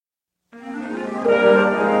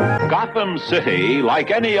Gotham City,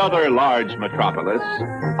 like any other large metropolis,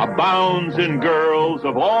 abounds in girls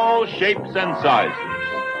of all shapes and sizes.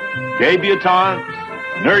 Debutantes,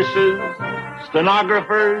 nurses,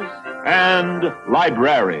 stenographers, and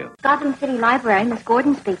librarians. Gotham City Library, Miss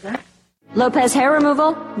Gordon speaking. Lopez hair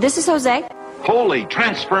removal. This is Jose. Holy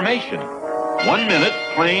transformation. 1 minute,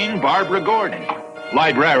 plain Barbara Gordon,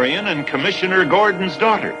 librarian and Commissioner Gordon's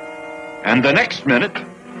daughter. And the next minute,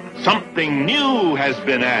 something new has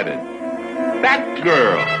been added.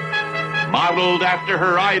 Batgirl, modeled after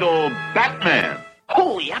her idol, Batman.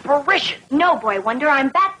 Holy apparition! No, Boy Wonder,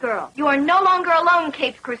 I'm Batgirl. You are no longer alone,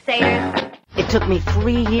 Capes Crusaders. It took me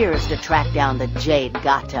 3 years to track down the Jade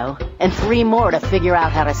Gato, and 3 more to figure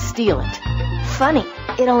out how to steal it. Funny,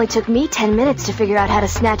 it only took me 10 minutes to figure out how to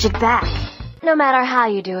snatch it back. No matter how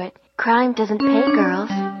you do it, crime doesn't pay,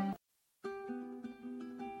 girls.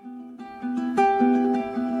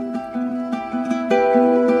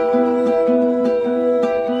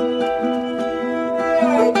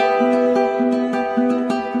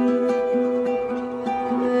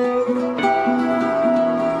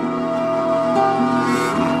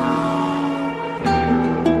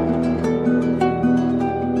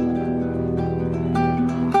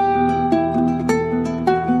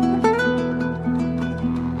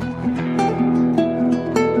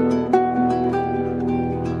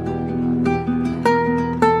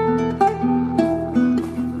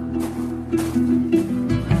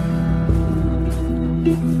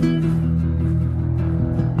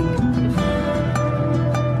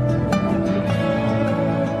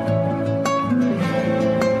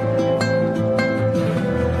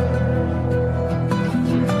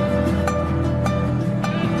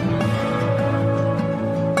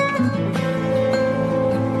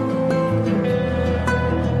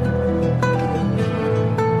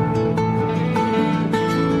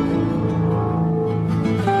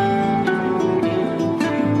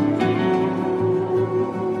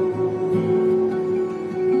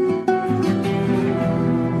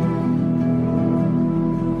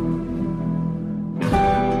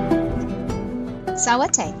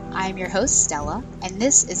 Sawate. I am your host, Stella, and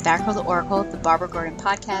this is Batgirl the Oracle, the Barbara Gordon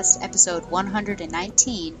Podcast, episode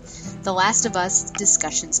 119, The Last of Us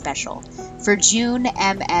Discussion Special, for June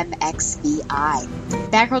MMXVI.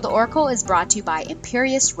 Batgirl the Oracle is brought to you by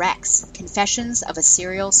Imperious Rex, Confessions of a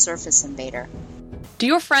Serial Surface Invader. Do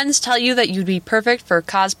your friends tell you that you'd be perfect for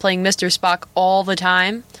cosplaying Mr. Spock all the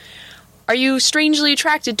time? Are you strangely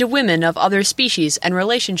attracted to women of other species and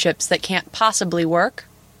relationships that can't possibly work?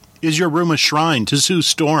 Is your room a shrine to Sue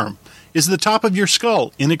Storm? Is the top of your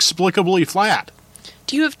skull inexplicably flat?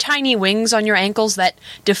 Do you have tiny wings on your ankles that,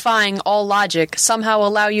 defying all logic, somehow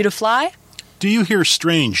allow you to fly? Do you hear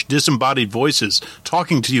strange, disembodied voices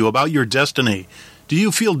talking to you about your destiny? Do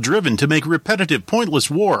you feel driven to make repetitive,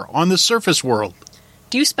 pointless war on the surface world?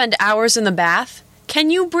 Do you spend hours in the bath?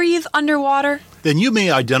 Can you breathe underwater? Then you may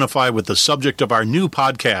identify with the subject of our new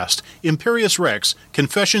podcast, Imperious Rex,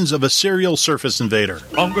 Confessions of a Serial Surface Invader.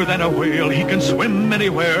 Longer than a whale, he can swim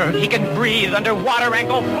anywhere. He can breathe underwater and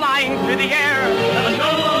go flying through the air. The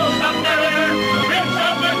solo submariner, prince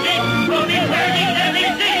of the deep, will be turning every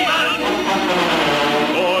demon.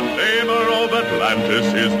 Lord Namor of Atlantis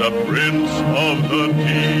is the prince of the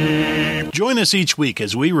deep. Join us each week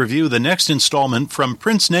as we review the next installment from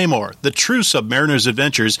Prince Namor, the true Submariner's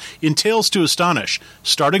adventures in Tales to Astonish,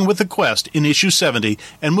 starting with the quest in issue 70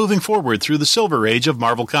 and moving forward through the Silver Age of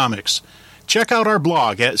Marvel Comics. Check out our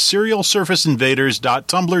blog at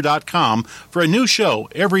serialsurfaceinvaders.tumblr.com for a new show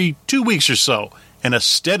every 2 weeks or so, and a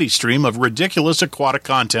steady stream of ridiculous aquatic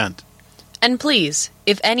content. And please,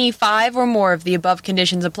 if any 5 or more of the above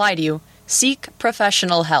conditions apply to you, seek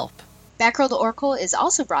professional help. Batgirl the Oracle is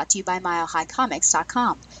also brought to you by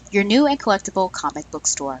MileHighComics.com, your new and collectible comic book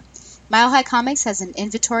store. Mile High Comics has an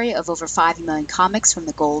inventory of over 5 million comics from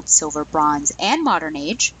the gold, silver, bronze, and modern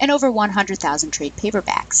age, and over 100,000 trade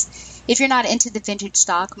paperbacks. If you're not into the vintage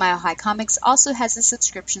stock, Mile High Comics also has a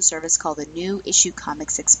subscription service called the New Issue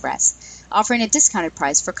Comics Express, offering a discounted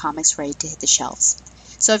price for comics ready to hit the shelves.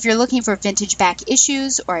 So if you're looking for vintage back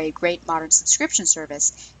issues or a great modern subscription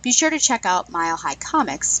service, be sure to check out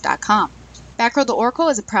MileHighComics.com. Batgirl the Oracle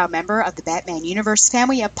is a proud member of the Batman Universe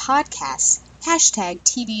family of podcasts.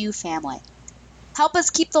 #TBU family. Help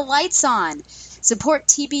us keep the lights on. Support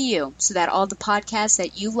TBU so that all the podcasts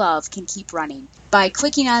that you love can keep running by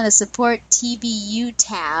clicking on the Support TBU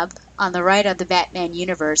tab on the right of the Batman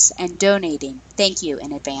Universe and donating. Thank you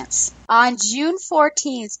in advance. On June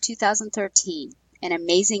 14th, 2013, an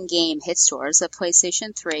amazing game hit stores, a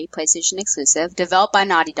PlayStation 3, PlayStation exclusive, developed by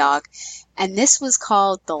Naughty Dog, and this was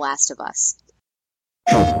called The Last of Us.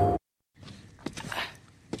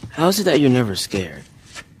 How is it that you're never scared?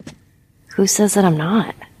 Who says that I'm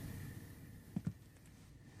not?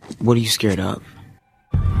 What are you scared of?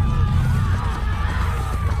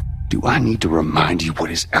 Do I need to remind you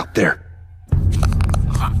what is out there?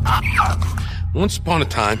 Once upon a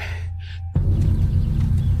time,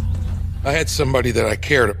 I had somebody that I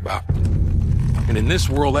cared about. And in this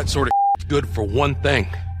world, that sort of is good for one thing.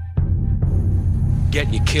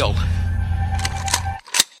 Getting you killed.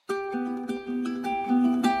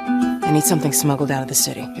 I need something smuggled out of the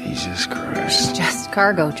city. Jesus Christ. Just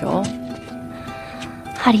cargo, Joel.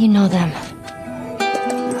 How do you know them?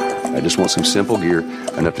 I just want some simple gear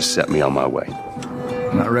enough to set me on my way.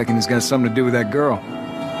 I reckon it's got something to do with that girl.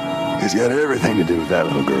 It's got everything to do with that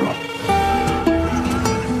little girl.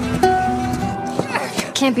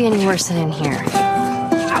 Can't be any worse than in here.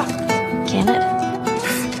 Can it?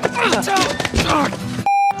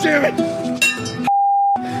 Damn it!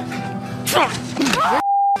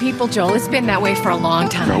 People, Joel, it's been that way for a long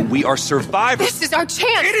time. No, we are survivors. This is our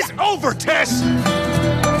chance. It is over, Tess!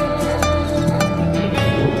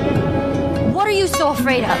 What are you so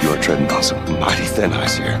afraid of? You're treading on some mighty thin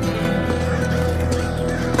ice here.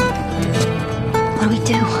 What do we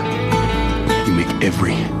do? You make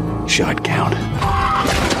every shot count.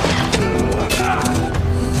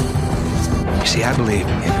 You see, I believe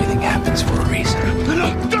everything happens for a reason.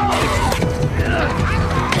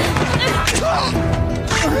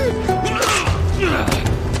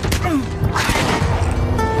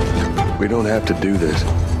 We don't have to do this.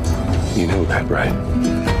 You know that, right?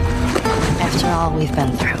 After all we've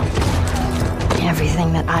been through.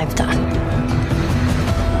 Everything that I've done.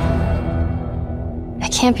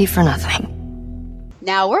 It can't be for nothing.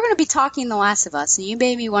 Now, we're going to be talking The Last of Us, and you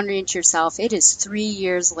may be wondering to yourself, it is 3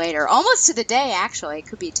 years later. Almost to the day, actually. It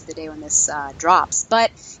could be to the day when this drops.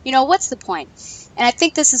 But, you know, what's the point? And I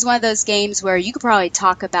think this is one of those games where you could probably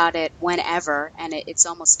talk about it whenever, and it's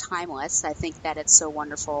almost timeless. I think that it's so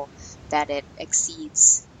wonderful that it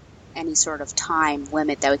exceeds any sort of time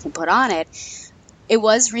limit that we can put on it. It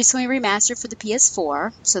was recently remastered for the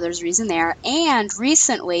PS4, so there's reason there. And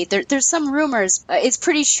recently, there's some rumors, it's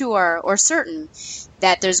pretty sure or certain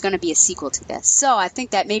that there's going to be a sequel to this. So I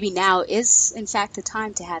think that maybe now is, in fact, the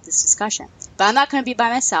time to have this discussion. But I'm not going to be by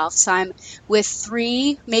myself, so I'm with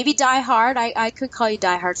three, maybe diehard, I could call you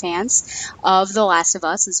diehard fans of The Last of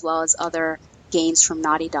Us, as well as other games from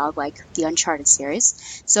Naughty Dog, like the Uncharted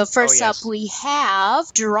series. So first up, we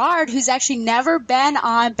have Gerard, who's actually never been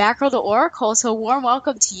on Back Row to Oracle, so warm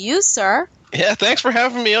welcome to you, sir. Yeah, thanks for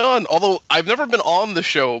having me on. Although I've never been on the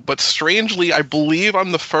show, but strangely, I believe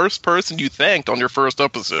I'm the first person you thanked on your first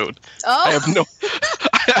episode. Oh. I have no...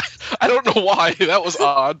 I don't know why. That was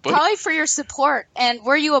odd. But probably for your support. And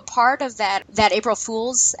were you a part of that April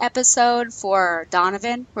Fool's episode for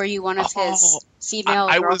Donovan? Were you one of his female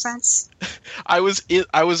girlfriends? I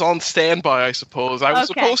was on standby, I suppose. I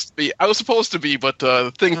was supposed to be, but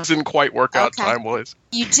things didn't quite work out time-wise.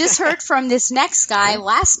 You just heard from this next guy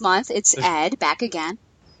last month. It's Ed, back again.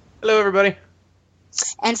 Hello, everybody.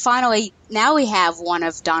 And finally, now we have one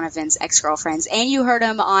of Donovan's ex-girlfriends, and you heard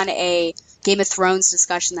him on a Game of Thrones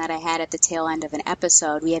discussion that I had at the tail end of an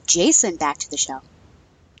episode. We have Jason back to the show.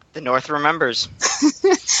 The North remembers.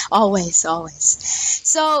 Always.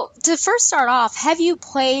 So, to first start off, have you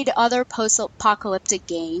played other post-apocalyptic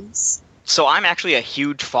games? So I'm actually a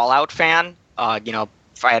huge Fallout fan. I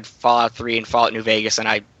had Fallout 3 and Fallout New Vegas, and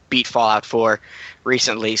I beat Fallout 4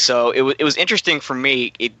 recently. So it was interesting for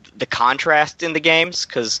me, the contrast in the games,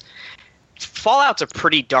 because Fallout's a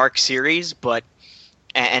pretty dark series,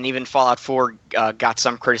 and even Fallout 4 got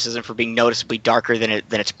some criticism for being noticeably darker than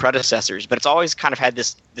its predecessors. But it's always kind of had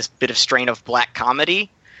this bit of strain of black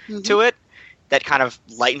comedy to it that kind of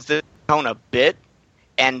lightens the tone a bit.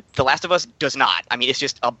 And The Last of Us does not. I mean, it's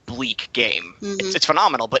just a bleak game. It's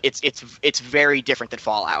phenomenal, but it's very different than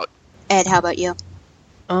Fallout. Ed, how about you?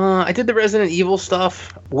 I did the Resident Evil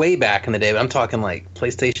stuff way back in the day, but I'm talking like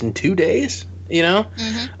PlayStation 2 days.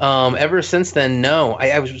 Ever since then, no.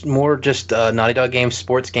 I was more just Naughty Dog games,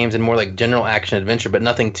 sports games, and more like general action adventure, but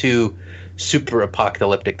nothing too super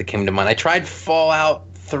apocalyptic that came to mind. I tried Fallout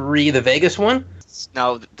 3, the Vegas one.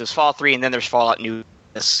 No, there's Fallout 3, and then there's Fallout New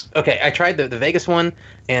Vegas. Okay, I tried the Vegas one,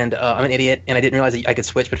 and I'm an idiot, and I didn't realize that I could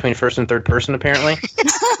switch between first and third person, apparently.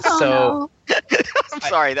 No. I'm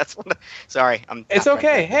sorry. Sorry. It's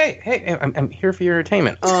okay. Hey, I'm here for your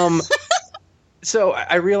entertainment. So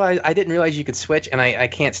I didn't realize you could switch, and I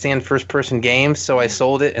can't stand first-person games, so I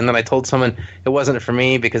sold it, and then I told someone it wasn't for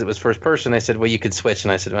me because it was first-person. They said, well, you could switch,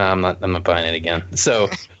 and I said, well, I'm not buying it again. So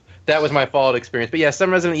that was my Fallout experience. But yeah,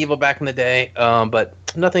 some Resident Evil back in the day, but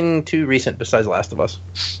nothing too recent besides Last of Us.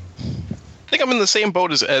 think I'm in the same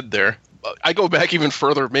boat as Ed there. I go back even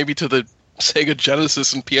further, maybe to the Sega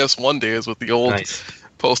Genesis and PS1 days with the old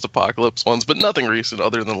post-apocalypse ones, but nothing recent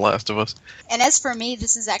other than Last of Us. And as for me,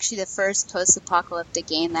 this is actually the first post-apocalyptic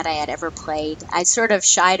game that I had ever played. I sort of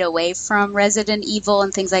shied away from Resident Evil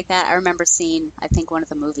and things like that. I remember seeing, I think, one of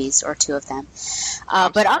the movies or two of them.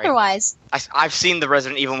 But otherwise... I've seen the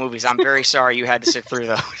Resident Evil movies. I'm very sorry you had to sit through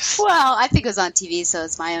those. Well, I think it was on TV, so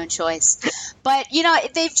it's my own choice. But,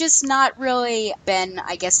 they've just not really been,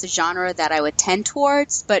 I guess, the genre that I would tend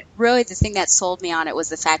towards. But really the thing that sold me on it was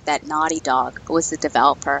the fact that Naughty Dog was the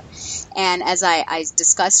developer. And as I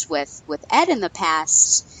discussed with Ed in the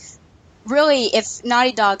past, really, if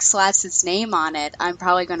Naughty Dog slaps its name on it, I'm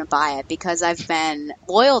probably going to buy it because I've been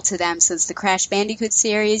loyal to them since the Crash Bandicoot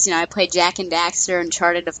series. I played Jak and Daxter,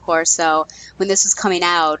 Uncharted, of course. So when this was coming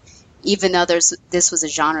out, even though this was a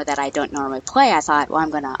genre that I don't normally play, I thought, well,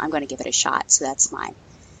 I'm gonna give it a shot. So that's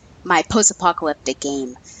my post-apocalyptic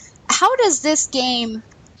game. How does this game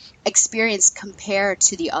experience compare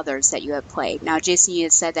to the others that you have played? Now, Jason, you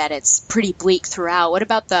had said that it's pretty bleak throughout. What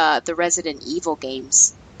about the Resident Evil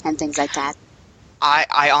games and things like that?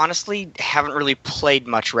 I honestly haven't really played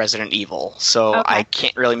much Resident Evil, so I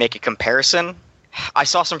can't really make a comparison. I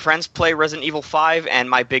saw some friends play Resident Evil 5, and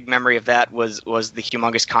my big memory of that was the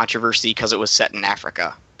humongous controversy because it was set in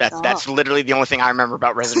Africa. That's literally the only thing I remember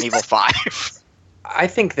about Resident Evil 5. I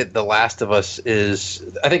think that The Last of Us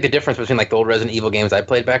I think the difference between like the old Resident Evil games I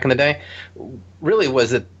played back in the day really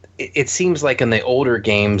was that it seems like in the older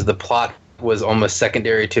games the plot was almost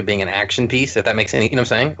secondary to being an action piece, if that makes any, you know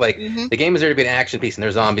what I'm saying? Like, the game is there to be an action piece, and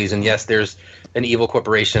there's zombies, and yes, there's an evil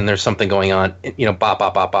corporation, there's something going on,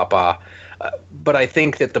 but I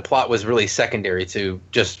think that the plot was really secondary to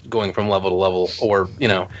just going from level to level, or,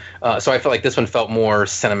 so I felt like this one felt more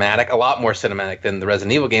cinematic, a lot more cinematic than the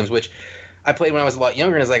Resident Evil games, which I played when I was a lot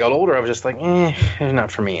younger, and as I got older, I was just like,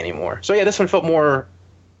 not for me anymore. So yeah, this one felt more,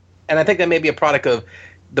 and I think that may be a product of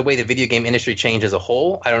the way the video game industry changed as a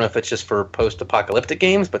whole. I don't know if it's just for post-apocalyptic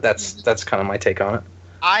games, but that's kind of my take on it.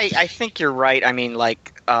 I think you're right. I mean,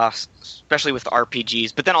 especially with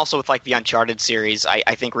RPGs, but then also with the Uncharted series,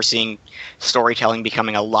 I think we're seeing storytelling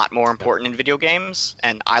becoming a lot more important in video games,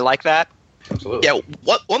 and I like that. Absolutely. Yeah,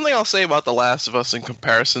 one thing I'll say about The Last of Us in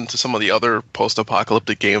comparison to some of the other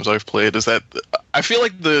post-apocalyptic games I've played is that I feel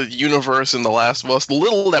like the universe in The Last of Us, the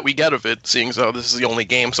little that we get of it, seeing as though this is the only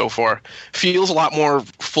game so far, feels a lot more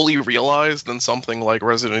fully realized than something like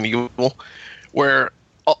Resident Evil, where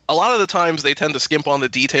a lot of the times they tend to skimp on the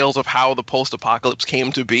details of how the post-apocalypse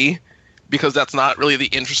came to be, because that's not really the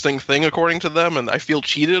interesting thing according to them, and I feel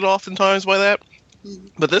cheated oftentimes by that.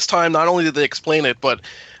 But this time, not only did they explain it, but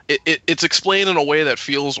it's explained in a way that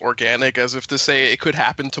feels organic, as if to say it could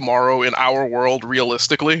happen tomorrow in our world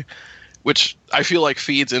realistically, which I feel like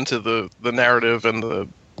feeds into the narrative and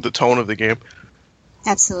the tone of the game.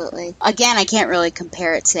 Absolutely. Again, I can't really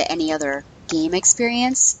compare it to any other game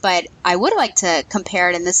experience, but I would like to compare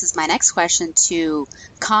it, and this is my next question, to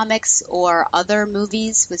comics or other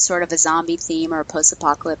movies with sort of a zombie theme or a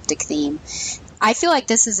post-apocalyptic theme. I feel like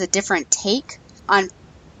this is a different take on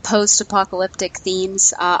post-apocalyptic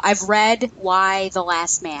themes. I've read Y: The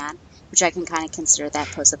Last Man, which I can kind of consider that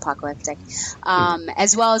post-apocalyptic,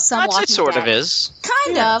 as well as some Walking Dead. It sort of is.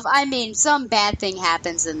 Kind of. I mean, some bad thing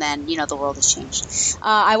happens and then, the world has changed.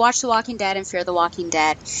 I watched The Walking Dead and Fear the Walking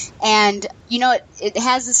Dead, and, it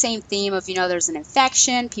has the same theme of, there's an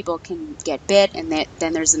infection, people can get bit, and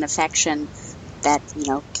then there's an infection that,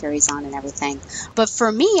 carries on and everything. But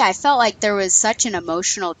for me, I felt like there was such an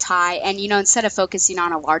emotional tie, and, instead of focusing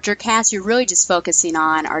on a larger cast, you're really just focusing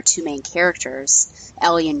on our two main characters,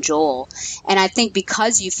 Ellie and Joel. And I think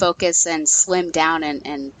because you focus and slim down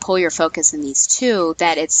and pull your focus in these two,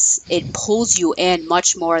 that it pulls you in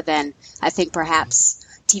much more than I think perhaps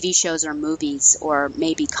TV shows or movies or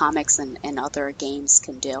maybe comics and other games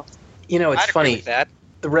can do. It's funny.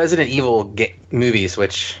 The Resident Evil movies,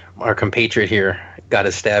 which our compatriot here got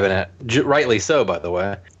his stab in at, rightly so, by the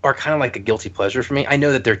way, are kind of like a guilty pleasure for me. I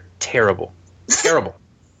know that they're terrible. Terrible.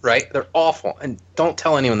 Right? They're awful. And don't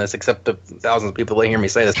tell anyone this except the thousands of people that hear me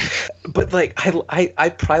say this. But, I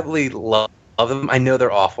privately love them. I know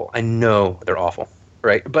they're awful.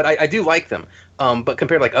 Right? But I do like them. But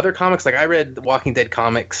compared to, other comics, I read the Walking Dead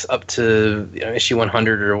comics up to issue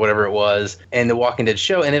 100 or whatever it was, and the Walking Dead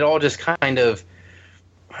show, and it all just kind of...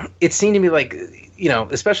 It seemed to me like,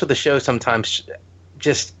 especially the show sometimes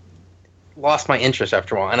just lost my interest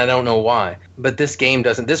after a while, and I don't know why. But this game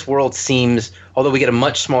doesn't. This world seems, although we get a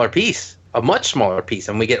much smaller piece,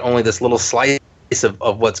 and we get only this little slice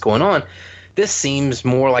of what's going on, this seems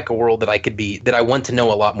more like a world that I want to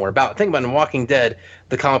know a lot more about. Think about in Walking Dead,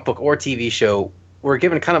 the comic book or TV show, we're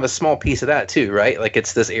given kind of a small piece of that too, right? Like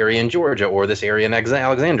it's this area in Georgia or this area in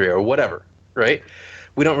Alexandria or whatever, right?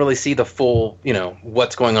 We don't really see the full,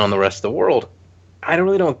 what's going on in the rest of the world. I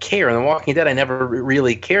really don't care. In The Walking Dead, I never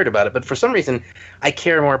really cared about it, but for some reason, I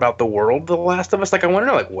care more about the world, The Last of Us. Like, I want to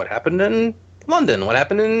know, like, what happened in London? What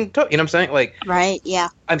happened in you know what I'm saying? Like, right, yeah.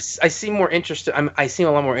 I seem more interested. I seem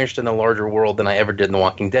a lot more interested in the larger world than I ever did in The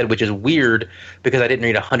Walking Dead, which is weird because I didn't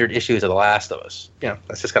read 100 issues of The Last of Us.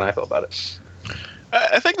 That's just kind of how I feel about it.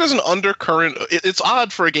 I think there's an undercurrent. It's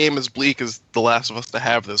odd for a game as bleak as The Last of Us to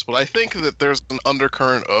have this, but I think that there's an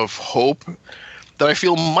undercurrent of hope that I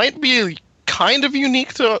feel might be kind of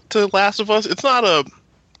unique to Last of Us. It's not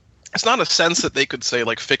a sense that they could say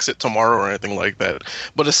like fix it tomorrow or anything like that,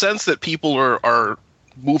 but a sense that people are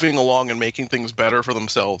moving along and making things better for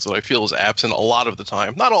themselves that I feel is absent a lot of the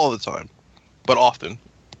time. Not all the time, but often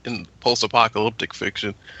in post-apocalyptic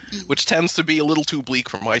fiction, which tends to be a little too bleak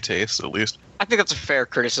for my taste, at least. I think that's a fair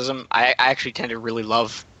criticism. I actually tend to really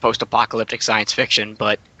love post-apocalyptic science fiction,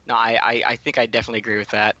 but no, I think I definitely agree with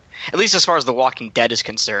that. At least as far as The Walking Dead is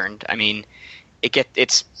concerned. I mean,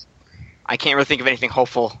 it's I can't really think of anything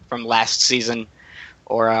hopeful from last season,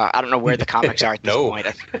 or I don't know where the comics are at this point.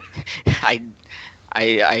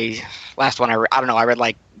 I last one I don't know. I read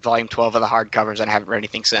like volume 12 of the hardcovers and I haven't read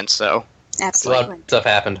anything since. So absolutely, a lot of stuff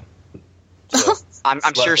happened. So. I'm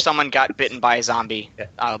sure someone got bitten by a zombie.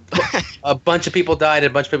 Yeah. A bunch of people died,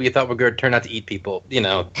 and a bunch of people you thought were good turned out to eat people.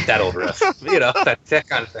 That old riff. That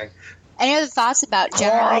kind of thing. Any other thoughts about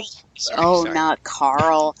generally? Sorry. Not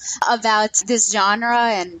Carl. About this genre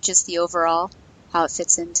and just the overall, how it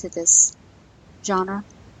fits into this genre?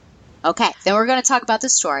 Okay, then we're going to talk about the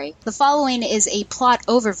story. The following is a plot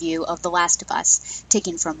overview of The Last of Us,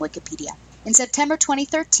 taken from Wikipedia. In September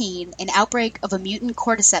 2013, an outbreak of a mutant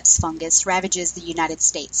cordyceps fungus ravages the United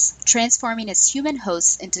States, transforming its human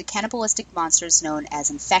hosts into cannibalistic monsters known as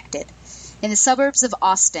infected. In the suburbs of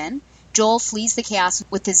Austin, Joel flees the chaos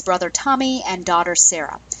with his brother Tommy and daughter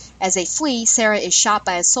Sarah. As they flee, Sarah is shot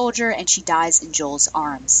by a soldier and she dies in Joel's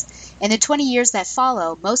arms. In the 20 years that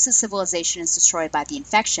follow, most of civilization is destroyed by the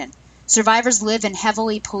infection. Survivors live in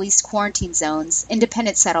heavily policed quarantine zones,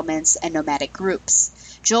 independent settlements, and nomadic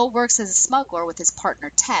groups. Joel works as a smuggler with his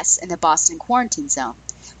partner Tess in the Boston quarantine zone.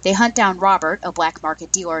 They hunt down Robert, a black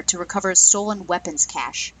market dealer, to recover stolen weapons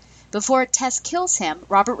cache. Before Tess kills him,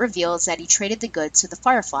 Robert reveals that he traded the goods to the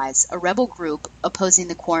Fireflies, a rebel group opposing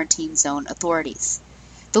the quarantine zone authorities.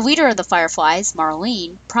 The leader of the Fireflies,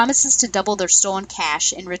 Marlene, promises to double their stolen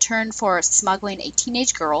cash in return for smuggling a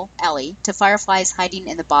teenage girl, Ellie, to Fireflies hiding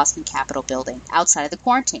in the Boston Capitol building, outside of the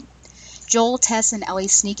quarantine. Joel, Tess, and Ellie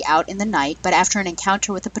sneak out in the night, but after an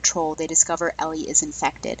encounter with a patrol, they discover Ellie is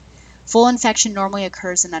infected. Full infection normally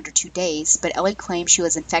occurs in under 2 days, but Ellie claims she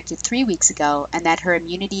was infected 3 weeks ago and that her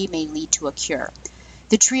immunity may lead to a cure.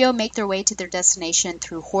 The trio make their way to their destination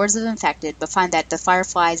through hordes of infected, but find that the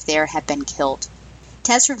Fireflies there have been killed.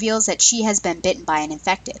 Tess reveals that she has been bitten by an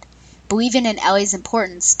infected. Believing in Ellie's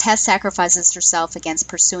importance, Tess sacrifices herself against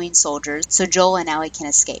pursuing soldiers so Joel and Ellie can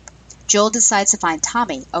escape. Joel decides to find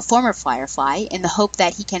Tommy, a former Firefly, in the hope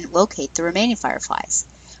that he can locate the remaining Fireflies.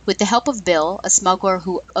 With the help of Bill, a smuggler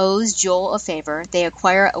who owes Joel a favor, they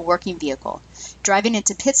acquire a working vehicle. Driving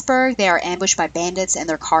into Pittsburgh, they are ambushed by bandits and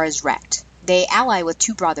their car is wrecked. They ally with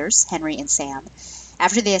 2 brothers, Henry and Sam.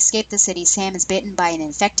 After they escape the city, Sam is bitten by an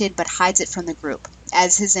infected but hides it from the group.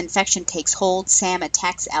 As his infection takes hold, Sam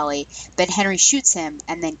attacks Ellie, but Henry shoots him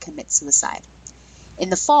and then commits suicide. In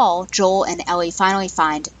the fall, Joel and Ellie finally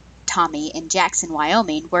find Tommy in Jackson,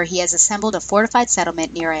 Wyoming, where he has assembled a fortified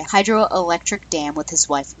settlement near a hydroelectric dam with his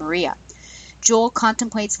wife Maria. Joel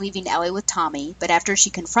contemplates leaving Ellie with Tommy, but after she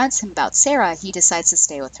confronts him about Sarah, he decides to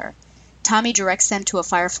stay with her. Tommy directs them to a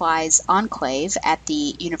Fireflies enclave at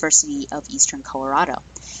the University of Eastern Colorado.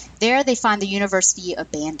 There they find the university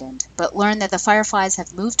abandoned, but learn that the Fireflies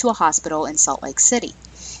have moved to a hospital in Salt Lake City.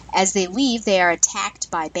 As they leave, they are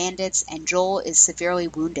attacked by bandits and Joel is severely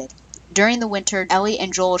wounded. During the winter, Ellie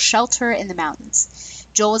and Joel shelter in the mountains.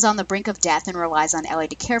 Joel is on the brink of death and relies on Ellie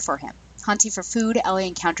to care for him. Hunting for food, Ellie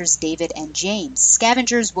encounters David and James,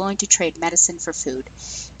 scavengers willing to trade medicine for food.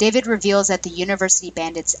 David reveals that the university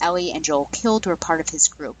bandits Ellie and Joel killed were part of his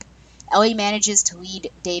group. Ellie manages to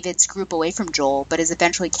lead David's group away from Joel, but is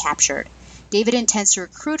eventually captured. David intends to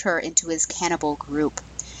recruit her into his cannibal group.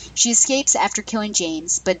 She escapes after killing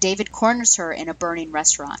James, but David corners her in a burning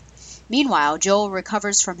restaurant. Meanwhile, Joel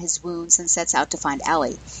recovers from his wounds and sets out to find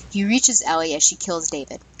Ellie. He reaches Ellie as she kills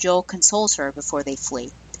David. Joel consoles her before they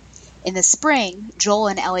flee. In the spring, Joel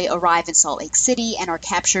and Ellie arrive in Salt Lake City and are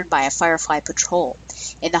captured by a Firefly patrol.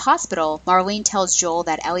 In the hospital, Marlene tells Joel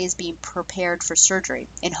that Ellie is being prepared for surgery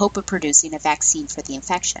in hope of producing a vaccine for the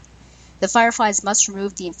infection. The Fireflies must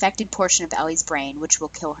remove the infected portion of Ellie's brain, which will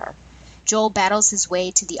kill her. Joel battles his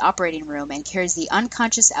way to the operating room and carries the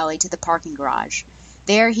unconscious Ellie to the parking garage.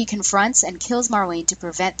 There, he confronts and kills Marlene to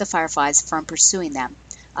prevent the Fireflies from pursuing them.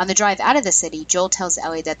 On the drive out of the city, Joel tells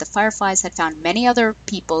Ellie that the Fireflies had found many other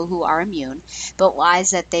people who are immune, but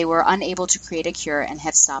lies that they were unable to create a cure and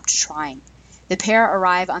have stopped trying. The pair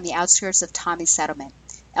arrive on the outskirts of Tommy's settlement.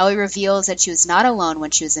 Ellie reveals that she was not alone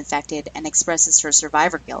when she was infected and expresses her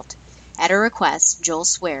survivor guilt. At her request, Joel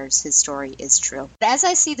swears his story is true. As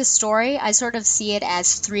I see the story, I sort of see it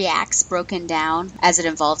as 3 acts broken down as it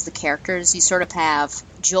involves the characters. You sort of have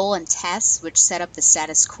Joel and Tess, which set up the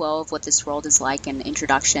status quo of what this world is like in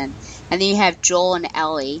introduction. And then you have Joel and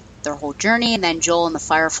Ellie, their whole journey, and then Joel and the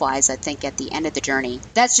Fireflies, I think, at the end of the journey.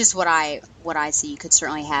 That's just what I see. You could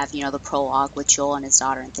certainly have, the prologue with Joel and his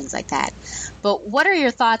daughter and things like that. But what are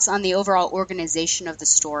your thoughts on the overall organization of the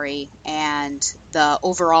story and the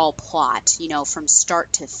overall plot, from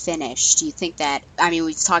start to finish? Do you think that,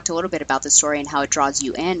 we've talked a little bit about the story and how it draws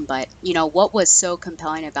you in, but, what was so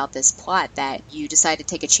compelling about this plot that you decided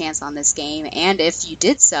to take a chance on this game, and if you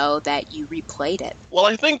did so, that you replayed it? Well,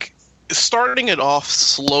 I think starting it off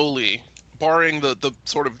slowly, barring the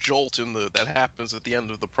sort of jolt that happens at the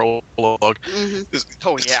end of the prologue. Mm-hmm.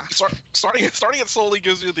 Starting it slowly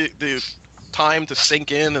gives you the time to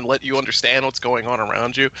sink in and let you understand what's going on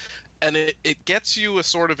around you. And it gets you a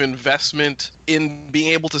sort of investment in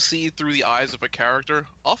being able to see through the eyes of a character.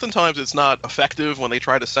 Oftentimes it's not effective when they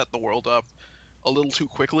try to set the world up a little too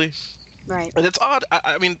quickly. Right. And it's odd.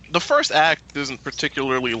 The first act isn't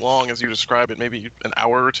particularly long, as you describe it, maybe an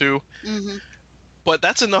hour or two. Mm-hmm. But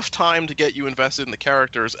that's enough time to get you invested in the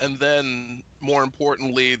characters, and then, more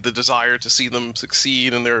importantly, the desire to see them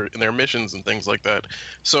succeed in their missions and things like that.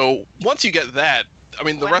 So once you get that,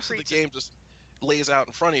 the rest of the game just lays out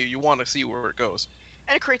in front of you. You want to see where it goes.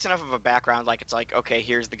 And it creates enough of a background, it's like, okay,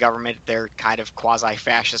 here's the government. They're kind of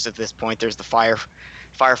quasi-fascist at this point. There's the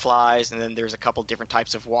Fireflies, and then there's a couple different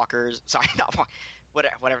types of walkers. Sorry, not walkers.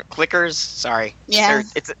 Whatever, clickers. Sorry, yeah.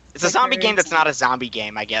 It's a zombie game that's not a zombie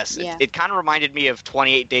game, I guess. Yeah. It kind of reminded me of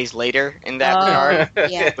 28 Days Later in that regard,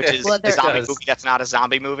 yeah. which is a zombie movie that's not a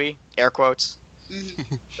zombie movie. Air quotes.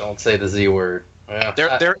 Mm-hmm. Don't say the Z word. Yeah.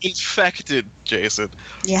 They're infected, Jason.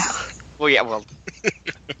 Yeah. Well, yeah. Well,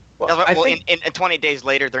 in 28 Days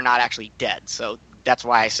Later, they're not actually dead, so that's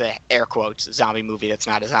why I say air quotes zombie movie that's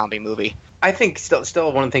not a zombie movie. I think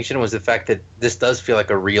still one of the things was the fact that this does feel like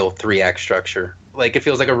a real 3-act structure. Like, it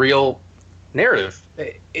feels like a real narrative.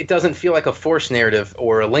 It doesn't feel like a forced narrative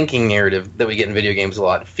or a linking narrative that we get in video games a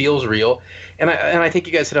lot. It feels real. And I think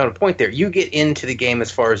you guys hit on a point there. You get into the game as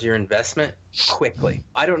far as your investment quickly.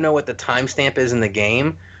 I don't know what the timestamp is in the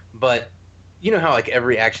game, but you know how like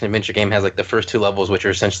every action adventure game has like the first 2 levels, which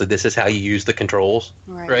are essentially this is how you use the controls,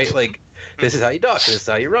 right? Like this is how you duck, this is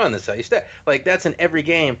how you run, this is how you step. Like that's in every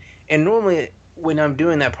game. And normally when I'm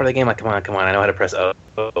doing that part of the game, like come on, I know how to press O.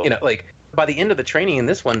 Like by the end of the training in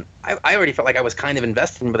this one, I already felt like I was kind of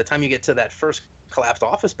invested. And by the time you get to that first collapsed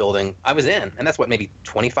office building, I was in. And that's what, maybe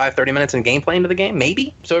 25, 30 minutes in gameplay into the game,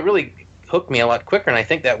 maybe. So it really hooked me a lot quicker, and I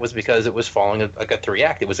think that was because it was following like a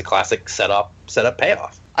 3-act. It was a classic setup,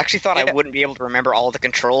 payoff. I actually thought I wouldn't be able to remember all the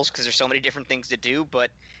controls because there's so many different things to do,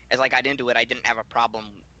 but as I got into it, I didn't have a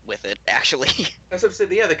problem with it, actually. That's what I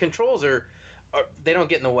said. Yeah, the controls are they don't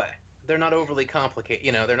get in the way. They're not overly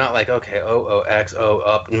complicated. They're not like, okay, O, X, O,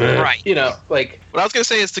 up, right. Like... What I was going to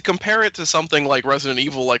say is to compare it to something like Resident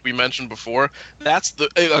Evil, like we mentioned before, that's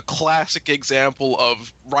a classic example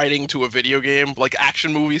of writing to a video game, like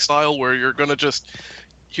action movie style, where you're going to just...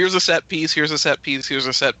 Here's a set piece, here's a set piece, here's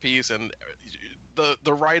a set piece, and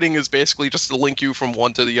the writing is basically just to link you from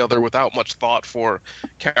one to the other without much thought for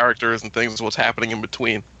characters and things, what's happening in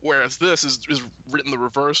between. Whereas this is written the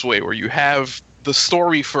reverse way, where you have the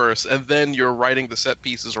story first, and then you're writing the set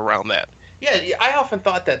pieces around that. Yeah, I often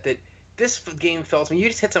thought that this game felt... you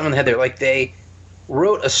just hit something on the head there. Like, they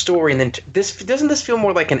wrote a story, and then... doesn't this feel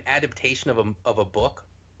more like an adaptation of a book?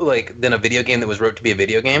 Like than a video game that was wrote to be a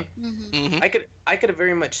video game. Mm-hmm. Mm-hmm. I could have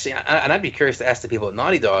very much seen, and I'd be curious to ask the people at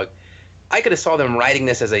Naughty Dog. I could have saw them writing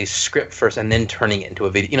this as a script first and then turning it into a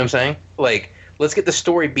video. You know what I'm saying? Like let's get the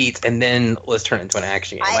story beats and then let's turn it into an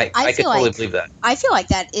action game. I could totally believe that. I feel like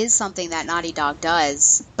that is something that Naughty Dog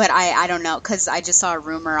does, but I don't know, because I just saw a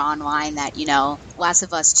rumor online that, Last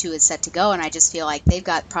of Us 2 is set to go, and I just feel like they've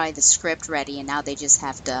got probably the script ready, and now they just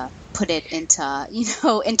have to put it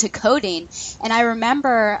into coding. And I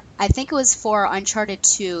remember, I think it was for Uncharted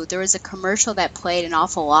 2, there was a commercial that played an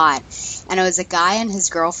awful lot, and it was a guy and his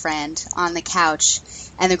girlfriend on the couch,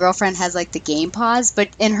 and the girlfriend has like the game pause, but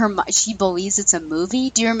in her she believes it's a movie.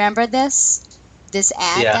 Do you remember this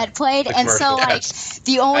ad that played? And so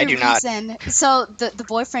the only reason, so the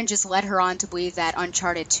boyfriend just led her on to believe that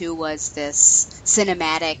Uncharted 2 was this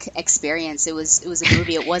cinematic experience. It was a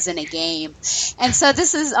movie. It wasn't a game. And so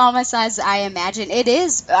this is almost as I imagine it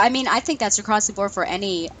is. I mean, I think that's across the board for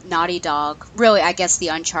any Naughty Dog, really, I guess the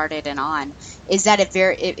Uncharted and on, is that it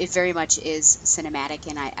very much is cinematic,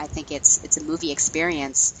 and I think it's a movie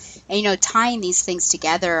experience. And tying these things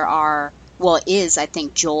together is, I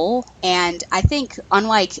think, Joel. And I think,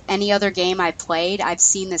 unlike any other game I played, I've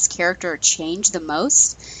seen this character change the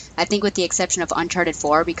most. I think with the exception of Uncharted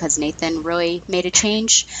 4, because Nathan really made a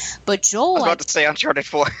change. But Joel... I was about to say Uncharted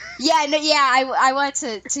 4. I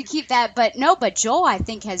wanted to keep that. But Joel, I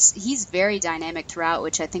think, he's very dynamic throughout,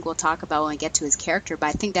 which I think we'll talk about when we get to his character. But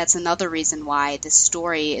I think that's another reason why this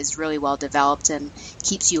story is really well developed and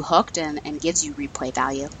keeps you hooked and gives you replay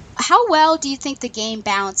value. How well do you think the game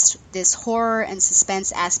balanced this horror and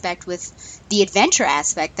suspense aspect with the adventure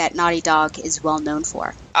aspect that Naughty Dog is well known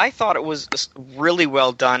for? I thought it was really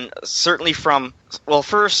well done. Certainly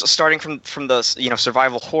first starting from the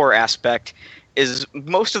survival horror aspect, is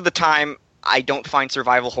most of the time I don't find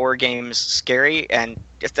survival horror games scary, and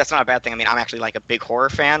that's not a bad thing. I mean, I'm actually like a big horror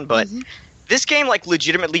fan, but this game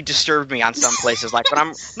legitimately disturbed me on some places. Like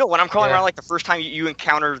when I'm crawling around, like the first time you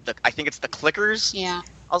encounter I think it's the clickers. Yeah.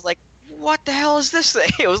 I was like, what the hell is this thing?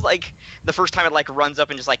 It was like the first time it runs up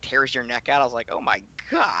and just tears your neck out. I was like, oh my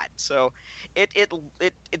god. So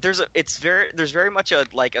there's very much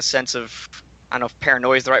a sense of, I don't know if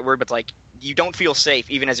paranoia is the right word, but you don't feel safe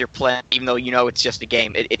even as you're playing, even though it's just a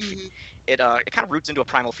game. It kind of roots into a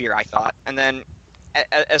primal fear, I thought. And then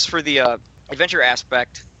as for the adventure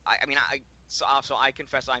aspect, I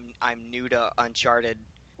confess I'm new to Uncharted,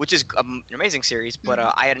 which is an amazing series, but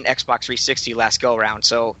I had an Xbox 360 last go around,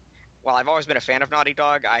 so while I've always been a fan of Naughty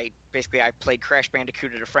Dog, I played Crash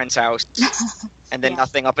Bandicoot at a friend's house, and then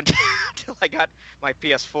nothing up until I got my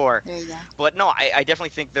PS4. There you go. But no, I definitely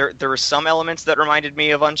think there were some elements that reminded me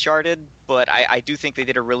of Uncharted, but I do think they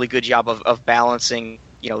did a really good job of balancing,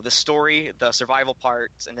 the story, the survival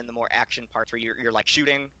parts, and then the more action parts where you're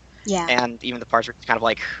shooting, and even the parts where it's kind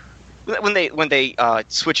of when they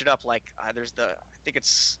switch it up, there's I think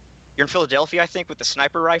it's you're in Philadelphia, I think, with the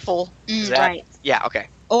sniper rifle. Right. Yeah. Okay.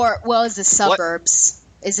 Or is the suburbs?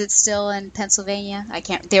 What? Is it still in Pennsylvania? I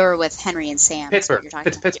can't. They were with Henry and Sam. Pittsburgh.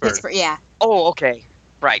 Pittsburgh. Yeah. Oh, okay.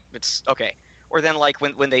 Right. It's okay. Or then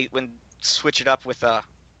when switch it up with what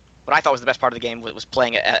I thought was the best part of the game was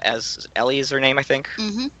playing it as Ellie is her name, I think.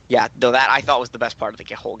 Mm-hmm. Yeah. Though that I thought was the best part of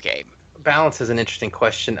the whole game. Balance is an interesting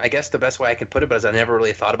question. I guess the best way I could put it is I never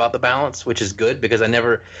really thought about the balance, which is good because I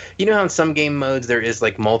never, how in some game modes there is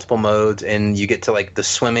multiple modes and you get to the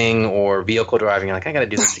swimming or vehicle driving, you're like, I gotta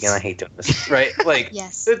do this again, I hate doing this, right?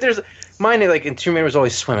 Yes. There's mine in Tomb Raider was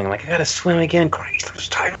always swimming. I'm like, I gotta swim again, Christ, I'm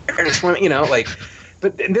just tired of swimming,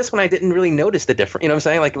 but in this one I didn't really notice the difference, what I'm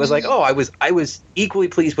saying? It was I was equally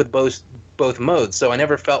pleased with both modes, so I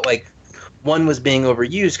never felt like one was being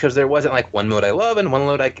overused because there wasn't one mode I love and one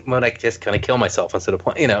mode I just kind of kill myself instead of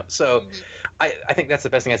playing, So I think that's the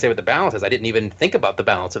best thing I say with the balance is I didn't even think about the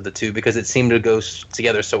balance of the two because it seemed to go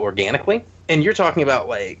together so organically. And you're talking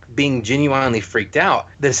about being genuinely freaked out.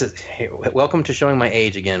 This is welcome to showing my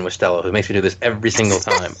age again with Stella, who makes me do this every single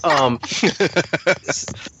time.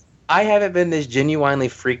 I haven't been this genuinely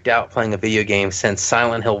freaked out playing a video game since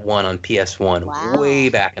Silent Hill 1 on PS1, way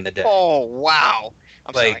back in the day. Oh wow!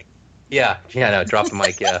 I'm sorry. Yeah, no, drop the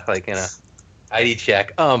mic, ID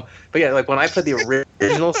check. But yeah, when I played the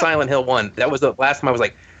original Silent Hill 1, that was the last time I was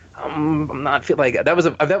I'm not feeling that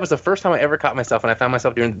was the first time I ever caught myself, and I found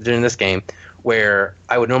myself during this game where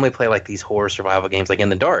I would normally play these horror survival games in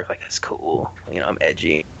the dark, that's cool, I'm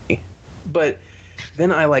edgy. But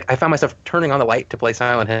then I found myself turning on the light to play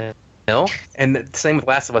Silent Hill, and the same with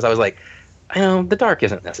Last of Us. I was like, I know the dark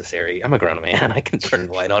isn't necessary. I'm a grown man. I can turn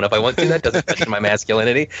the light on if I want to. That doesn't question my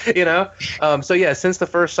masculinity, So yeah, since the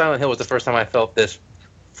first Silent Hill was the first time I felt this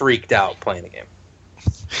freaked out playing the game.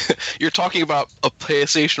 You're talking about a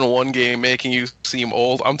PlayStation 1 game making you seem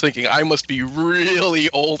old. I'm thinking I must be really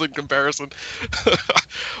old in comparison.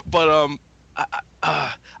 But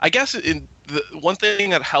I guess one thing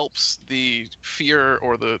that helps the fear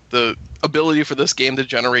or the ability for this game to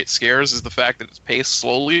generate scares is the fact that it's paced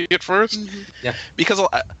slowly at first. Mm-hmm. Yeah. Because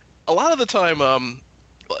a lot of the time,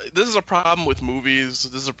 this is a problem with movies.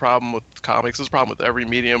 This is a problem with comics. This is a problem with every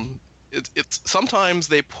medium. It's sometimes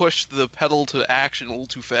they push the pedal to action a little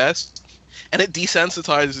too fast, and it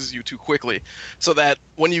desensitizes you too quickly. So that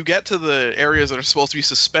when you get to the areas that are supposed to be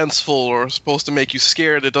suspenseful or supposed to make you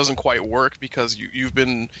scared, it doesn't quite work because you've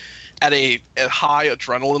been at a high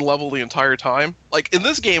adrenaline level the entire time. Like in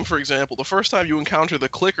this game, for example, the first time you encounter the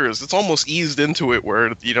clickers, it's almost eased into it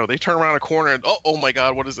where they turn around a corner and oh my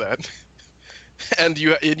god, what is that? and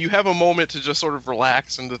you have a moment to just sort of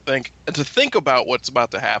relax and to think about what's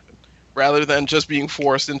about to happen, rather than just being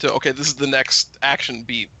forced into, okay, this is the next action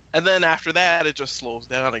beat. And then after that, it just slows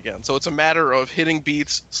down again. So it's a matter of hitting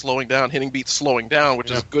beats, slowing down,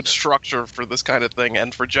 which is good structure for this kind of thing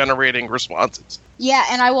and for generating responses. Yeah,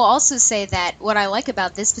 and I will also say that what I like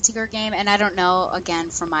about this particular game, and I don't know, again,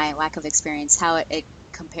 from my lack of experience, how it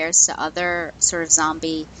compares to other sort of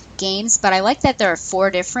zombie games, but I like that there are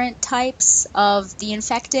 4 different types of the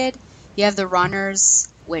infected. You have the runners,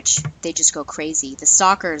 which they just go crazy. The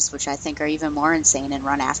stalkers, which I think are even more insane and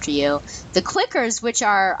run after you. The clickers, which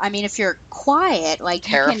are, I mean, if you're quiet, like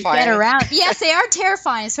terrifying. You can get around. Yes, they are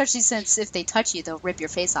terrifying, especially since if they touch you, they'll rip your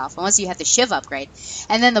face off, unless you have the Shiv upgrade.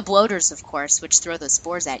 And then the bloaters, of course, which throw those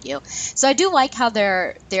spores at you. So I do like how they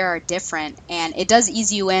are different, and it does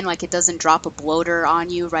ease you in, like it doesn't drop a bloater on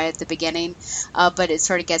you right at the beginning, but it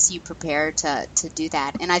sort of gets you prepared to do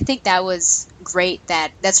that. And I think that was great,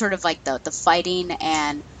 that's sort of like the fighting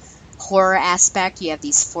and horror aspect. You have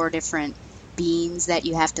these 4 different beings that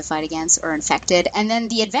you have to fight against or infected. And then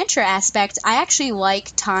the adventure aspect, I actually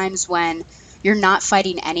like times when you're not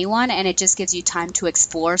fighting anyone and it just gives you time to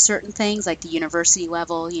explore certain things, like the university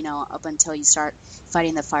level, up until you start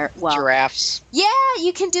fighting the giraffes. Yeah,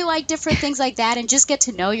 you can do like different things like that and just get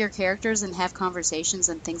to know your characters and have conversations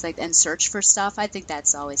and things like that and search for stuff. I think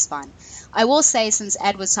that's always fun. I will say, since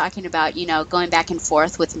Ed was talking about, going back and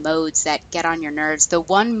forth with modes that get on your nerves, the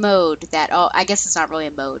one mode that, I guess it's not really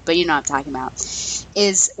a mode, but you know what I'm talking about,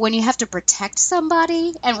 is when you have to protect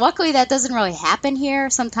somebody. And luckily that doesn't really happen here.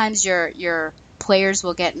 Sometimes your players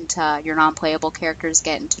will get into, your non-playable characters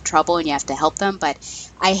get into trouble and you have to help them. But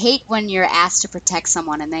I hate when you're asked to protect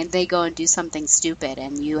someone and then they go and do something stupid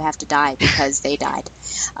and you have to die because they died.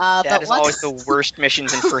 That is always the worst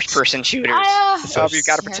missions in first-person shooters. So you've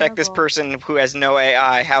got to protect this person who has no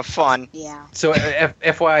AI. Have fun. Yeah. So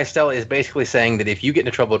FYI, Stella is basically saying that if you get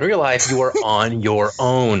into trouble in real life, you are on your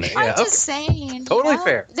own. I'm just saying. Totally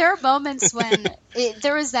fair. There are moments when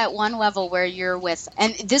there was that one level where you're with,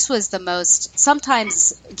 and this was the most,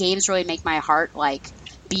 sometimes games really make my heart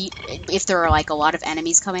beat if there are a lot of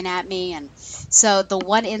enemies coming at me. And so the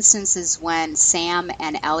one instance is when Sam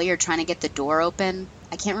and Ellie are trying to get the door open.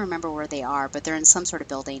 I can't remember where they are, but they're in some sort of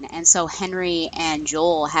building. And so Henry and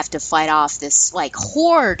Joel have to fight off this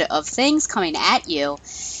horde of things coming at you.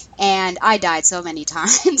 And I died so many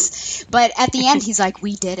times. But at the end, he's like,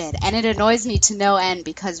 we did it. And it annoys me to no end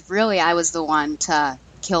because really I was the one to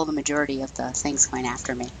kill the majority of the things going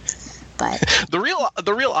after me. But the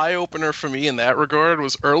real eye-opener for me in that regard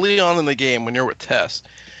was early on in the game when you're with Tess.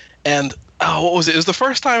 And what was it? It was the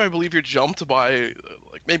first time I believe you're jumped by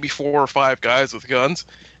maybe 4 or 5 guys with guns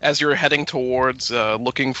as you're heading towards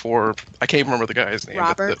looking for, I can't remember the guy's name.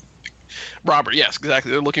 Robert. Robert, yes,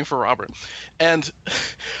 exactly. They're looking for Robert. And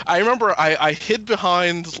I remember I hid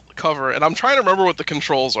behind cover, and I'm trying to remember what the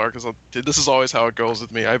controls are, because this is always how it goes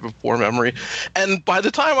with me. I have a poor memory. And by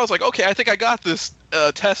the time I was like, okay, I think I got this,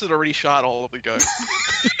 Tess had already shot all of the guys.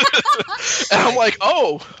 And I'm like,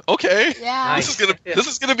 oh, okay. Yeah. This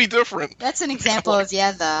is gonna be different. That's an example of,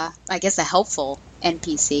 the helpful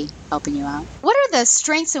NPC helping you out. What are the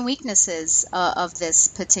strengths and weaknesses of this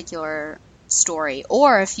particular story?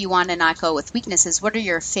 Or if you want to not go with weaknesses, what are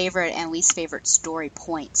your favorite and least favorite story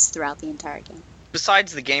points throughout the entire game?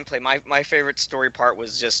 Besides the gameplay, my favorite story part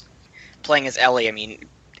was just playing as Ellie. I mean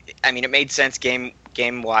it made sense game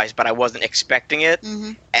wise, but I wasn't expecting it.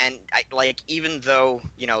 Mm-hmm. And even though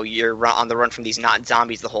you're on the run from these not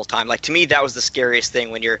zombies the whole time, to me that was the scariest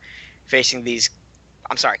thing when you're facing these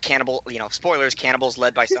cannibals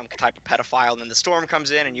led by some type of pedophile, and then the storm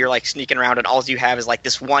comes in and you're sneaking around and all you have is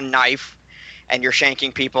this one knife and you're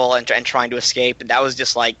shanking people and trying to escape. And that was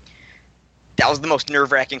just that was the most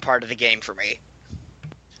nerve-wracking part of the game for me.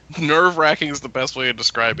 Nerve-wracking is the best way to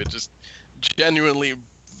describe it. Just genuinely.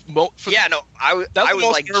 I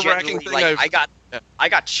was genuinely I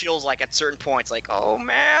got chills at certain points. Oh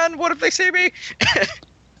man, what if they see me?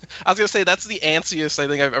 I was gonna say that's the antsiest I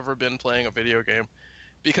think I've ever been playing a video game,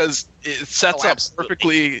 because it sets up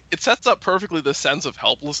perfectly. It sets up perfectly the sense of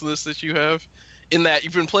helplessness that you have, in that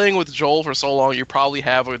you've been playing with Joel for so long. You probably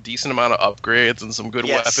have a decent amount of upgrades and some good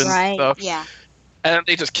weapons and stuff. Yeah. And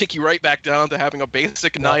they just kick you right back down to having a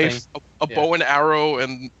basic knife, a bow and arrow,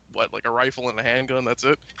 and like a rifle and a handgun. That's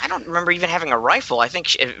it. I don't remember even having a rifle. I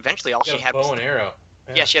think eventually all she had was bow and arrow.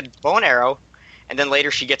 Yeah, she had bow and arrow, and then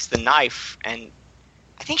later she gets the knife, and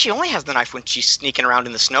I think she only has the knife when she's sneaking around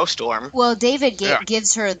in the snowstorm. Well, David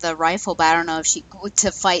gives her the rifle, but I don't know if she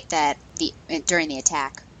to fight during the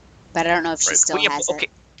attack. But I don't know if she still has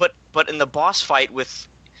it. But in the boss fight with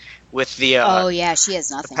the she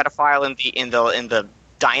has nothing. The pedophile in the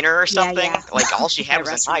diner or something. Yeah. Like all she had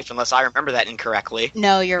was a knife, unless I remember that incorrectly.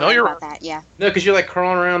 No, you're right about that. Yeah. No, because you're like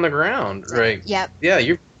crawling around the ground, right? Yep. Yeah,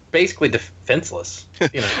 you're basically defenseless.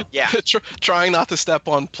 You know. Yeah. Trying not to step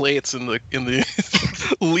on plates in the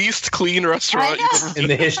least clean restaurant you've ever in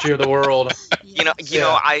the history of the world. You know,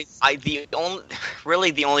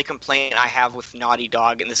 the only complaint I have with Naughty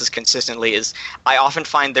Dog, and this is consistently, is I often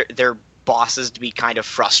find their bosses to be kind of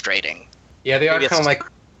frustrating. Yeah, they are kind of like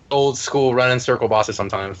old school run in circle bosses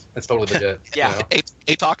sometimes. It's totally legit. Yeah. You know?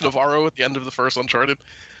 Atok Navarro at the end of the first Uncharted.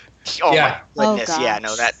 Oh my goodness, yeah,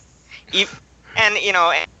 no, that... And, you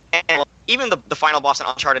know, and even the final boss in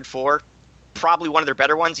Uncharted 4, probably one of their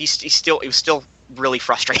better ones, it was still really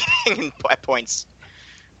frustrating at points.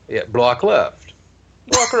 Yeah, block left.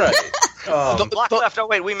 Block right. Block left, oh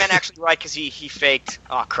wait, we meant actually right because he faked.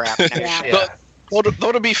 Oh crap. Yeah.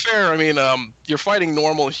 Though to be fair, I mean, you're fighting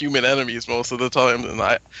normal human enemies most of the time, and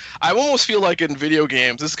I almost feel like in video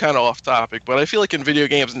games, this is kind of off topic, but I feel like in video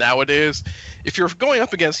games nowadays, if you're going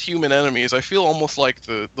up against human enemies, I feel almost like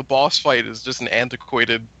the boss fight is just an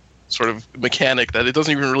antiquated sort of mechanic that it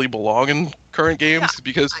doesn't even really belong in current games,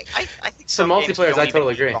 because I think some multiplayers, I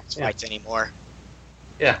totally agree. Boss fights anymore.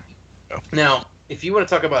 Yeah. Now, if you want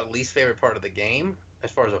to talk about least favorite part of the game,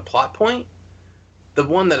 as far as a plot point, the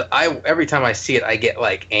one that every time I see it, I get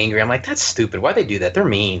like angry. I'm like, that's stupid. Why'd they do that? They're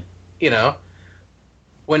mean. You know,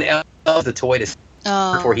 when Elle's the toy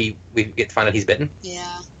before we find out he's bitten.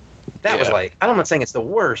 Yeah. That was like, I'm not saying it's the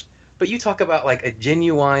worst, but you talk about like a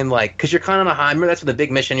genuine, like, because you're kind of on a high. Remember, that's the big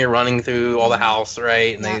mission. You're running through all the house,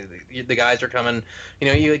 right? And the guys are coming. You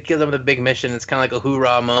know, you give them the big mission. It's kind of like a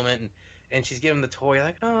hoorah moment, and she's giving the toy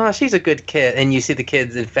like, oh, she's a good kid, and you see the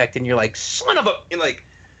kids infected, and you're like, son of a, and like.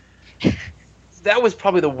 That was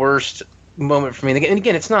probably the worst moment for me. And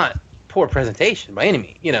again, it's not poor presentation by any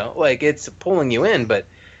means. You know, like it's pulling you in, but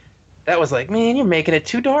that was like, man, you're making it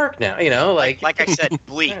too dark now. You know, like I said,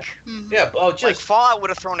 bleak. Yeah. Oh, just like Fallout would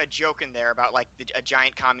have thrown a joke in there about like a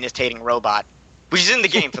giant communist-hating robot, which is in the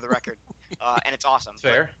game for the record, and it's awesome.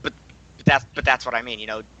 Fair. But that's what I mean. You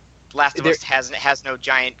know, Last of Us has no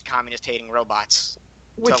giant communist-hating robots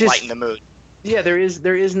to lighten the mood. Yeah, there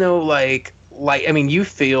is no like light. I mean, you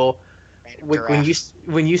feel.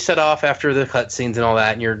 When you set off after the cutscenes and all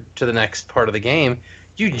that, and you're to the next part of the game,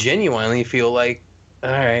 you genuinely feel like,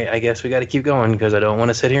 all right, I guess we got to keep going because I don't want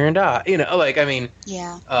to sit here and die. You know, like I mean,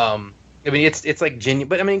 yeah. I mean, it's like genuine,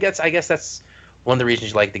 but I mean, I guess that's one of the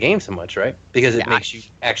reasons you like the game so much, right? Because it makes you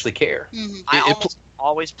actually care. Mm-hmm. I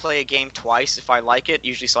always play a game twice if I like it,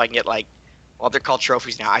 usually so I can get like, well, they're called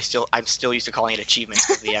trophies now. I'm still used to calling it achievements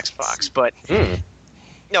for the Xbox, but.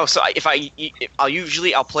 No, so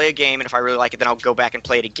I'll play a game, and if I really like it, then I'll go back and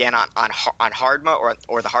play it again on hard mode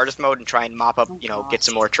or the hardest mode and try and mop up, get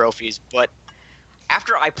some more trophies. But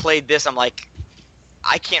after I played this, I'm like,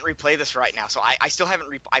 I can't replay this right now. So I still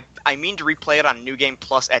haven't. I mean to replay it on New Game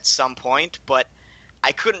Plus at some point, but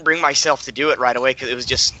I couldn't bring myself to do it right away because it was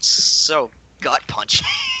just so gut punching.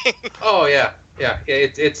 Oh yeah.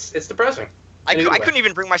 It's depressing. I couldn't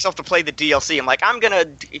even bring myself to play the DLC. I'm like,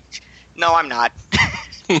 no, I'm not.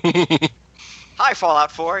 Hi, Fallout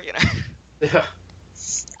 4, you know. Yeah.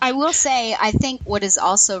 I will say, I think what is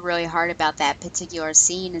also really hard about that particular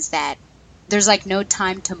scene is that there's like no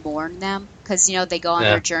time to mourn them because, they go on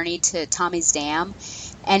their journey to Tommy's Dam.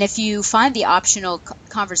 And if you find the optional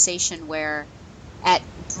conversation where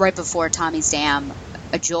right before Tommy's Dam,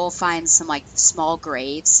 Joel finds some like small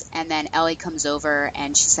graves, and then Ellie comes over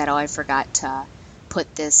and she said, oh, I forgot to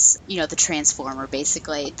put this, the transformer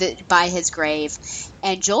basically by his grave,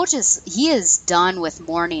 and Joel he is done with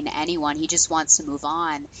mourning anyone. He just wants to move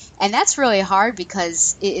on, and that's really hard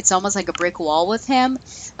because it's almost like a brick wall with him.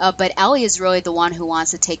 But Ellie is really the one who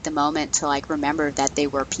wants to take the moment to like remember that they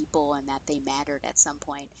were people and that they mattered at some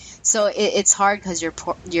point. So it's hard because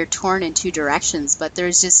you're torn in two directions, but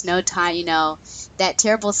there's just no time. That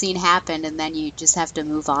terrible scene happened, and then you just have to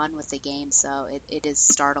move on with the game. So it is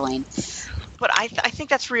startling. But I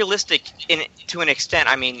think that's realistic to an extent.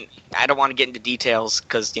 I mean, I don't want to get into details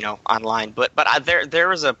because online. But there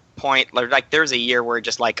was a point like there was a year where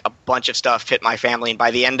just like a bunch of stuff hit my family, and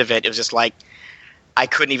by the end of it, it was just like I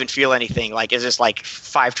couldn't even feel anything. Like it's just like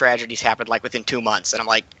 5 tragedies happened like within 2 months, and I'm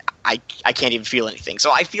like I can't even feel anything.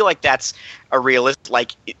 So I feel like that's a realist.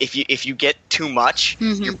 Like if you get too much,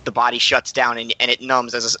 the body shuts down and it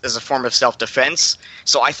numbs as a form of self-defense.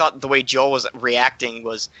 So I thought the way Joel was reacting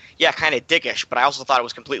was kind of dickish, but I also thought it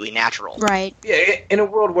was completely natural. Right. Yeah, in a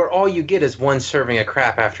world where all you get is one serving of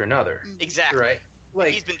crap after another. Exactly. Right.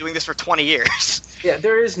 Like he's been doing this for 20 years. Yeah,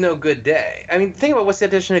 there is no good day. I mean, think about what's the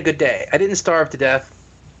definition of a good day. I didn't starve to death.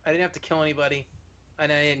 I didn't have to kill anybody.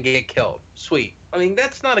 And I didn't get killed. Sweet. I mean,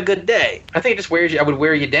 that's not a good day. I think it just wears you. I would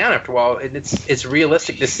wear you down after a while. And it's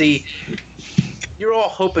realistic to see. You're all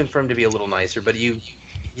hoping for him to be a little nicer, but you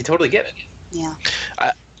totally get it. Yeah.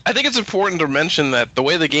 I think it's important to mention that the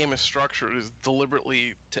way the game is structured is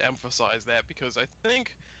deliberately to emphasize that, because I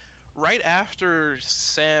think right after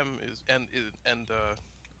Sam is and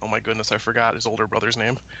oh my goodness, I forgot his older brother's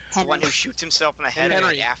name. The one who shoots himself in the head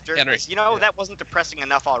right after. Henry. That wasn't depressing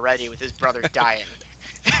enough already with his brother dying.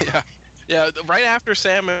 Yeah. Right after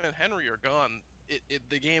Sam and Henry are gone,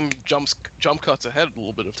 the game jump cuts ahead a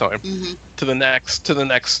little bit of time to the next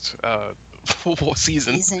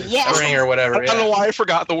season. Spring or whatever. I don't know why I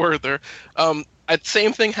forgot the word there.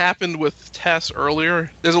 Same thing happened with Tess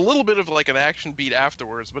earlier. There's a little bit of like an action beat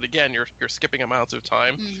afterwards, but again, you're skipping amounts of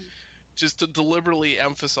time. Just to deliberately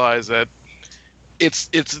emphasize that it's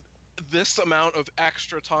this amount of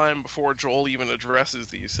extra time before Joel even addresses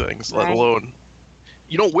these things, let alone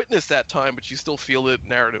you don't witness that time, but you still feel it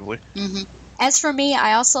narratively. As for me,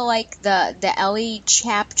 I also like the Ellie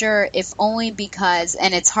chapter, if only because,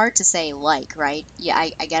 and it's hard to say right? Yeah,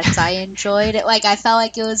 I guess I enjoyed it. Like, I felt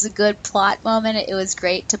like it was a good plot moment. It was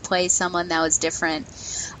great to play someone that was different.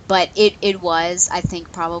 But it was, I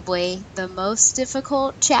think, probably the most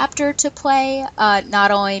difficult chapter to play,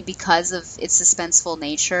 not only because of its suspenseful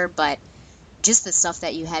nature, but just the stuff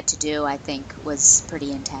that you had to do, I think, was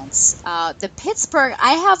pretty intense. The Pittsburgh,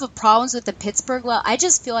 I have problems with the Pittsburgh. Well, I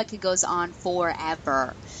just feel like it goes on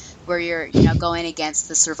forever, where you're, going against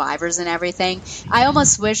the survivors and everything. I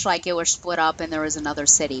almost wish like it were split up and there was another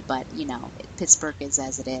city, but Pittsburgh is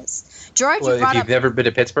as it is. George, if you've never been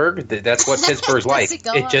to Pittsburgh, that's what Pittsburgh's like.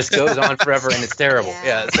 It just goes on forever and it's terrible.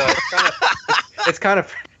 Yeah, so it's kind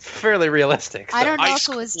of fairly realistic. So. I don't know if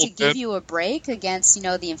it was to give you a break against,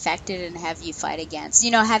 the infected and have you fight against,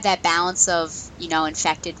 have that balance of,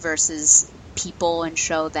 infected versus people and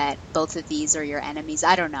show that both of these are your enemies.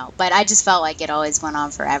 I don't know, but I just felt like it always went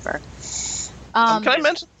on forever. Can I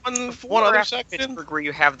mention one other section where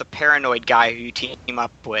you have the paranoid guy who you team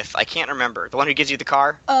up with? I can't remember. The one who gives you the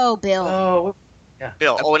car? Oh, Bill. Oh, yeah.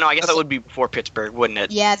 Bill. Oh, no, I guess that would be before Pittsburgh, wouldn't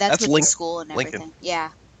it? Yeah, that's with the school and everything. Lincoln.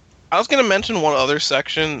 Yeah. I was going to mention one other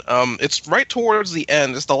section. It's right towards the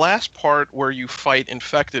end. It's the last part where you fight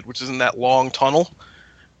infected, which is in that long tunnel.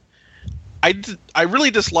 I really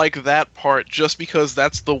dislike that part just because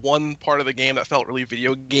that's the one part of the game that felt really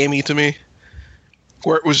video gamey to me.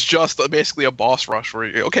 Where it was just basically a boss rush where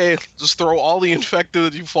just throw all the infected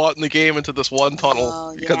that you fought in the game into this one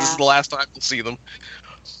tunnel because this is the last time you'll see them.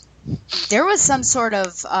 There was some sort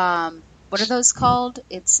of what are those called?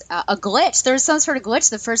 It's a glitch. There was some sort of glitch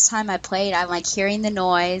the first time I played. I'm like hearing the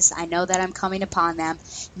noise. I know that I'm coming upon them.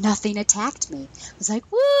 Nothing attacked me. I was like,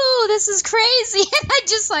 woo, this is crazy. And I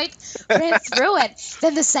just like ran through it.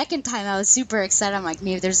 Then the second time I was super excited. I'm like,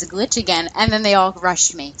 maybe there's a glitch again. And then they all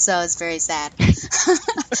rushed me. So it was very sad.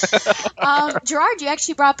 Gerard, you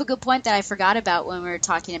actually brought up a good point that I forgot about when we were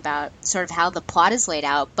talking about sort of how the plot is laid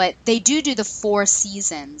out. But they do the 4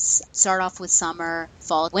 seasons. Start off with summer,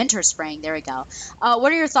 fall, winter, spring. There we go.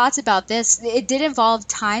 What are your thoughts about this? It did involve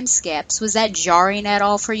time skips. Was that jarring at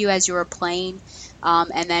all for you as you were playing?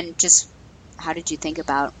 And then just how did you think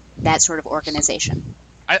about that sort of organization?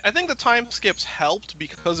 I think the time skips helped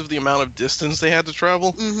because of the amount of distance they had to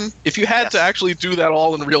travel. If you had to actually do that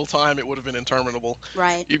all in real time, it would have been interminable.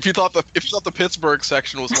 Right. If you thought the Pittsburgh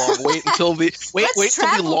section was long, wait until the wait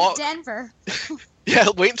till the long Denver. Yeah,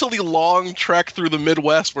 wait until the long trek through the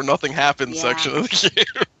Midwest where nothing happens section of the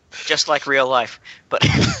game. Just like real life. But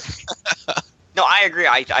no, I agree.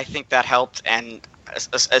 I think that helped, and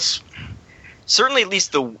as certainly at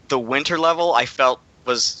least the winter level I felt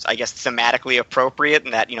was, I guess, thematically appropriate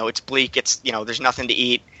in that, it's bleak, it's, there's nothing to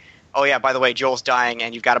eat. Oh yeah, by the way, Joel's dying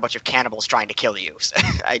and you've got a bunch of cannibals trying to kill you.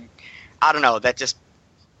 I don't know, that just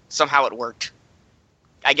somehow it worked.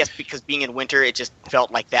 I guess because being in winter, it just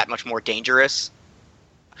felt like that much more dangerous.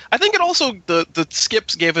 I think it also, the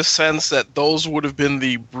skips gave a sense that those would have been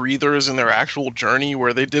the breathers in their actual journey,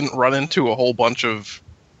 where they didn't run into a whole bunch of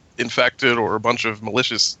infected or a bunch of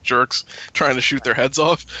malicious jerks trying to shoot their heads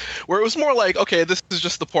off. Where it was more like, okay, this is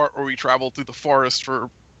just the part where we traveled through the forest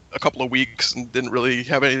for a couple of weeks and didn't really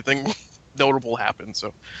have anything notable happen.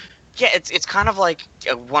 So yeah, it's kind of like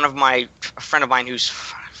a friend of mine who's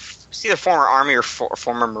either former Army or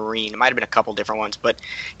former Marine. It might have been a couple different ones, but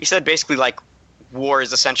he said basically like war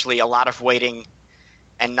is essentially a lot of waiting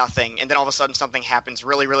and nothing, and then all of a sudden something happens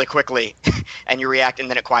really, really quickly, and you react, and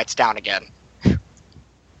then it quiets down again.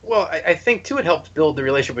 Well, I think, too, it helps build the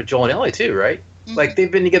relationship with Joel and Ellie, too, right? Mm-hmm. Like,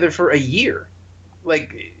 they've been together for a year.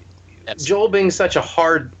 Like, Joel being such a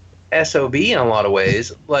hard SOB in a lot of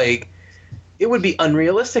ways, like, it would be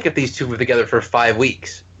unrealistic if these two were together for 5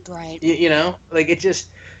 weeks. Right. You know? Like,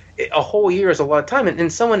 a whole year is a lot of time.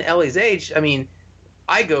 And someone Ellie's age, I mean,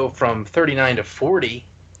 I go from 39 to 40.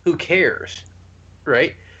 Who cares?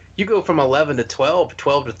 Right? You go from 11 to 12,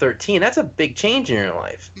 12 to 13. That's a big change in your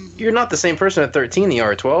life. Mm-hmm. You're not the same person at 13 that you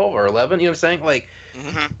are at 12 or 11. You know what I'm saying? Like,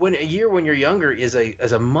 when you're younger is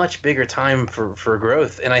a much bigger time for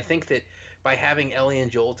growth. And I think that by having Ellie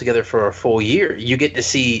and Joel together for a full year, you get to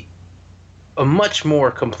see a much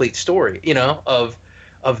more complete story, you know, of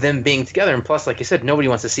them being together. And plus, like you said, nobody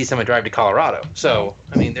wants to see someone drive to Colorado. So,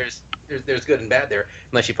 I mean, there's good and bad there,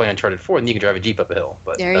 unless you play Uncharted 4, then you can drive a Jeep up a hill.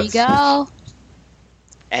 But there you go.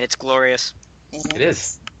 And it's glorious. It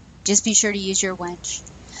is. Just be sure to use your wench.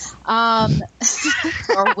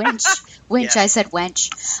 Or winch. Winch, yeah. I said wench.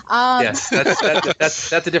 Yes,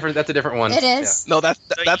 that's a different one. It is. Yeah. No,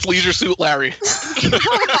 that's Leisure Suit Larry.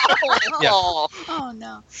 Yeah. Oh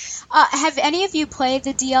no. Have any of you played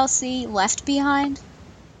the DLC Left Behind?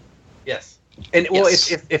 Yes. And well,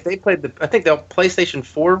 if they played I think the PlayStation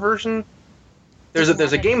 4 version, there's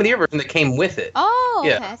a Game of the Year version that came with it. Oh,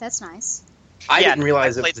 okay, yeah. That's nice. I didn't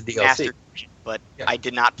realize it was the DLC. Master version, but I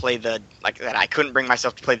did not play that. I couldn't bring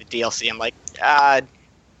myself to play the DLC. I'm like,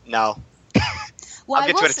 no. Well, I'll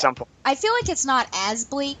get to it at some point. I feel like it's not as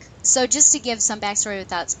bleak. So just to give some backstory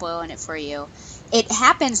without spoiling it for you, it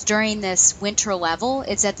happens during this winter level.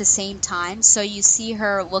 It's at the same time. So you see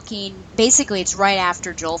her looking, basically it's right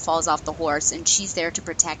after Joel falls off the horse and she's there to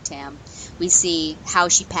protect him. We see how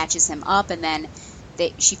she patches him up, and then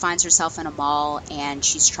she finds herself in a mall and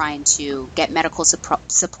she's trying to get medical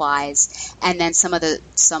supplies, and then some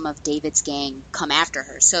of David's gang come after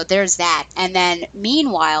her. So there's that. And then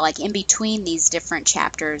meanwhile, like in between these different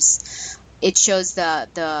chapters, it shows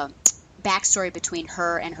the backstory between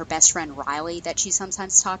her and her best friend Riley that she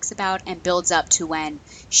sometimes talks about, and builds up to when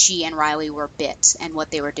she and Riley were bit and what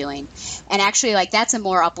they were doing. And actually, like, that's a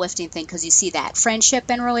more uplifting thing because you see that friendship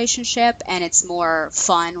and relationship, and it's more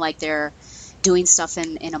fun, like they're doing stuff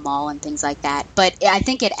in a mall and things like that. But I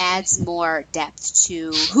think it adds more depth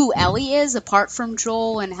to who Ellie is apart from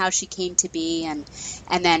Joel, and how she came to be, and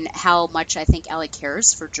then how much I think Ellie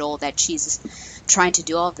cares for Joel, that she's trying to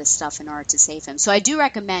do all of this stuff in order to save him. So I do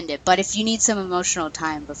recommend it, but if you need some emotional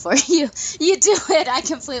time before you do it, I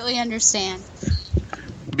completely understand.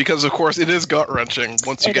 Because, of course, it is gut-wrenching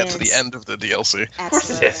once you get to the end of the DLC.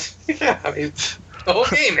 Absolutely. Yeah, I mean, the whole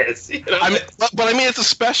game is. You know? But I mean, it's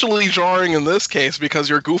especially jarring in this case because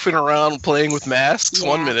you're goofing around playing with masks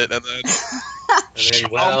 1 minute and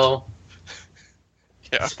then... well...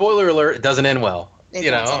 Yeah. Spoiler alert, it doesn't end well. We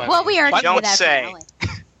already don't say.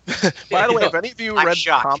 By the way, if any of you read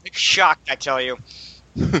comics... shocked, I tell you.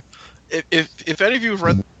 if any of you have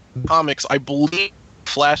read comics, I believe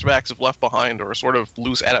flashbacks of Left Behind are a sort of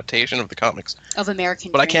loose adaptation of the comics. Of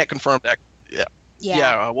American But Dream. I can't confirm that.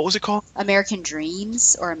 Yeah, what was it called? American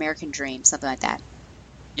Dreams or American Dream, something like that.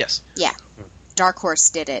 Yes. Yeah. Dark Horse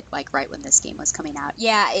did it, like, right when this game was coming out.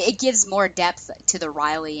 Yeah, it gives more depth to the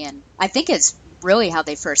Riley, and I think it's really how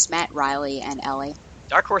they first met, Riley and Ellie.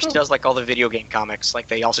 Dark Horse does, like, all the video game comics. Like,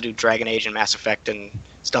 they also do Dragon Age and Mass Effect and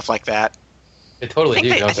stuff like that. They totally do,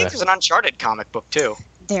 don't they? I think there's an Uncharted comic book, too.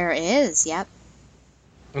 There is, yep.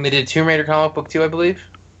 And they did Tomb Raider comic book, too, I believe?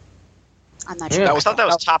 I'm not sure. I thought that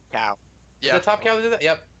was Top Cow. Yeah. Is that Top Cow that did that?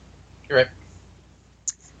 Yep. You're right.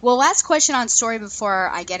 Well, last question on story before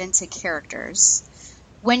I get into characters.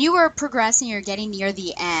 When you were progressing, you're getting near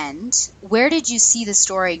the end, where did you see the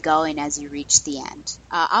story going as you reached the end?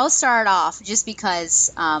 I'll start off just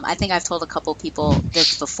because I think I've told a couple people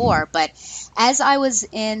this before, but as I was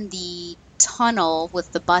in the tunnel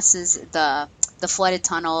with the buses, the flooded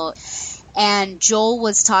tunnel, And Joel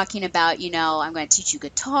was talking about, I'm going to teach you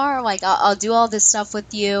guitar. Like, I'll do all this stuff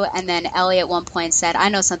with you. And then Ellie at one point said, I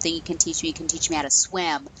know something you can teach me. You can teach me how to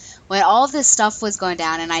swim. When all of this stuff was going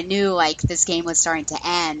down and I knew, like, this game was starting to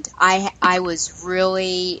end, I was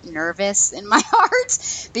really nervous in my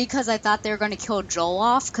heart because I thought they were going to kill Joel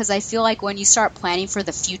off. Because I feel like when you start planning for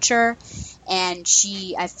the future, and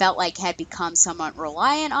I felt like, had become somewhat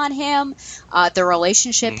reliant on him. The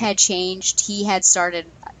relationship had changed. He had started,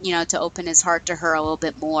 to open his heart to her a little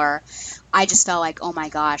bit more. I just felt like, oh my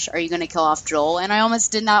gosh, are you going to kill off Joel? And I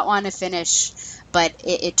almost did not want to finish, but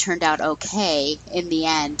it turned out okay in the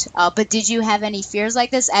end. But did you have any fears like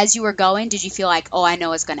this as you were going? Did you feel like, oh, I know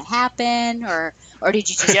what's going to happen? Or did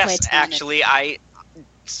you just play it? Yes, actually,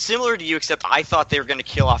 similar to you, except I thought they were going to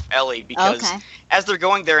kill off Ellie because as they're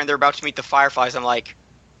going there and they're about to meet the Fireflies, I'm like,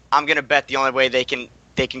 I'm going to bet the only way they can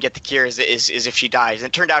get the cure is if she dies. And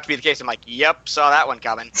it turned out to be the case. I'm like, yep, saw that one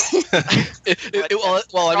coming. I've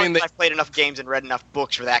played enough games and read enough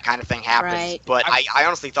books where that kind of thing happens. Right. But I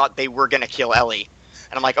honestly thought they were going to kill Ellie.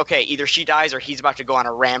 And I'm like, okay, either she dies or he's about to go on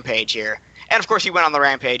a rampage here. And of course he went on the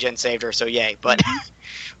rampage and saved her, so yay. But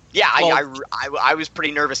yeah, I was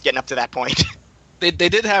pretty nervous getting up to that point. They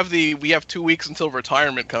did have we have 2 weeks until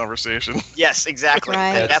retirement conversation. Yes, exactly.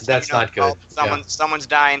 Right. That's not good. Someone's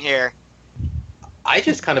dying here. I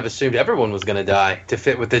just kind of assumed everyone was going to die to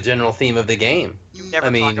fit with the general theme of the game. You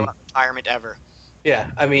never talk about retirement ever.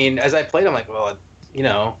 Yeah, as I played, I'm like, well,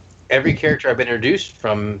 every character I've been introduced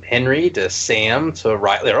from Henry to Sam to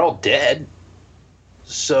Riley, they're all dead.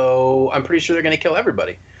 So I'm pretty sure they're going to kill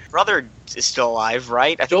everybody. Brother is still alive,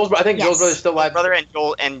 right? I think Joel's brother's still alive. Brother and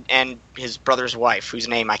Joel and his brother's wife, whose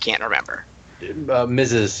name I can't remember.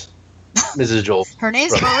 Mrs. Joel. Her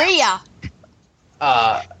name's Maria.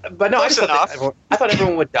 But no, I thought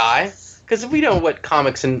everyone would die because we know what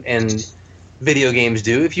comics and video games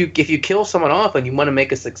do. If you kill someone off and you want to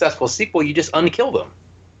make a successful sequel, you just unkill them.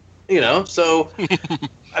 So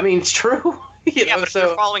it's true. If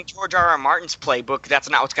they're following George R.R. Martin's playbook, that's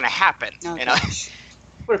not what's going to happen. Okay.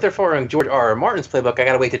 But if they're following George R.R. Martin's playbook, I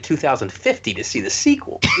got to wait to 2050 to see the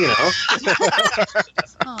sequel. Oh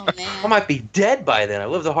man, I might be dead by then. I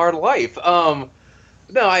lived a hard life.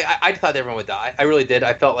 No, I thought everyone would die. I really did.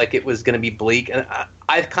 I felt like it was going to be bleak, and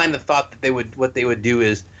I kind of thought that what they would do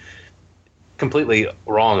is completely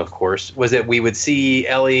wrong. Of course, was that we would see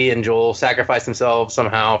Ellie and Joel sacrifice themselves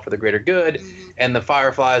somehow for the greater good, and the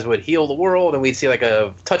Fireflies would heal the world, and we'd see like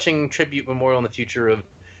a touching tribute memorial in the future of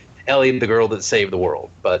Ellie, the girl that saved the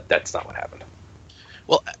world. But that's not what happened.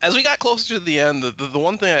 Well, as we got closer to the end, the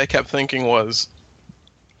one thing I kept thinking was,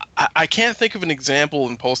 I can't think of an example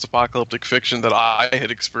in post-apocalyptic fiction that I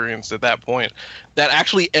had experienced at that point that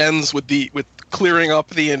actually ends with clearing up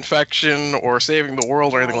the infection or saving the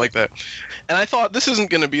world or anything like that. And I thought this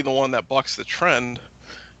isn't going to be the one that bucks the trend.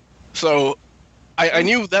 So I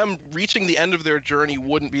knew them reaching the end of their journey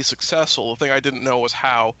wouldn't be successful. The thing I didn't know was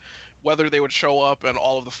how. Whether they would show up and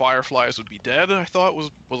all of the Fireflies would be dead, I thought was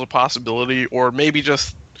a possibility, or maybe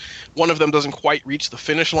just one of them doesn't quite reach the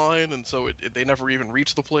finish line, and so they never even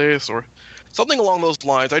reach the place, or something along those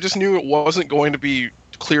lines. I just knew it wasn't going to be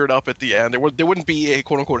cleared up at the end. There wouldn't be a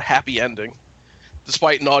quote-unquote happy ending,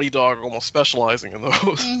 despite Naughty Dog almost specializing in those.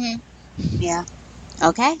 Mm-hmm. Yeah.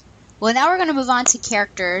 Okay. Well, now we're going to move on to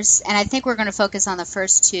characters, and I think we're going to focus on the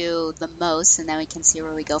first two the most, and then we can see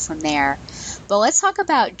where we go from there. But let's talk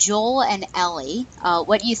about Joel and Ellie.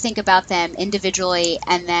 What do you think about them individually,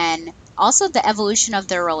 and then also the evolution of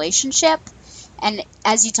their relationship? And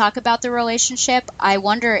as you talk about the relationship, I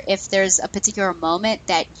wonder if there's a particular moment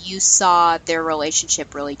that you saw their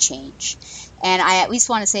relationship really change. And I at least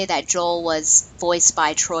want to say that Joel was voiced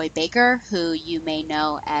by Troy Baker, who you may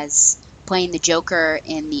know as playing the Joker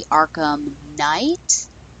in the Arkham Knight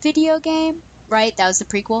video game, right? That was the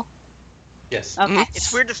prequel? Yes. Okay.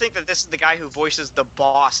 It's weird to think that this is the guy who voices the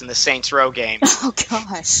boss in the Saints Row game. Oh,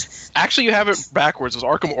 gosh. Actually, you have it backwards. It's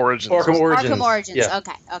Arkham Origins. Arkham Origins. Yeah.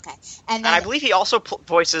 Okay. And I believe he also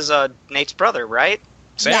voices Nate's brother, right?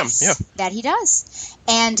 Sam, yes, yeah. That he does.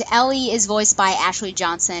 And Ellie is voiced by Ashley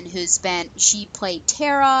Johnson, she played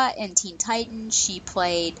Tara in Teen Titans. She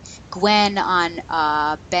played Gwen on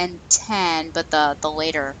Ben 10, but the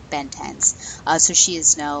later Ben 10s. So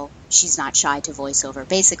she's not shy to voiceover,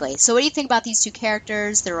 basically. So what do you think about these two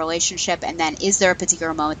characters, their relationship, and then is there a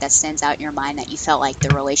particular moment that stands out in your mind that you felt like the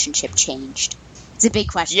relationship changed? It's a big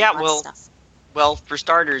question. Yeah, well, for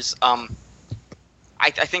starters, I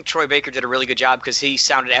think Troy Baker did a really good job because he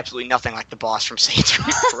sounded absolutely nothing like the boss from Saints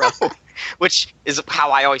Row, which is how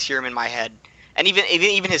I always hear him in my head. And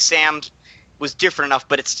even his Sam was different enough,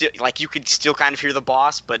 but it's still like you could still kind of hear the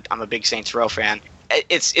boss. But I'm a big Saints Row fan,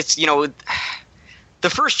 it's you know, the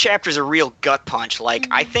first chapter is a real gut punch. Like,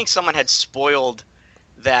 I think someone had spoiled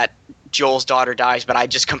that Joel's daughter dies, but I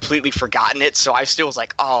just completely forgotten it. So I still was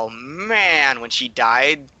like, oh man, when she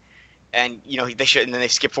died, and you know and then they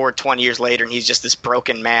skip forward 20 years later, and he's just this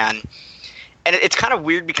broken man. And it's kind of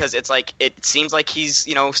weird because it's like it seems like he's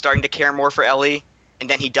starting to care more for Ellie, and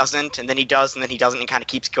then he doesn't, and then he does, and then he doesn't, and kind of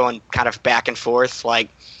keeps going kind of back and forth. Like,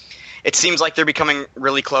 it seems like they're becoming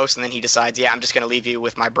really close, and then he decides, yeah, I'm just going to leave you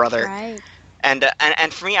with my brother. Right. And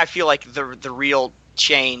for me, I feel like the real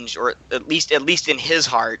change, or at least in his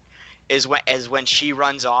heart, is when she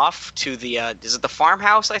runs off to the is it the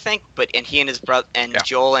farmhouse, I think, and he and his brother and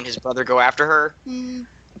Joel and his brother go after her. Mm.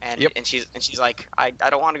 And she's like, I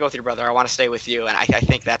don't want to go with your brother. I want to stay with you. And I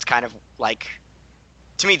think that's kind of like,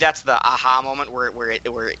 to me, that's the aha moment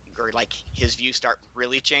where like his view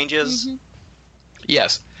really changes. Mm-hmm.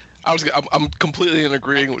 Yes, I'm completely in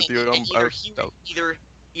agreeing with you.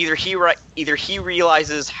 Either he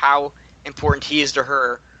realizes how important he is to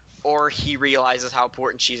her, or he realizes how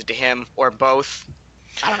important she is to him, or both.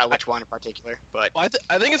 I don't know which one in particular, but I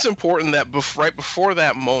think it's important that right before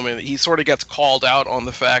that moment, he sort of gets called out on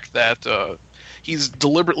the fact that he's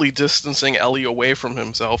deliberately distancing Ellie away from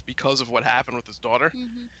himself because of what happened with his daughter.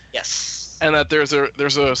 Mm-hmm. Yes, and that there's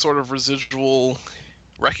a sort of residual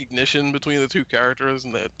recognition between the two characters,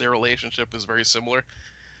 and that their relationship is very similar.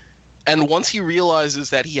 And once he realizes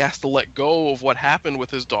that he has to let go of what happened with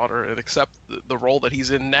his daughter and accept the role that he's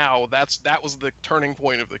in now, that was the turning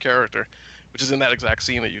point of the character, which is in that exact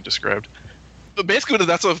scene that you described. But basically,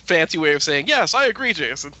 that's a fancy way of saying, yes, I agree,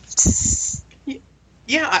 Jason.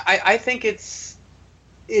 Yeah, I think it's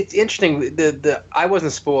interesting. I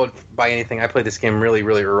wasn't spoiled by anything. I played this game really,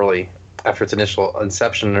 really early after its initial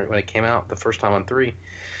inception when it came out the first time on 3.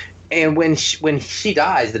 And when she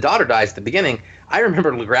dies, the daughter dies at the beginning, I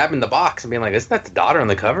remember grabbing the box and being like, isn't that the daughter on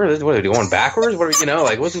the cover? What are we going backwards? What are,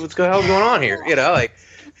 like, what's the hell going on here? Like,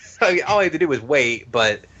 all I had to do was wait,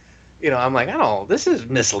 but I'm like, this is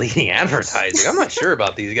misleading advertising. I'm not sure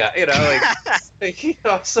about these guys,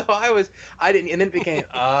 so I didn't, and then it became,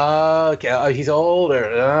 okay, he's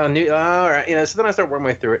older, new, all right, so then I started working my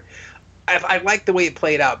way through it. I like the way it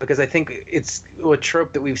played out because I think it's a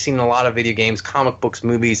trope that we've seen in a lot of video games, comic books,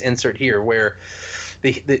 movies, insert here, where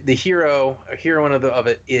the hero or heroine of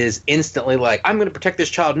it is instantly like, I'm going to protect this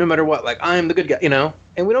child no matter what, like, I'm the good guy,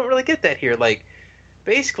 and we don't really get that here. Like,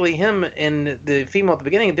 basically him and the female at the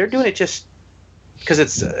beginning, they're doing it just because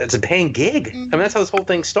it's a paying gig. Mm-hmm. I mean, that's how this whole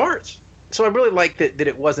thing starts. So I really like that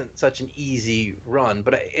it wasn't such an easy run,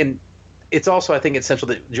 but it's also, I think, essential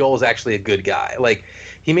that Joel is actually a good guy. Like,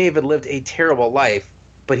 he may have lived a terrible life,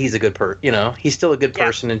 but he's a good person. He's still a good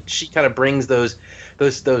person, and she kind of brings those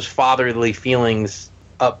fatherly feelings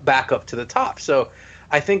back up to the top. So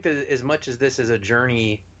I think that as much as this is a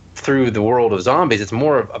journey through the world of zombies, it's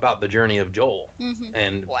more about the journey of Joel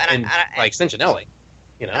and by extension Ellie.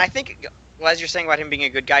 And I think, as you're saying about him being a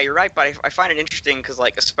good guy, you're right. But I find it interesting because,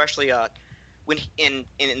 like, especially when in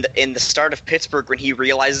the start of Pittsburgh, when he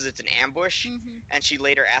realizes it's an ambush, and she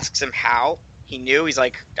later asks him how he knew. He's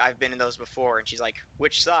like, I've been in those before, and she's like,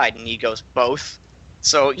 which side? And he goes, both.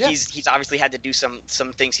 So he's obviously had to do some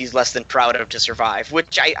things he's less than proud of to survive,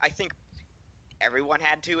 which I think everyone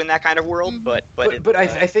had to in that kind of world. But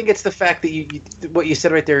I think it's the fact that what you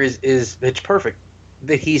said right there is it's perfect,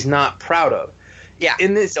 that he's not proud of. Yeah,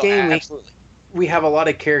 in this game, absolutely. We have a lot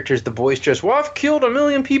of characters, the boisterous, well, I've killed 1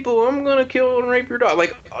 million people, I'm going to kill and rape your dog.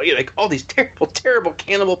 Like all these terrible, terrible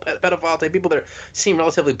cannibal, pedophile type people that seem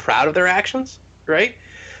relatively proud of their actions, right?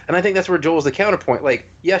 And I think that's where Joel's the counterpoint. Like,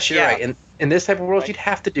 yes, you're right. In this type of world, you'd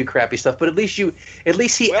have to do crappy stuff, but at least he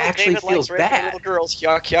actually David feels likes bad. Little girls,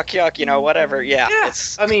 yuck, yuck, yuck, whatever. Yeah.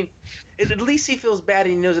 I mean, at least he feels bad,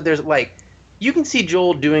 and he knows that there's, like, you can see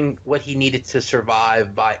Joel doing what he needed to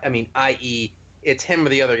survive by, i.e., it's him or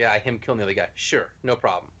the other guy, him killing the other guy. Sure, no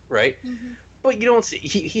problem, right? Mm-hmm. But you don't see,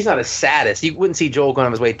 he's not a sadist. You wouldn't see Joel going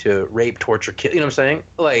on his way to rape, torture, kill, you know what I'm saying?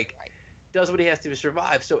 Like, does what he has to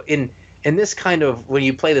survive. So in this kind of, when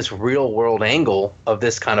you play this real world angle of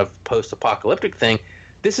this kind of post-apocalyptic thing,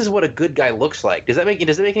 this is what a good guy looks like. Does that make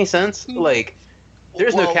any sense? Mm-hmm. Like,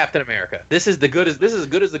 there's no Captain America. This is as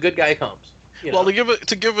good as the good guy comes. Well,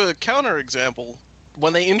 to give a counter example,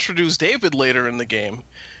 when they introduced David later in the game,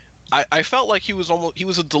 I felt like he was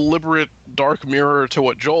a deliberate dark mirror to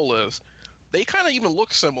what Joel is. They kind of even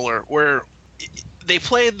look similar, where they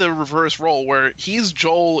played the reverse role where he's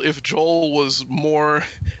Joel if Joel was more...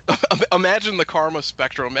 Imagine the karma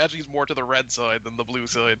spectrum. Imagine he's more to the red side than the blue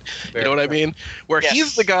side. You know what I mean? Where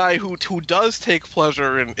he's the guy who does take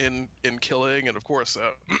pleasure in killing, and of course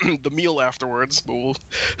the meal afterwards. We'll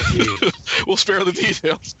spare the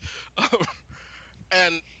details.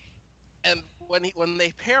 And when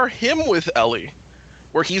they pair him with Ellie,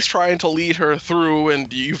 where he's trying to lead her through,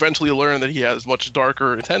 and you eventually learn that he has much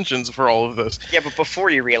darker intentions for all of this. Yeah, but before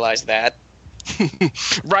you realize that...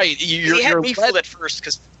 Right. He had me fooled at first,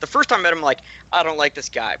 because the first time I met him, I'm like, I don't like this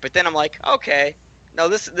guy. But then I'm like, okay, no,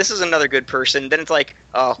 this is another good person. Then it's like,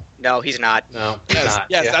 oh, no, he's not. No, he's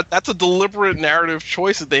not. Yes, yeah. that's a deliberate narrative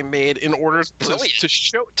choice that they made in order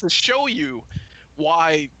to show you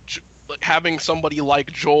why having somebody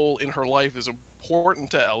like Joel in her life is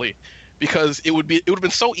important to Ellie. Because it would have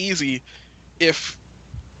been so easy if,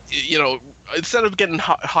 instead of getting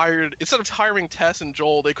hired, instead of hiring Tess and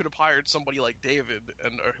Joel, they could have hired somebody like David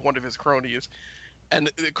or one of his cronies,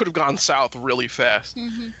 and it could have gone south really fast.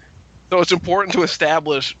 Mm-hmm. So it's important to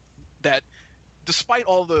establish that despite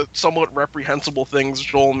all the somewhat reprehensible things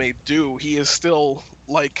Joel may do, he is still,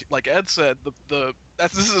 like Ed said,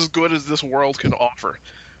 this is as good as this world can offer.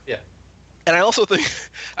 Yeah. And I also think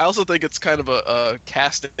it's kind of a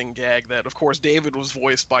casting gag that, of course, David was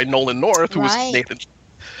voiced by Nolan North, who was Nathan.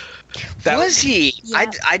 Was he? Yeah.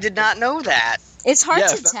 I did not know that. It's hard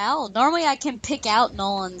to tell. Normally I can pick out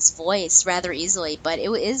Nolan's voice rather easily, but it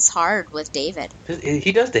is hard with David.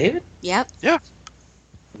 He does David? Yep. Yeah.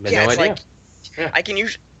 No idea. I can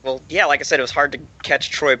usually... Well, yeah, like I said, it was hard to catch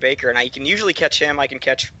Troy Baker, and I can usually catch him. I can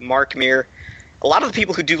catch Mark Meer. A lot of the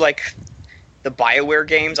people who do, like... the BioWare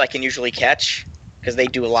games I can usually catch because they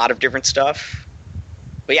do a lot of different stuff.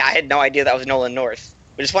 But yeah, I had no idea that was Nolan North.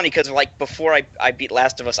 But it's funny because like before I beat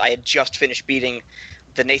Last of Us, I had just finished beating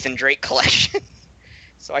the Nathan Drake collection.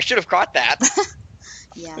 So I should have caught that.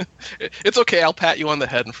 Yeah. It's okay. I'll pat you on the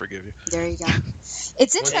head and forgive you. There you go.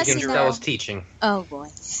 It's interesting though. That was teaching. Oh boy.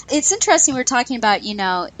 It's interesting we're talking about,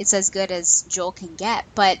 it's as good as Joel can get.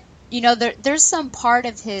 But, there's some part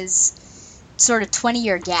of his sort of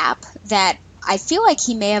 20-year gap that I feel like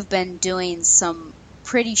he may have been doing some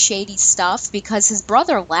pretty shady stuff because his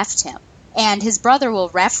brother left him. And his brother will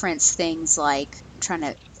reference things like, I'm trying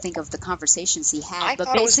to think of the conversations he had,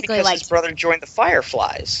 but basically it was because his brother joined the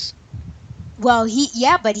Fireflies. Well,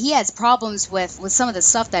 but he has problems with some of the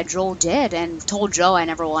stuff that Joel did and told Joe, I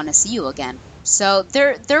never want to see you again. So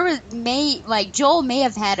Joel may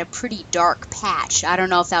have had a pretty dark patch. I don't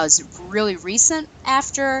know if that was really recent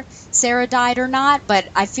after Sarah died or not, but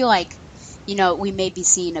I feel like we may be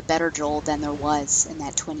seeing a better Joel than there was in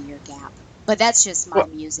that 20-year gap. But that's just my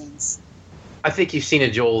musings. I think you've seen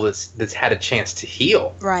a Joel that's had a chance to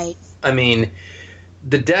heal. Right. I mean,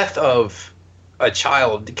 the death of a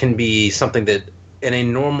child can be something that in a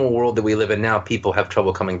normal world that we live in now, people have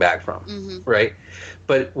trouble coming back from. Mm-hmm. Right?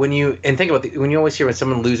 But when you always hear when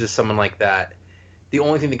someone loses someone like that, the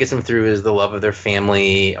only thing that gets them through is the love of their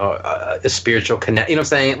family or a spiritual connect. You know what I'm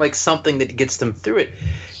saying? Like something that gets them through it.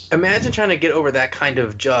 Imagine trying to get over that kind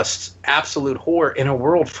of just absolute horror in a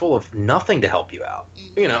world full of nothing to help you out.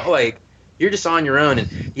 Mm-hmm. You're just on your own.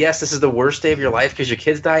 And yes, this is the worst day of your life because your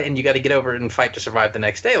kids died and you got to get over it and fight to survive the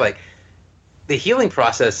next day. Like the healing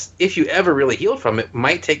process, if you ever really healed from it,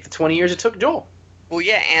 might take the 20 years it took Joel. Well,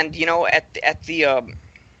 yeah, and at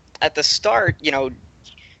the start,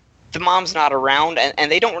 the mom's not around,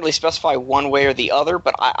 and they don't really specify one way or the other.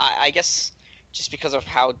 But I guess just because of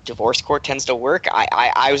how divorce court tends to work,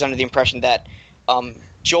 I was under the impression that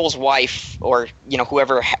Joel's wife, or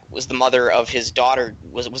whoever was the mother of his daughter,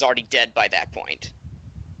 was already dead by that point.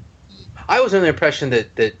 I was under the impression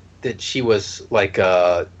that she was like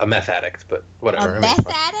a meth addict, but whatever. A meth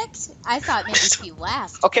addict? I thought maybe she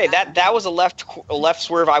left. Okay, that was a left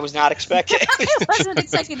swerve I was not expecting. I wasn't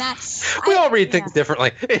expecting that. We all read things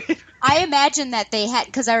differently. I imagine that they had,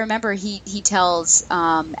 because I remember he tells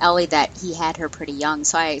Ellie that he had her pretty young,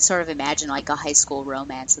 so I sort of imagine like a high school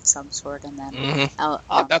romance of some sort, and then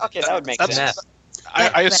okay, that would make sense.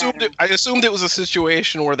 I assumed it was a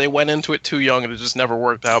situation where they went into it too young and it just never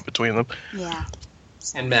worked out between them. Yeah.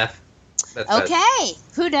 And meth. Okay,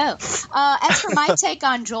 who knows? As for my take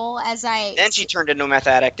on Joel, then she turned into a meth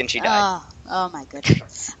addict and she died. Oh my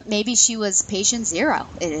goodness. Maybe she was patient zero.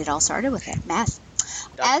 It all started with it, meth.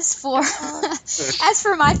 As for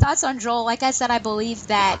my thoughts on Joel, like I said, I believe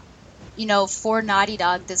that for Naughty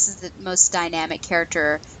Dog, this is the most dynamic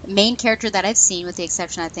main character that I've seen, with the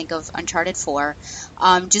exception, I think, of Uncharted 4.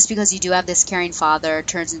 Just because you do have this caring father,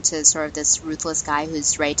 turns into sort of this ruthless guy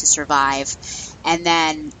who's ready to survive. And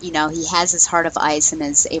then, he has his heart of ice and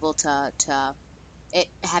is able to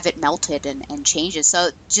have it melted and changes. So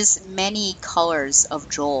just many colors of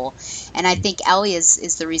Joel. And I think Ellie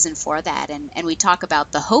is the reason for that. And we talk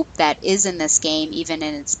about the hope that is in this game, even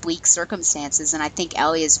in its bleak circumstances. And I think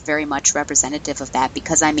Ellie is very much representative of that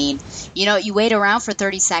because, I mean, you know, you wait around for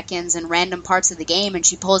 30 seconds in random parts of the game and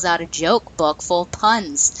she pulls out a joke book full of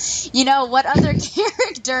puns. You know, what other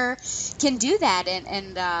character can do that?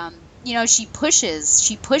 And you know, she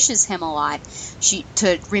pushes him a lot.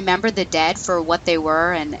 To remember the dead for what they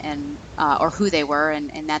were and or who they were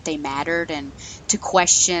and that they mattered, and to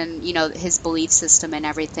question, you know, his belief system and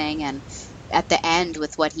everything. And at the end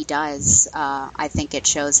with what he does, I think it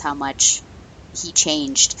shows how much he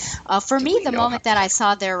changed. For me, the moment that I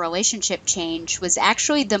saw their relationship change was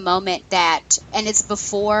actually the moment that, and it's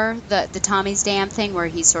before the Tommy's Dam thing where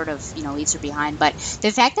he sort of, you know, leaves her behind, but the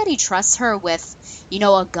fact that he trusts her with, you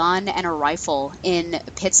know, a gun and a rifle in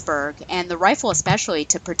Pittsburgh, and the rifle especially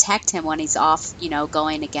to protect him when he's off, you know,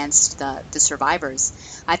 going against the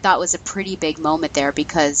survivors, I thought was a pretty big moment there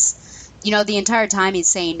because, you know, the entire time he's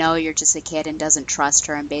saying, no, you're just a kid, and doesn't trust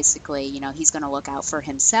her, and basically, you know, he's going to look out for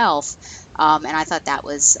himself. And I thought that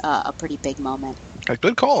was a pretty big moment. A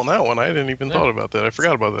good call on that one. I didn't even thought about that. I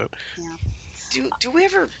forgot about that. Yeah. Do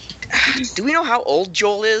we know how old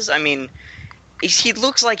Joel is? I mean, he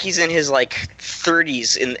looks like he's in his like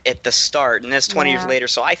 30s at the start, and that's 20 years later.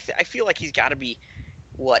 So I feel like he's got to be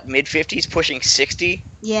what, mid 50s, pushing 60.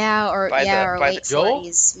 Yeah, or late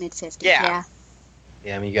 40s, mid 50s. Yeah.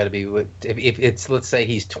 Yeah, I mean, you got to be if it's, let's say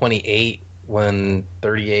he's 28 when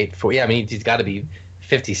 38, 40. Yeah, I mean, he's got to be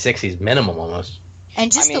 50, 60s minimum almost.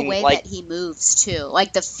 And just the way that he moves, too.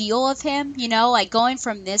 Like, the feel of him, you know? Like, going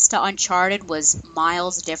from this to Uncharted was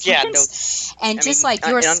miles different. Yeah, no, and I just mean, like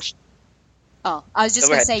your... Oh, I was just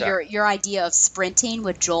going to say, your idea of sprinting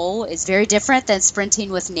with Joel is very different than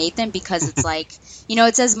sprinting with Nathan, because it's like, you know,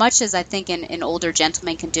 it's as much as I think an older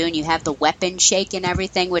gentleman can do, and you have the weapon shake and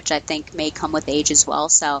everything, which I think may come with age as well.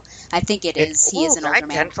 So I think he is an older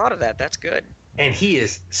man. I hadn't thought of that. That's good. And he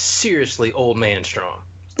is seriously old man strong.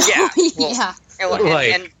 Yeah. Well,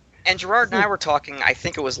 yeah. And Gerard and I were talking, I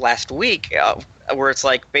think it was last week, where it's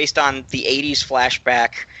like based on the 80s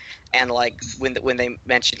flashback. And like when they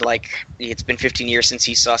mentioned like it's been 15 years since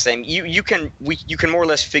he saw Sam, you can more or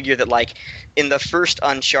less figure that like in the first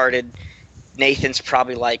Uncharted, Nathan's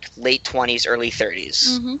probably like late 20s, early 30s.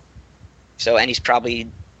 Mm-hmm. So, and he's probably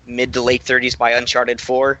mid to late 30s by Uncharted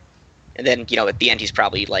 4, and then, you know, at the end he's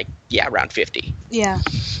probably like around 50. Yeah.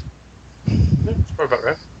 That's probably about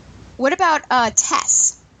right. What about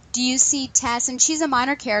Tess? Do you see Tess, and she's a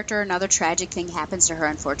minor character, another tragic thing happens to her,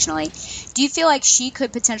 unfortunately. Do you feel like she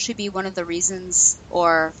could potentially be one of the reasons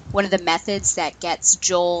or one of the methods that gets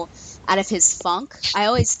Joel out of his funk? I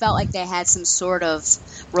always felt like they had some sort of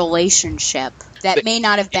relationship that may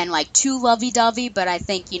not have been like too lovey-dovey, but I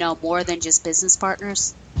think, you know, more than just business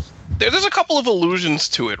partners. There's a couple of allusions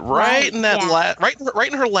to it, right in that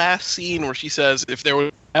right in her last scene where she says, "If there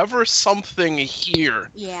was ever something here,"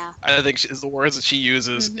 I think is the words that she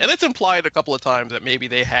uses, and it's implied a couple of times that maybe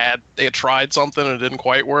they had tried something and it didn't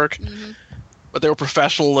quite work, but they were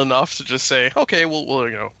professional enough to just say, "Okay, well,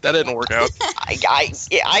 you know, that didn't work out."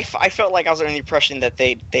 I felt like I was under the impression that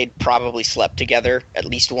they'd probably slept together at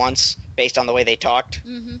least once, based on the way they talked.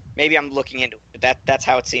 Maybe I'm looking into it, but that's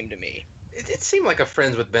how it seemed to me. It seemed like a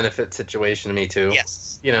friends with benefits situation to me too.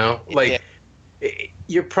 Yes. You know, like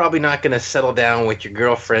you're probably not going to settle down with your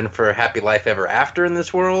girlfriend for a happy life ever after in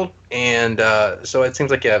this world, and so it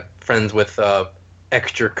seems like you have friends with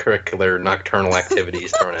extracurricular nocturnal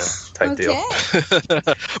activities thrown in type deal.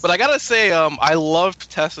 But I gotta say, I loved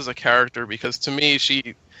Tess as a character because to me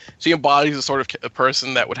she embodies the sort of a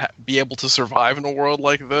person that would be able to survive in a world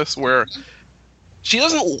like this, where she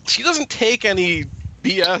doesn't take any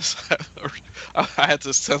BS. I had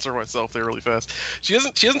to censor myself there really fast. She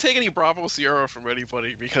doesn't take any Bravo Sierra from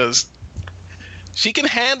anybody because she can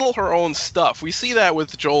handle her own stuff. We see that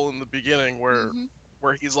with Joel in the beginning where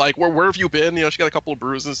he's like, where have you been? You know, she got a couple of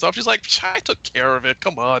bruises and stuff. She's like, I took care of it.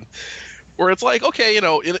 Come on. Where it's like, okay, you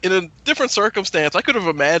know, in a different circumstance, I could have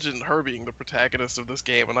imagined her being the protagonist of this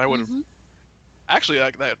game, and I would have actually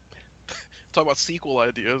like that. Talk about sequel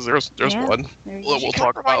ideas. There's one. We'll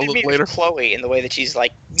talk about a little later. Chloe in the way that she's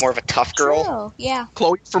like more of a tough girl. True. Yeah.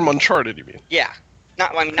 Chloe from Uncharted, you mean? Yeah.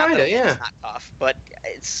 Not that she's not tough, but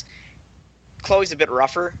Chloe's a bit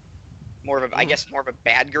rougher. More of a, I guess, more of a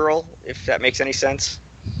bad girl, if that makes any sense.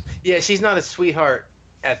 Yeah, she's not a sweetheart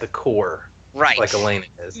at the core, right? Like Elena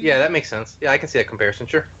is. Yeah, that makes sense. Yeah, I can see that comparison.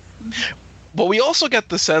 Sure. But we also get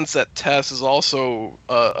the sense that Tess is also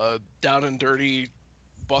a down and dirty,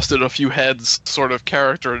 busted a few heads sort of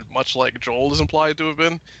character, much like Joel is implied to have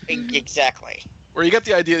been. Exactly. Where you get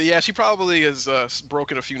the idea that, yeah, she probably has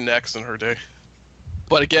broken a few necks in her day.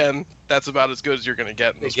 But again, that's about as good as you're going to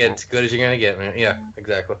get in this world. As good as you're going to get, man. Yeah,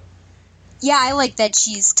 exactly. Yeah, I like that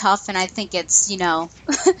she's tough, and I think it's,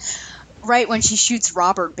 right when she shoots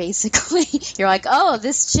Robert, basically, you're like, oh,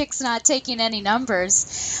 this chick's not taking any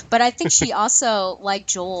numbers. But I think she also, like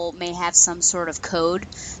Joel, may have some sort of code,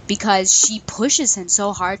 because she pushes him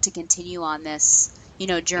so hard to continue on this,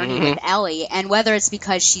 journey with Ellie. And whether it's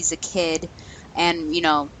because she's a kid and,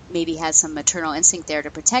 maybe has some maternal instinct there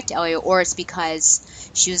to protect Ellie, or it's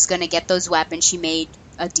because she was going to get those weapons, she made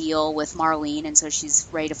a deal with Marlene, and so she's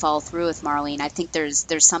ready to follow through with Marlene. I think there's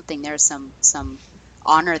something, there's some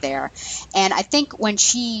honor there. And I think when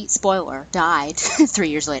she, spoiler, died 3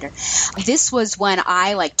 years later, this was when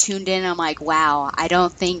I tuned in. I'm like, wow, I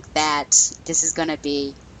don't think that this is going to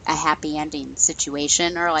be a happy ending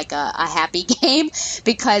situation or a happy game,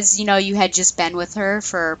 because you had just been with her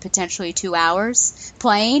for potentially 2 hours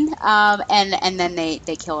playing, and then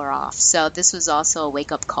they kill her off. So this was also a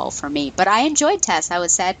wake-up call for me. But I enjoyed Tess. I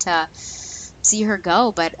was sad to see her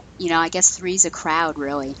go, but I guess 3's a crowd,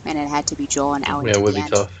 really, and it had to be Joel and Ellie. Yeah, it would be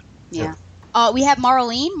tough. Yeah. We have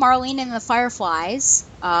Marlene in the Fireflies.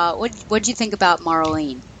 What'd you think about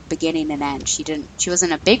Marlene, beginning and end? She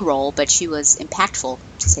wasn't a big role, but she was impactful,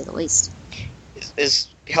 to say the least. Is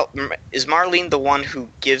Marlene the one who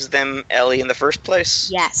gives them Ellie in the first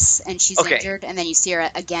place? Yes, and she's injured, and then you see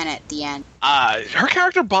her again at the end. Her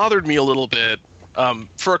character bothered me a little bit.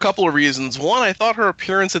 For a couple of reasons. One, I thought her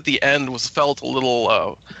appearance at the end felt a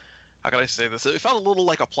little, how can I say this? It felt a little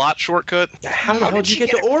like a plot shortcut. How did you get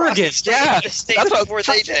to Oregon? Yeah, that's before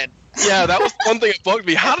they did. Yeah, that was one thing that bugged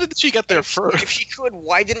me. How did she get there first? If she could,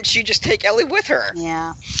 why didn't she just take Ellie with her?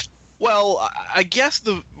 Yeah. Well, I guess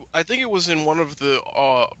I think it was in one of the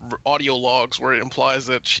audio logs where it implies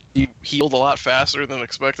that she healed a lot faster than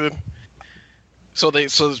expected. So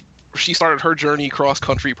she started her journey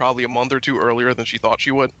cross-country probably a month or two earlier than she thought she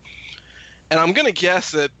would. And I'm going to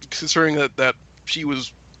guess that, considering that she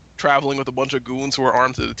was traveling with a bunch of goons who were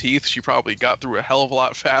armed to the teeth, she probably got through a hell of a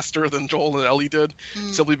lot faster than Joel and Ellie did,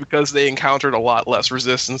 simply because they encountered a lot less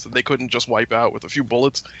resistance that they couldn't just wipe out with a few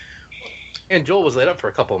bullets. And Joel was laid up for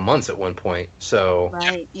a couple of months at one point, so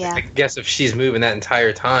right, yeah. I guess if she's moving that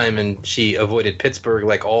entire time and she avoided Pittsburgh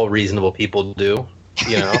like all reasonable people do,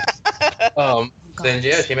 then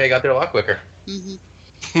yeah, she may have got there a lot quicker.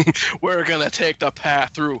 Mm-hmm. We're gonna take the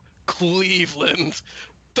path through Cleveland.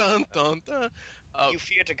 Dun dun dun. You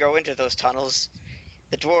fear to go into those tunnels.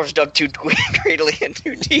 The dwarves dug too greedily and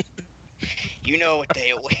too deep. You know what they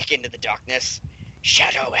awake into the darkness: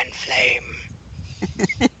 shadow and flame.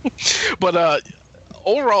 But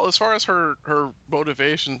overall, as far as her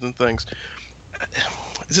motivations and things,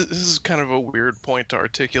 this is kind of a weird point to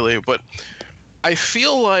articulate, but I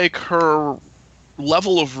feel like her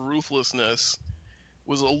level of ruthlessness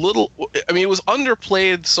was it was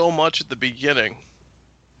underplayed so much at the beginning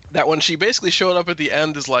that when she basically showed up at the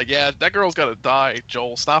end is like, yeah, that girl's gotta die,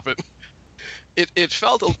 Joel, stop it. It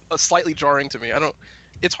felt a slightly jarring to me.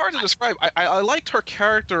 It's hard to describe. I liked her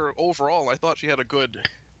character overall. I thought she had a good...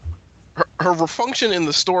 Her function in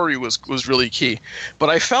the story was really key. But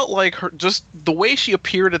I felt like just the way she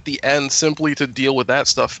appeared at the end simply to deal with that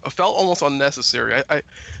stuff felt almost unnecessary. I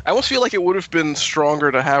almost feel like it would have been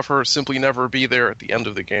stronger to have her simply never be there at the end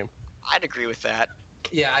of the game. I'd agree with that.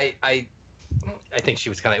 Yeah, I think she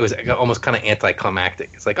was it was almost kind of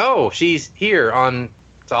anticlimactic. It's like, oh, she's here on...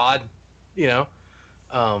 It's odd,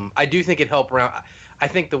 I do think it helped round... I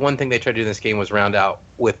think the one thing they tried to do in this game was round out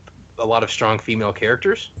with a lot of strong female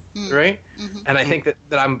characters, right? Mm-hmm. And I think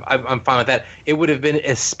that I'm fine with that. It would have been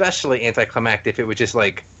especially anticlimactic if it was just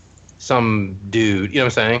like some dude, you know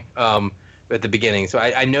what I'm saying? At the beginning. So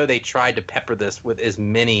I know they tried to pepper this with as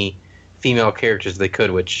many female characters as they could,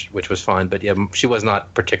 which was fine. But yeah, she was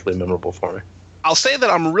not particularly memorable for me. I'll say that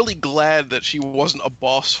I'm really glad that she wasn't a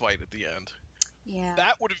boss fight at the end. Yeah,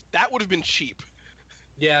 that would have been cheap.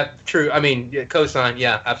 Yeah, true. I mean, cosign.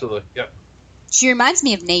 Yeah, absolutely. Yep. She reminds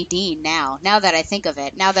me of Nadine now that I think of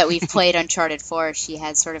it. Now that we've played Uncharted 4, she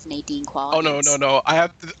has sort of Nadine qualities. Oh, no. I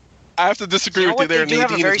have to disagree with you there. They do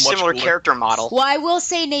have a very similar character model. Well, I will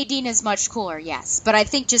say Nadine is much cooler, yes. But I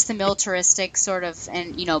think just the militaristic sort of,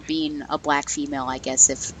 and, being a black female, I guess,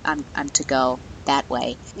 if I'm to go that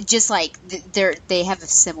way. Just like, they have a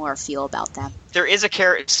similar feel about them. There is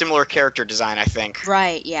a similar character design, I think.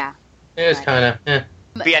 Right, yeah. It is kind of,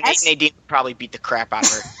 But yeah, Nadine would probably beat the crap out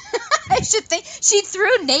of her. I should think she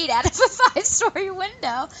threw Nate out of a 5-story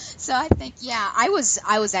window. So I think, I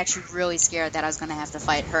was actually really scared that I was going to have to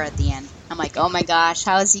fight her at the end. I'm like, oh my gosh,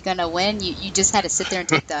 how is he going to win? You just had to sit there and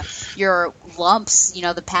take your lumps,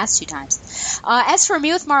 the past 2 times. As for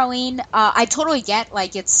me with Marlene, I totally get,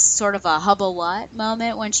 like, it's sort of a hubba what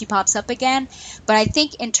moment when she pops up again. But I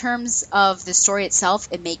think in terms of the story itself,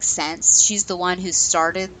 it makes sense. She's the one who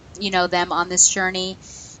started, them on this journey.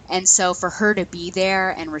 And so for her to be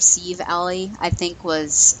there and receive Ellie, I think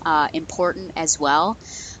was important as well.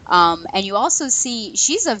 And you also see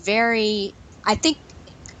she's I think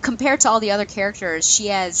compared to all the other characters, she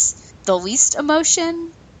has the least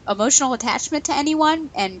emotional attachment to anyone.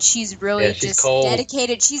 And she's really just cold.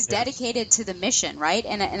 Dedicated. She's dedicated to the mission, right?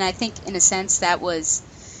 And I think in a sense that was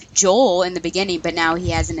Joel in the beginning, but now he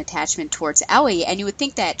has an attachment towards Ellie, and you would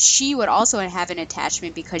think that she would also have an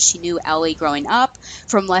attachment because she knew Ellie growing up.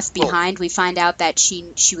 From Left Behind, we find out that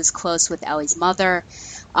she was close with Ellie's mother.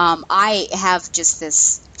 I have just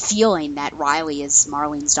this feeling that Riley is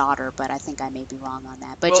Marlene's daughter, but I think I may be wrong on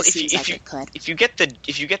that. But it just seems like it could. If you get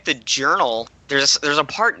the journal, there's a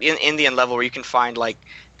part in the end level where you can find like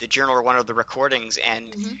the journal or one of the recordings,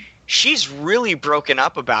 and she's really broken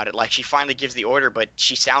up about it. Like, she finally gives the order, but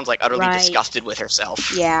she sounds like utterly disgusted with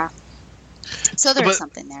herself. Yeah. So there's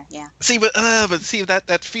something there, yeah. See,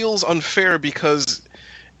 that feels unfair because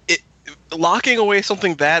locking away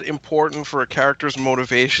something that important for a character's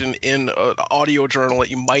motivation in an audio journal that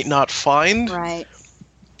you might not find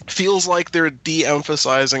feels like they're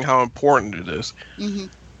de-emphasizing how important it is. Mm-hmm.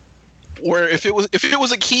 Where if it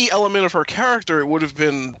was a key element of her character, it would have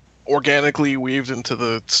been organically weaved into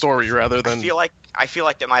the story rather than. I feel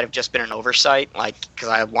like that might have just been an oversight, like, because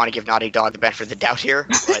I want to give Naughty Dog the benefit of the doubt here.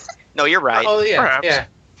 But no, you're right. Oh yeah, perhaps. Yeah.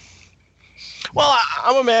 Well,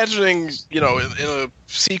 I'm imagining, in a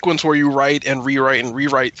sequence where you write and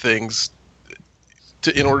rewrite things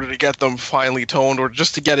in order to get them finely toned, or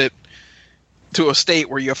just to get it to a state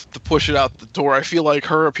where you have to push it out the door. I feel like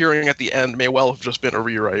her appearing at the end may well have just been a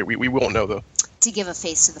rewrite. We won't know, though. To give a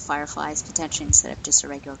face to the Fireflies, potentially, instead of just a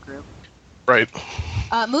regular group. Right.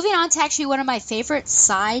 Moving on to actually one of my favorite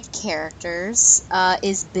side characters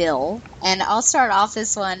is Bill. And I'll start off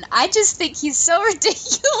this one. I just think he's so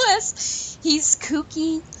ridiculous. He's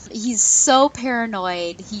kooky. He's so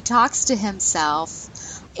paranoid. He talks to himself.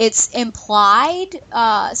 It's implied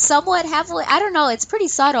somewhat heavily. I don't know. It's pretty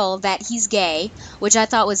subtle that he's gay, which I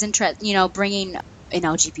thought was interesting, bringing an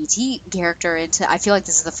LGBT character into. I feel like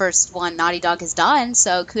this is the first one Naughty Dog has done,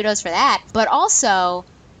 so kudos for that. But also,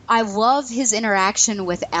 I love his interaction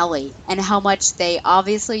with Ellie and how much they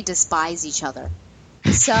obviously despise each other.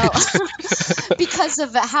 So, because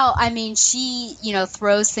of how, she,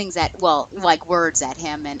 throws things like words at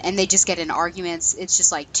him, and they just get in arguments. It's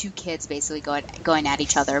just like two kids basically going at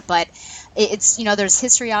each other. But it's, there's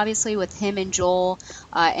history obviously with him and Joel,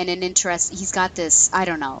 and an interest. He's got this, I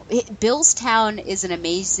don't know. Billstown is an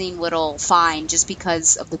amazing little find just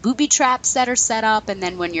because of the booby traps that are set up, and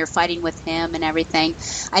then when you're fighting with him and everything.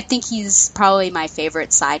 I think he's probably my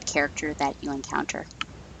favorite side character that you encounter.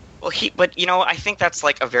 Well, I think that's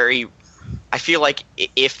like I feel like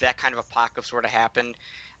if that kind of apocalypse were to happen,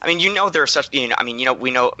 there's such, we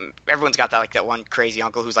know everyone's got that one crazy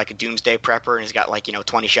uncle who's like a doomsday prepper and he's got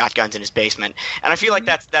 20 shotguns in his basement. And I feel like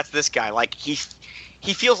that's this guy. Like, he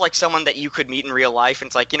feels like someone that you could meet in real life, and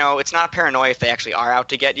it's like, it's not paranoia if they actually are out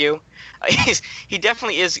to get you. He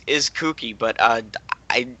definitely is kooky, but I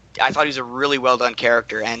thought he was a really well done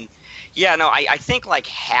character. And I think like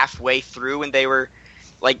halfway through when they were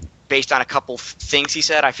like, based on a couple things he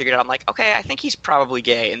said, I figured out, I'm like, okay, I think he's probably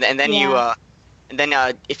gay. And then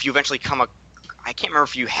if you eventually I can't remember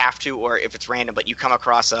if you have to or if it's random, but you come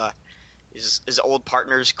across his old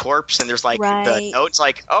partner's corpse, and there's the notes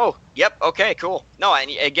like, oh, yep, okay, cool. No, and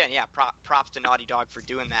again, props to Naughty Dog for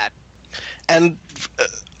doing that. And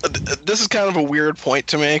this is kind of a weird point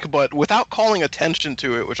to make, but without calling attention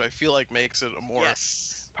to it, which I feel like makes it a more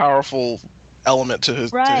powerful element to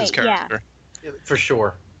his character. Yeah. For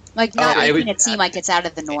sure. Like, not making it seem like it's out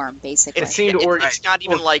of the norm, basically. It's not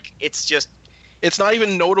even like, it's just... It's not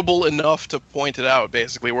even notable enough to point it out,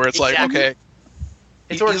 basically, where it's like, okay,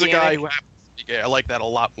 he's a guy who happens to be gay. I like that a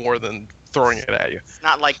lot more than throwing it at you. It's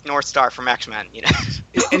not like North Star from X-Men,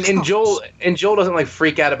 and Joel doesn't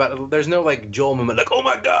freak out about it. There's no Joel moment like, oh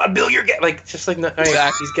my god, Bill, you're gay. He's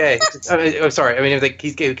gay. I'm sorry. If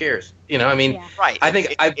he's gay, who cares? Right. I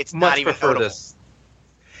think I much prefer this.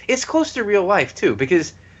 It's close to real life too,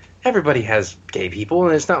 because everybody has gay people,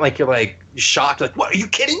 and it's not like you're shocked, what, are you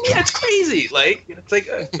kidding me? That's crazy. It's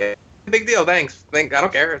okay, big deal. Thanks. I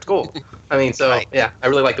don't care. It's cool. I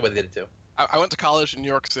really like the way they did it too. I went to college in New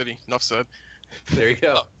York City. Enough said. There you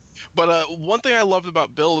go. But one thing I loved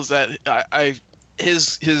about Bill is that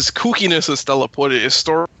his kookiness, as Stella put it, is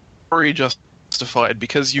story justified,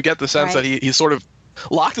 because you get the sense that he's sort of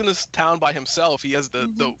locked in this town by himself. He has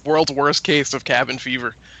the world's worst case of cabin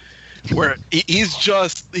fever, where he's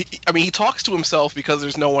just, he talks to himself because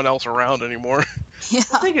there's no one else around anymore. Yeah.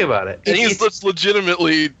 Think about it. And he's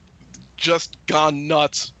legitimately just gone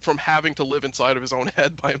nuts from having to live inside of his own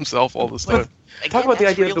head by himself all this time. Again, talk about the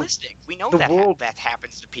idea realistic. We know the that world. That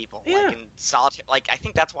happens to people. Yeah. Like in solitary, I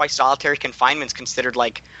think that's why solitary confinement is considered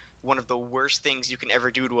like one of the worst things you can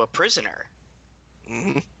ever do to a prisoner.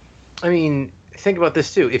 Mm-hmm. I mean, think about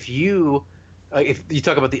this too. If you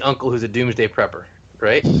talk about the uncle who's a doomsday prepper,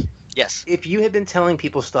 right? Yes. If you had been telling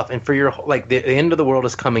people stuff, and for your the end of the world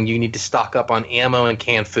is coming, you need to stock up on ammo and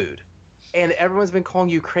canned food, and everyone's been calling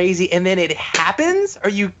you crazy, and then it happens? Are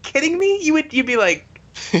you kidding me? You'd be like,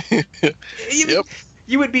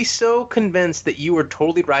 you would be so convinced that you were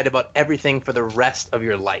totally right about everything for the rest of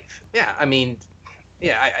your life. Yeah, I mean,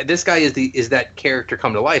 this guy is that character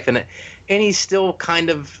come to life, and he's still kind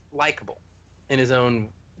of likable in his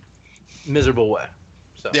own miserable way.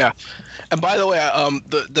 So. Yeah, and by the way,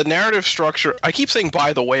 the narrative structure, I keep saying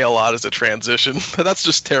 "by the way" a lot as a transition, but that's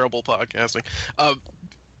just terrible podcasting.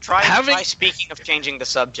 Try speaking of changing the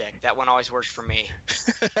subject. That one always works for me.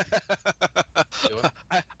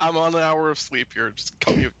 I'm on an hour of sleep here. Just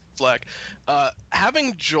cut me a slack.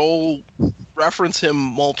 Having Joel reference him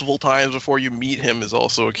multiple times before you meet him is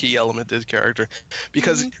also a key element to his character,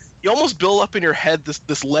 because you almost build up in your head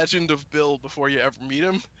this legend of Bill before you ever meet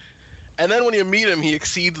him, and then when you meet him, he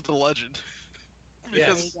exceeds the legend.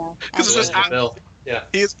 Because it's just Bill. Yeah,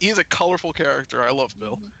 he's a colorful character. I love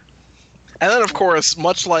Bill. Mm-hmm. And then, of course,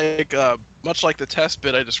 much like the test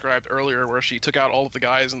bit I described earlier, where she took out all of the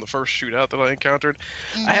guys in the first shootout that I encountered,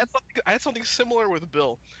 I had something similar with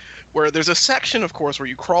Bill, where there's a section, of course, where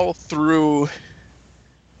you crawl through,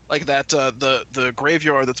 like that the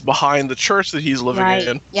graveyard that's behind the church that he's living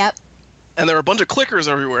in. Yep. And there are a bunch of clickers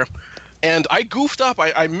everywhere. And I goofed up.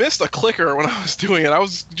 I missed a clicker when I was doing it. I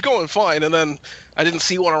was going fine, and then I didn't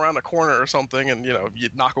see one around the corner or something, and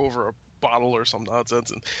you'd knock over a bottle or some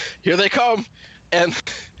nonsense, and here they come. And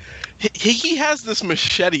he has this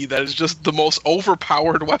machete that is just the most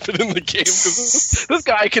overpowered weapon in the game, because this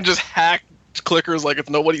guy can just hack clickers like it's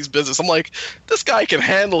nobody's business. I'm like, this guy can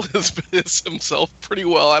handle this himself pretty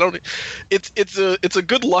well. It's a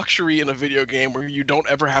good luxury in a video game where you don't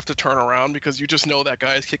ever have to turn around, because you just know that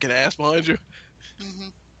guy is kicking ass behind you. Mm-hmm.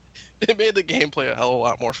 It made the gameplay a hell of a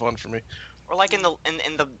lot more fun for me. Or like in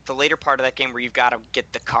the later part of that game where you've got to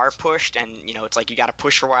get the car pushed, and it's like you got to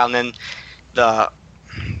push for a while, and then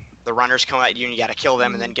the runners come at you and you got to kill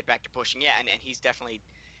them and then get back to pushing. Yeah, and he's definitely,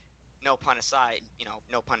 no pun aside,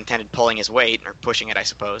 no pun intended, pulling his weight or pushing it, I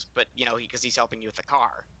suppose. But because he's helping you with the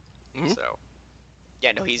car. Mm-hmm. So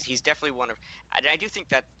yeah, no, he's definitely one of. I do think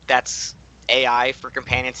that's AI for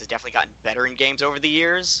companions has definitely gotten better in games over the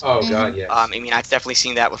years. Oh god, yes. I've definitely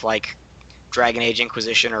seen that with like Dragon Age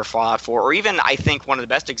Inquisition or Fallout 4, or even I think one of the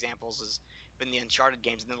best examples has been the Uncharted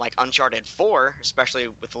games, and then like Uncharted 4, especially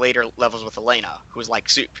with the later levels with Elena, who's like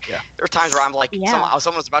soup. Yeah. There were times where I'm like,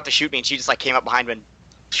 someone was about to shoot me, and she just like came up behind me and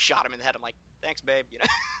shot him in the head. I'm like, thanks, babe. Yeah,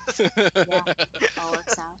 it all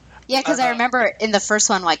works out. Yeah, because I remember in the first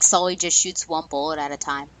one, like Sully just shoots one bullet at a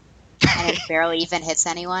time, and it barely even hits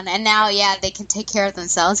anyone. And now, they can take care of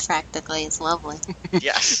themselves practically. It's lovely.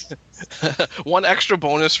 Yes. One extra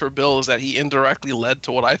bonus for Bill is that he indirectly led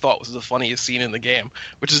to what I thought was the funniest scene in the game,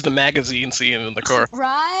 which is the magazine scene in the car.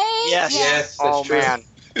 Right? Yes. That's true. Man.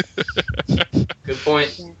 Good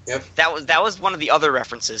point. Yep. That was one of the other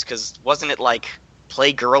references, because wasn't it like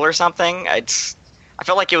Playgirl or something? I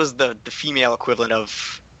felt like it was the female equivalent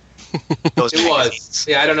of those. It was.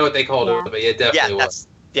 Yeah, I don't know what they called it, but it definitely was.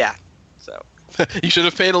 Yeah. So you should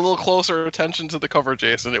have paid a little closer attention to the cover,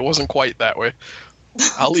 Jason. It wasn't quite that way.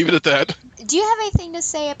 I'll leave it at that. Do you have anything to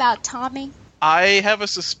say about Tommy? I have a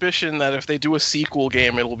suspicion that if they do a sequel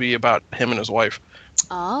game, it'll be about him and his wife.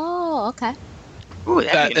 Oh, okay. Ooh,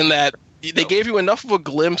 that they gave you enough of a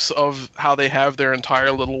glimpse of how they have their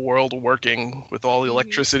entire little world working with all the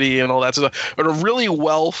electricity and all that stuff, but a really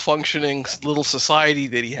well-functioning little society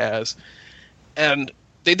that he has. And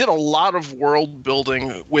they did a lot of world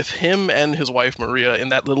building with him and his wife Maria in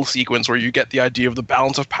that little sequence where you get the idea of the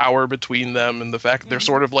balance of power between them and the fact that they're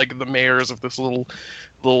sort of like the mayors of this little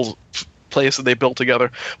place that they built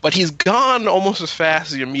together. But he's gone almost as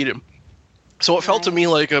fast as you meet him. So it felt to me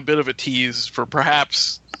like a bit of a tease for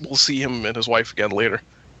perhaps we'll see him and his wife again later.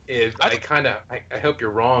 I hope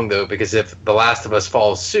you're wrong though, because if The Last of Us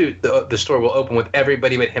follows suit, the story will open with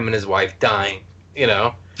everybody but him and his wife dying, you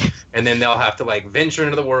know, and then they'll have to like venture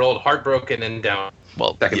into the world, heartbroken and down.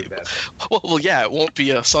 Well, that could be bad. Well, yeah, it won't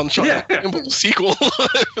be a Sunshine sequel.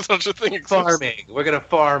 If such a thing exists. Farming. We're gonna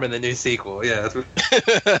farm in the new sequel. Yeah, that's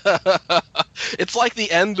what... It's like the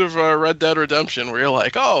end of Red Dead Redemption, where you're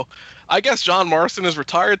like, oh, I guess John Marston is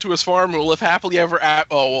retired to his farm and will live happily ever after.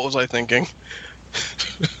 Oh, what was I thinking?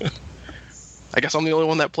 I guess I'm the only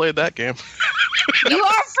one that played that game. You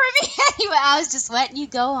are for me anyway. I was just letting you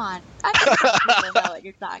go on. I don't know what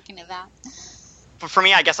you're talking about. For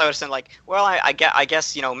me, I guess I would have said like, well, I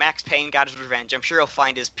guess you know, Max Payne got his revenge. I'm sure he'll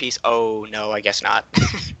find his peace. Oh no, I guess not.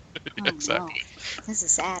 Exactly. No. This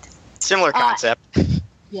is sad. Similar concept.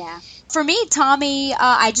 Yeah. For me, Tommy,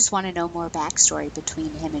 I just want to know more backstory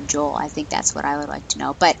between him and Joel. I think that's what I would like to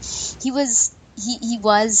know. But he was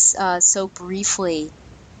so briefly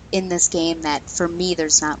in this game that for me,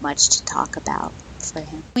 there's not much to talk about for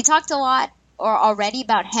him. We talked a lot already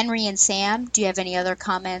about Henry and Sam. Do you have any other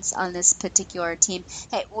comments on this particular team?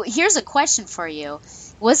 Hey, here's a question for you.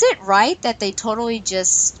 Was it right that they totally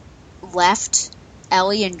just left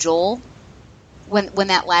Ellie and Joel when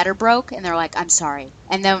that ladder broke and they're like, I'm sorry,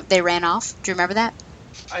 and then they ran off? Do you remember that?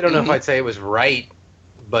 I don't know if I'd say it was right,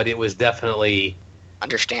 but it was definitely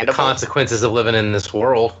understandable. The consequences of living in this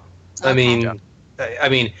world. Okay. I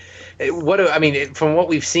mean, from what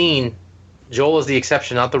we've seen, Joel is the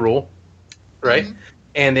exception, not the rule. Right? Mm-hmm.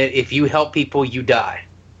 And that if you help people, you die.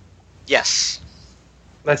 Yes.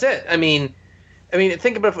 That's it. I mean,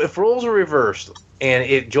 think about if roles were reversed, and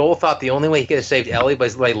if Joel thought the only way he could have saved Ellie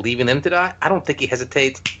was by leaving them to die, I don't think he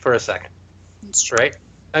hesitates for a second. That's true. Right?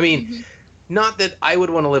 I mean, not that I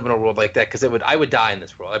would want to live in a world like that, because I would die in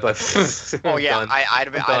this world. I'd be like, oh yeah, I'd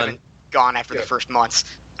have been gone after the first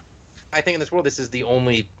months. I think in this world, this is the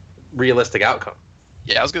only realistic outcome.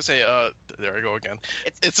 Yeah, I was going to say, there I go again.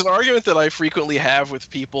 It's an argument that I frequently have with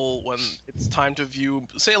people when it's time to view,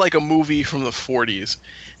 say, like a movie from the 40s,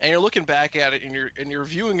 and you're looking back at it and you're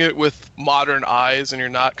viewing it with modern eyes, and you're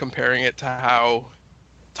not comparing it to how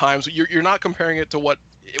times you're not comparing it to what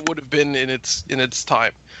it would have been in its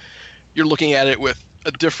time. You're looking at it with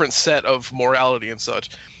a different set of morality and such,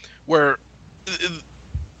 where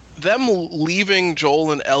them leaving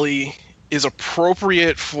Joel and Ellie is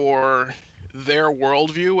appropriate for their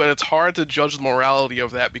worldview, and it's hard to judge the morality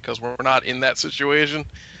of that because we're not in that situation.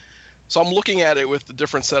 So I'm looking at it with a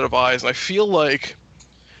different set of eyes, and I feel like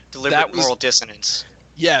deliberate moral dissonance.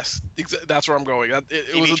 Yes, that's where I'm going.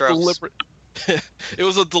 It was a deliberate. It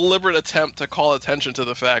was a deliberate attempt to call attention to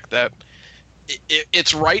the fact that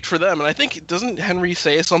it's right for them, and I think doesn't Henry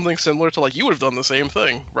say something similar to like you would have done the same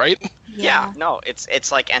thing, right? Yeah. No,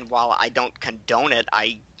 it's like, and while I don't condone it,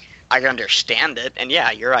 I understand it, and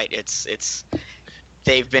yeah, you're right. It's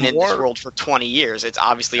they've been in this world for 20 years. It's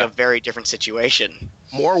obviously a very different situation.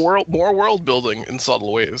 More world building in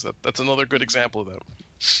subtle ways. That's another good example of that.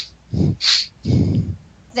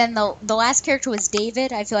 Then the last character was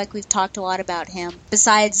David. I feel like we've talked a lot about him.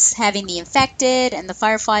 Besides having the infected and the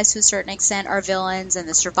Fireflies to a certain extent are villains, and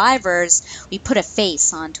the survivors, we put a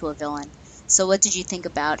face onto a villain. So what did you think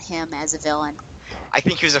about him as a villain? I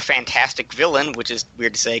think he was a fantastic villain, which is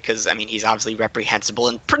weird to say because, I mean, he's obviously reprehensible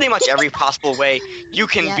in pretty much every possible way you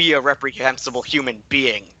can be a reprehensible human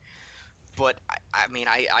being. But,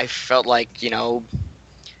 I felt like, in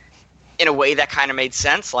a way that kind of made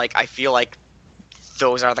sense. Like, I feel like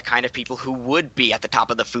those are the kind of people who would be at the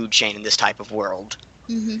top of the food chain in this type of world.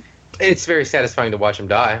 Mm-hmm. It's very satisfying to watch him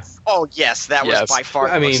die. Oh, yes, that was by far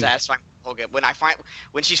the most satisfying. Okay,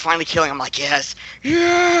 when she's finally killing, I'm like, yes,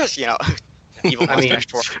 evil mustache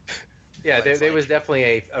twirl. Yeah, there was definitely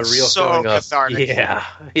a real feeling of cathartic.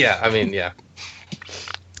 Yeah.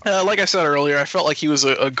 Like I said earlier, I felt like he was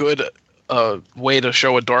a good way to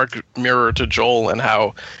show a dark mirror to Joel, and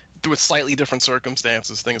how, with slightly different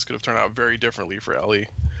circumstances, things could have turned out very differently for Ellie.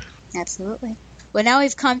 Absolutely. Well, now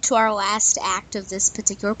we've come to our last act of this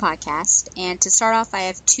particular podcast, and to start off, I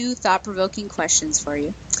have 2 thought-provoking questions for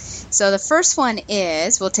you. So the first one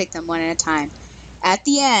is, we'll take them one at a time. At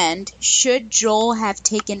the end, should Joel have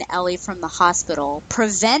taken Ellie from the hospital,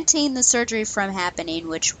 preventing the surgery from happening,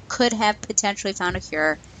 which could have potentially found a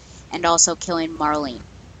cure, and also killing Marlene?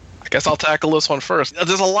 I guess I'll tackle this one first.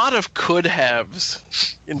 There's a lot of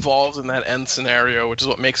could-haves involved in that end scenario, which is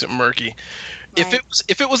what makes it murky. Right.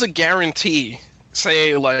 If it was a guarantee,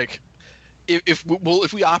 say like if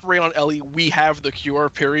we operate on Ellie, we have the cure,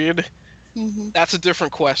 period. Mm-hmm. That's a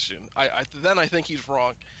different question. I think he's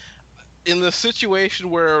wrong. In the situation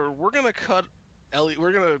where we're going to cut Ellie,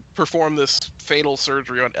 we're going to perform this fatal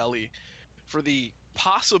surgery on Ellie for the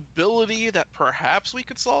possibility that perhaps we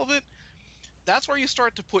could solve it, that's where you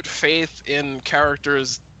start to put faith in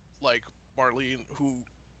characters like Marlene, who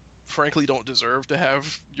frankly don't deserve to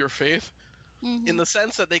have your faith, in the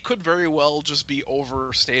sense that they could very well just be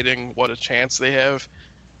overstating what a chance they have.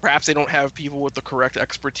 Perhaps they don't have people with the correct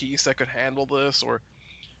expertise that could handle this, or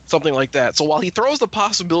something like that. So while he throws the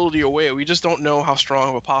possibility away, we just don't know how strong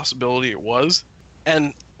of a possibility it was.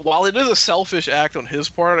 And while it is a selfish act on his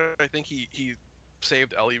part, I think he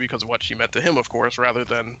saved Ellie because of what she meant to him, of course, rather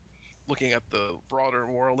than looking at the broader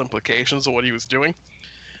moral implications of what he was doing.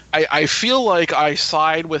 I feel like I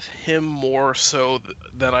side with him more so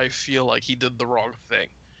than I feel like he did the wrong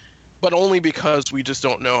thing. But only because we just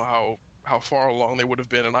don't know how far along they would have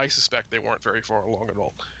been, and I suspect they weren't very far along at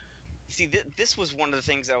all. See, this was one of the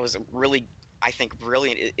things that was really, I think,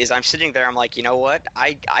 brilliant, is I'm sitting there, I'm like, you know what?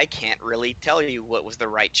 I can't really tell you what was the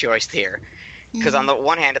right choice there. Because on the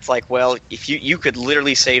one hand, it's like, well, if you could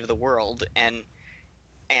literally save the world, and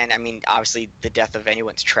I mean, obviously the death of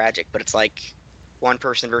anyone's tragic, but it's like one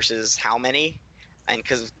person versus how many? And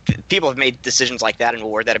because people have made decisions like that in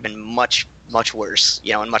war that have been much, much worse,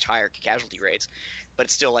 and much higher casualty rates. But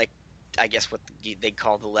it's still like, I guess what they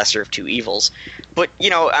call the lesser of two evils. But,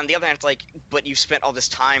 on the other hand, it's like, but you've spent all this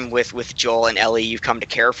time with Joel and Ellie, you've come to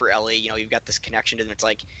care for Ellie, you've got this connection to them. It's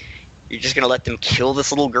like, you're just going to let them kill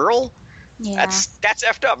this little girl? Yeah. That's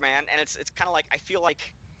effed up, man. And it's kind of like, I feel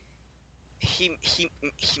like he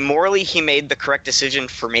morally he made the correct decision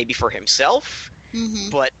for himself,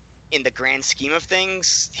 but in the grand scheme of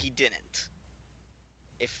things, he didn't.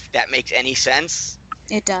 If that makes any sense.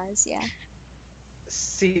 It does, yeah.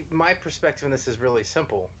 See, my perspective on this is really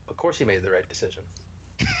simple. Of course he made the right decision.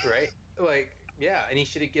 Right? Like, yeah, and he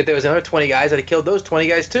should have there was another 20 guys that had killed those 20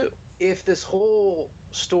 guys too. If this whole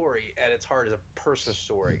story at its heart is a personal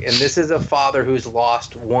story, and this is a father who's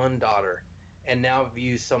lost one daughter and now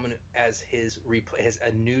views someone as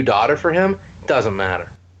a new daughter for him, doesn't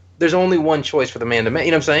matter. There's only one choice for the man to make.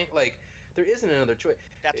 You know what I'm saying? Like, there isn't another choice.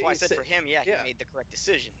 That's why I said for him, he made the correct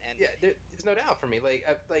decision. And there's no doubt for me.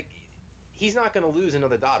 Like he's not going to lose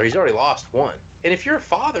another daughter. He's already lost one. And if you're a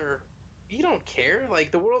father, you don't care.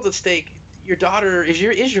 Like, the world's at stake. Your daughter is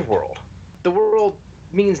your world. The world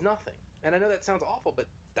means nothing. And I know that sounds awful, but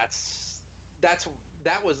that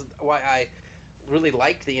was why I really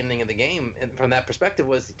liked the ending of the game. And from that perspective,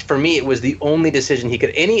 was for me, it was the only decision he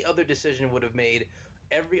could. Any other decision would have made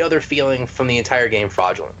every other feeling from the entire game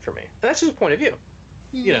fraudulent for me. And that's just a point of view.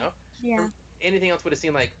 Yeah. Anything else would have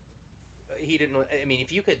seemed like he didn't. I mean,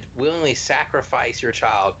 if you could willingly sacrifice your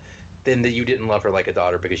child, then you didn't love her like a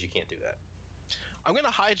daughter, because you can't do that. I'm going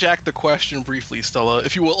to hijack the question briefly, Stella,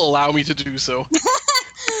 if you will allow me to do so.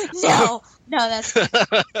 No, that's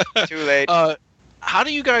too late. How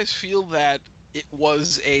do you guys feel that it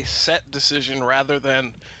was a set decision rather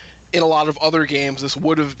than, in a lot of other games, this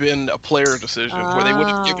would have been a player decision where they would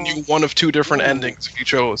have given you one of two different endings if you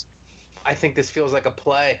chose? I think this feels like a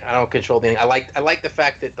play. I don't control the ending. I like the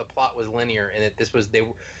fact that the plot was linear and that this was they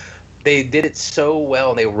did it so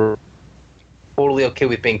well. And they were totally okay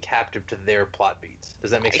with being captive to their plot beats.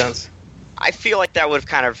 Does that make sense? I feel like that would have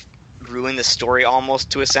kind of ruined the story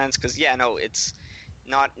almost to a sense, because it's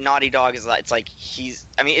not Naughty Dog is it's like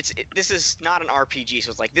this is not an RPG,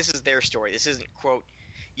 so it's like this is their story. This isn't quote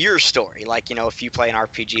your story. Like, if you play an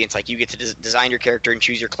RPG, it's like you get to design your character and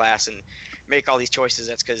choose your class and make all these choices.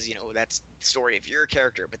 That's because that's the story of your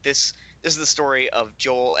character. But this is the story of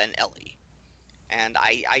Joel and Ellie, and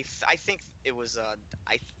I think it was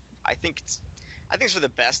I think it's for the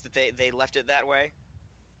best that they left it that way.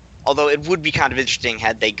 Although it would be kind of interesting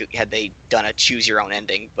had they done a choose your own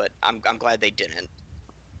ending, but I'm glad they didn't.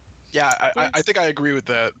 Yeah, I think I agree with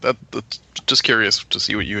that. That's just curious to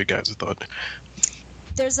see what you guys have thought.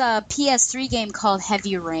 There's a PS3 game called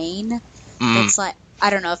Heavy Rain. It's like, I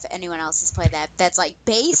don't know if anyone else has played that. That's like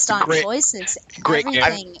based on choices. Great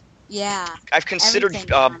everything. game. Yeah. I've considered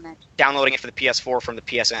downloading it for the PS4 from the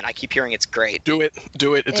PSN. I keep hearing it's great. Do it.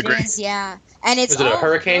 It's great. Is, yeah. And it's is it a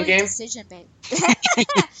hurricane really game? Decision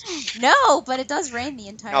based. No, but it does rain the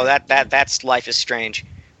entire No, that's Life is Strange.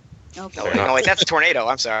 Okay. No, wait, that's a tornado.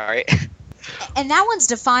 I'm sorry. And that one's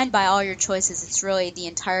defined by all your choices. It's really the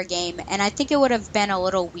entire game. And I think it would have been a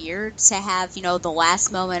little weird to have, the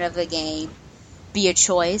last moment of the game be a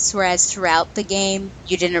choice, whereas throughout the game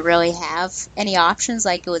you didn't really have any options.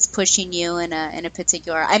 Like, it was pushing you in a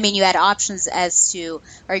particular. I mean, you had options as to,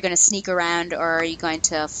 are you going to sneak around, or are you going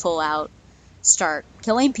to full out start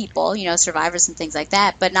killing people, survivors and things like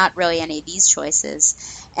that, but not really any of these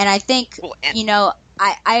choices. And I think,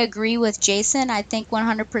 I agree with Jason. I think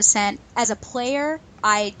 100% as a player,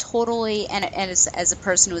 I totally, and as a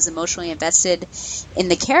person who was emotionally invested in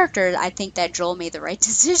the character, I think that Joel made the right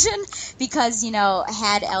decision because,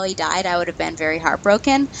 had Ellie died, I would have been very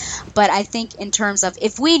heartbroken. But I think in terms of,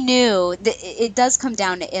 if we knew, it does come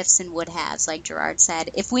down to ifs and would haves, like Gerard said.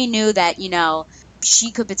 If we knew that,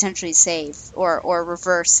 she could potentially save or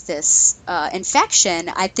reverse this infection,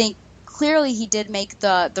 I think clearly he did make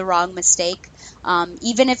the wrong mistake.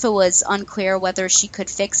 Even if it was unclear whether she could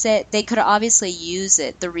fix it, they could obviously use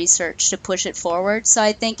the research to push it forward. So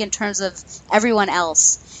I think in terms of everyone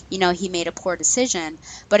else, he made a poor decision.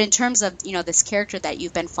 But in terms of, this character that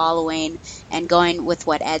you've been following and going with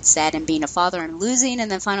what Ed said and being a father and losing and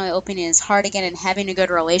then finally opening his heart again and having a good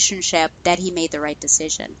relationship, that he made the right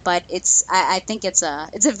decision. But I think it's a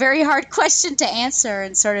very hard question to answer,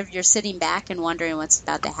 and sort of you're sitting back and wondering what's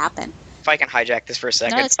about to happen. If I can hijack this for a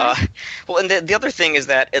second. No, it's fine. Well, and the other thing is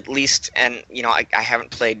that at least, and I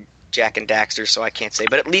haven't played Jak and Daxter, so I can't say,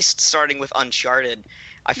 but at least starting with Uncharted,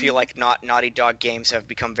 I feel like Naughty Dog games have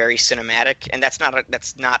become very cinematic, and that's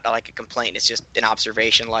not like a complaint. It's just an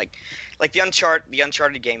observation. Like the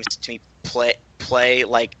Uncharted games to me play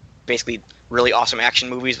like basically really awesome action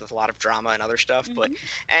movies with a lot of drama and other stuff. But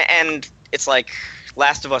and it's like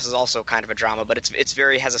Last of Us is also kind of a drama, but it's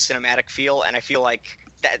has a cinematic feel, and I feel like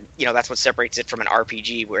that that's what separates it from an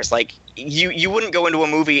RPG, where it's like you wouldn't go into a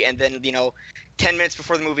movie and then 10 minutes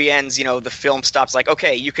before the movie ends, the film stops, like,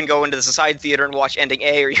 okay, you can go into the Society Theater and watch ending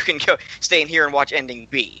A, or you can go stay in here and watch ending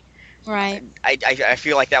B. Right. I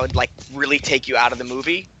feel like that would like really take you out of the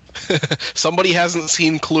movie. Somebody hasn't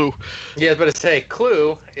seen Clue. Yeah, I was about to say,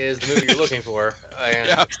 Clue is the movie you're looking for.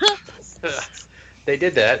 Yeah. They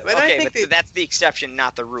did that. But okay, I think that's the exception,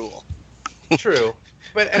 not the rule. True.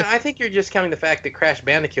 And I think you're just counting the fact that Crash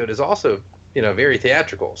Bandicoot is also, very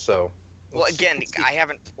theatrical. So, well, again, I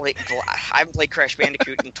haven't played Crash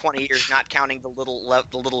Bandicoot in 20 years, not counting the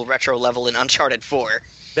little retro level in Uncharted 4.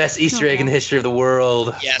 Best Easter egg in the history of the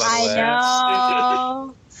world. Yes, I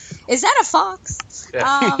know. Is that a fox?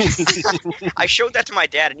 Yeah. I showed that to my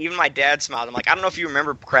dad, and even my dad smiled. I'm like, I don't know if you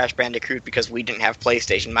remember Crash Bandicoot because we didn't have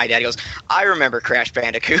PlayStation. My dad goes, I remember Crash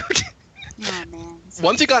Bandicoot. Oh, man.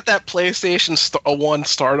 Once you got that PlayStation 1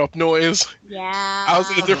 startup noise, yeah, I was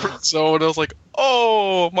in a different zone. I was like,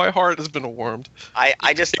 "Oh, my heart has been warmed."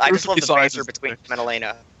 I just love the banter between him and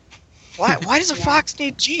Elena. Why does a fox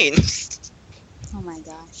need jeans? Oh my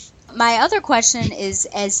gosh. My other question is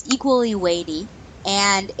as equally weighty,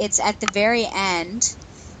 and it's at the very end.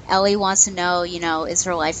 Ellie wants to know, is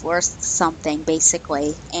her life worth something,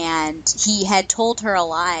 basically. And he had told her a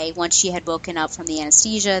lie once she had woken up from the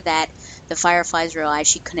anesthesia that the Fireflies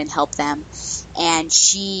realized she couldn't help them. And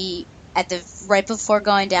she, right before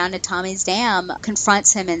going down to Tommy's Dam,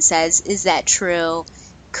 confronts him and says, is that true?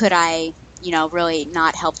 Could I, really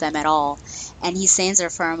not help them at all? And he stands there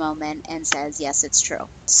for a moment and says, yes, it's true.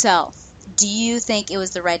 So, do you think it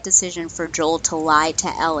was the right decision for Joel to lie to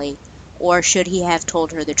Ellie? Or should he have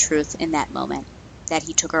told her the truth in that moment, that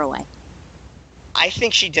he took her away? I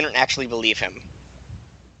think she didn't actually believe him.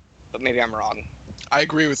 But maybe I'm wrong. I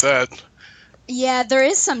agree with that. Yeah, there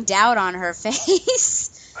is some doubt on her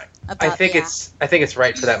face. I think it's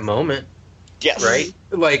right for that moment. Yes. Right?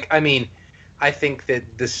 Like, I mean, I think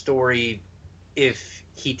that the story, if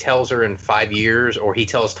he tells her in 5 years, or he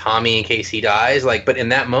tells Tommy in case he dies, but in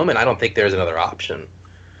that moment, I don't think there's another option.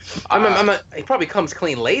 It probably comes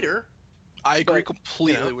clean later. I agree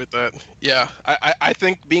completely with that. Yeah, I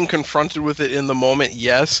think being confronted with it in the moment,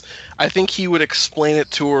 yes. I think he would explain it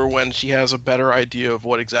to her when she has a better idea of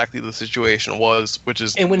what exactly the situation was, which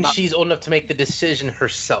is... And when she's old enough to make the decision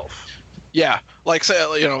herself. Yeah, like, say,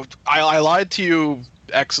 I lied to you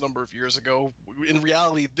X number of years ago. In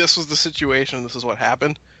reality, this was the situation, this is what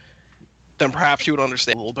happened. Then perhaps she would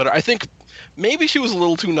understand a little better. I think maybe she was a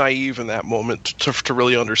little too naive in that moment to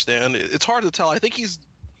really understand. It's hard to tell. I think he's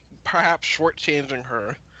perhaps shortchanging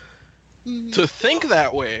her to think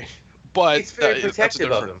that way, but he's very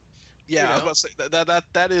protective of him. Yeah, I was about to say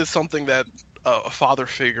that is something that a father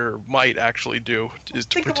figure might actually do, is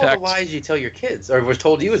to Think protect. of all the lies you tell your kids, or was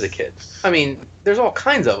told you as a kid. I mean, there's all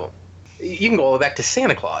kinds of them. You can go all the way back to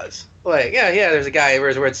Santa Claus. Like, yeah, there's a guy who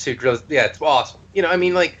wears a red suit. Yeah, it's awesome. You're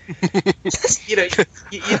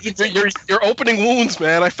opening wounds,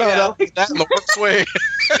 man. I found out that in the worst way.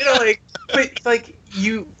 But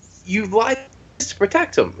you lied to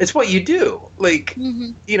protect them. It's what you do.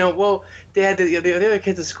 Well, Dad, the other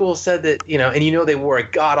kids at school said that, and they wore a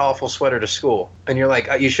god-awful sweater to school. And you're like,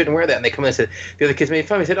 you shouldn't wear that. And they come in and said, the other kids made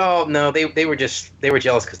fun of me. Said, oh, no, they were jealous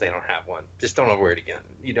because they don't have one. Just don't wear it again.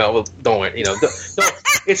 Don't wear it.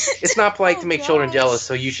 It's not polite to make children jealous,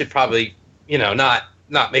 so you should probably, not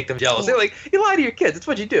not make them jealous. Yeah. Like, you lie to your kids. It's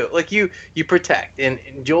what you do. Like, you protect.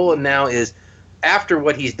 And Joel now is, after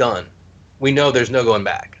what he's done, we know there's no going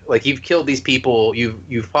back. Like, you've killed these people.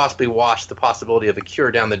 You've possibly washed the possibility of a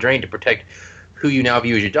cure down the drain to protect who you now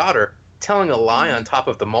view as your daughter. Telling a lie on top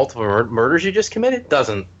of the multiple murders you just committed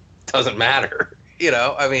doesn't matter.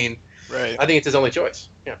 I mean, right. I think it's his only choice.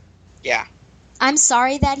 Yeah. Yeah. I'm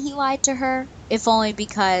sorry that he lied to her, if only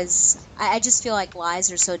because I just feel like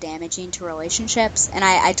lies are so damaging to relationships. And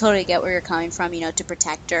I totally get where you're coming from, to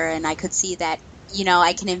protect her. And I could see that,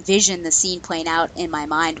 I can envision the scene playing out in my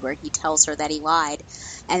mind where he tells her that he lied.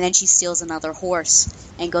 And then she steals another horse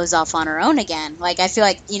and goes off on her own again. Like, I feel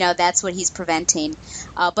like, that's what he's preventing.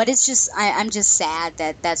 But it's just, I'm just sad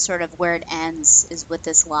that that's sort of where it ends, is with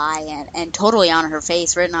this lie. And totally on her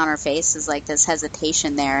face, written on her face, is like this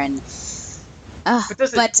hesitation there. And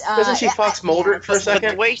doesn't she Fox Mulder for a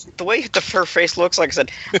second? But the way her face looks, like I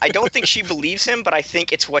said, I don't think she believes him, but I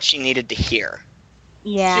think it's what she needed to hear.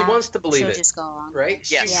 Yeah, she wants to believe it. Just go along, right?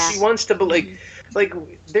 Yes. She wants to believe. Like,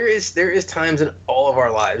 there is times in all of our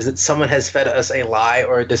lives that someone has fed us a lie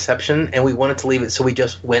or a deception, and we wanted to leave it, so we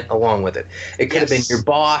just went along with it. It could have been your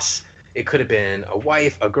boss. It could have been a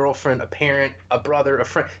wife, a girlfriend, a parent, a brother, a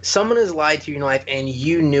friend. Someone has lied to you in your life, and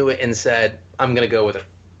you knew it and said, "I'm going to go with it."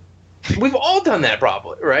 We've all done that,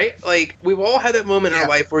 probably, right? Like, we've all had that moment in our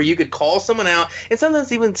life where you could call someone out, and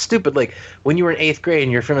sometimes even stupid, like when you were in 8th grade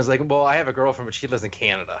and your friend was like, "Well, I have a girlfriend, but she lives in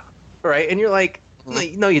Canada," right? And you're like,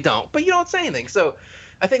 "No, you don't," but you don't say anything. So,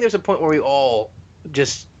 I think there's a point where we all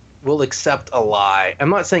just will accept a lie. I'm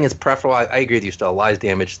not saying it's preferable. I agree with you, still. Lies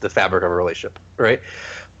damage the fabric of a relationship, right?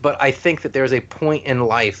 But I think that there's a point in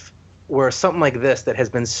life where something like this that has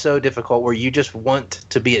been so difficult, where you just want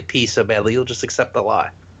to be at peace so badly, you'll just accept the lie.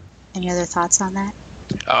 Any other thoughts on that?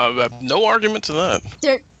 No argument to that.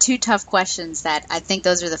 There are two tough questions that I think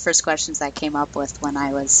those are the first questions I came up with when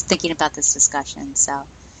I was thinking about this discussion. So,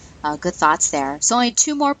 good thoughts there. So only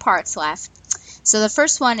 2 more parts left. So the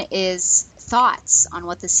first one is thoughts on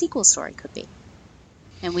what the sequel story could be.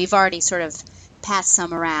 And we've already sort of passed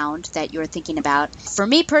some around that you're thinking about. For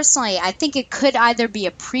me personally, I think it could either be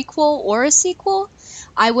a prequel or a sequel.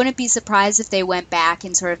 I wouldn't be surprised if they went back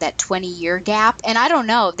in sort of that 20-year gap. And I don't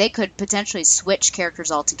know, they could potentially switch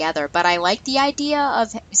characters altogether. But I like the idea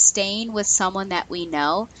of staying with someone that we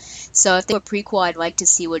know. So if they were a prequel, I'd like to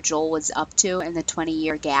see what Joel was up to in the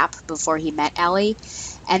 20-year gap before he met Ellie.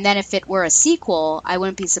 And then if it were a sequel, I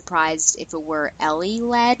wouldn't be surprised if it were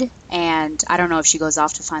Ellie-led. And I don't know if she goes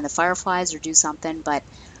off to find the Fireflies or do something. But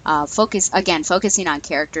focusing on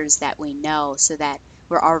characters that we know so that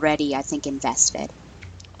we're already, I think, invested.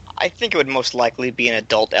 I think it would most likely be an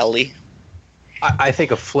adult Ellie. I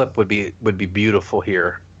think a flip would be beautiful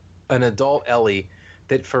here. An adult Ellie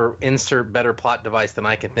that, for insert better plot device than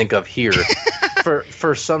I can think of here,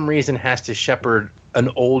 for some reason has to shepherd an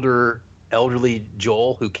older, elderly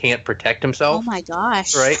Joel who can't protect himself. Oh my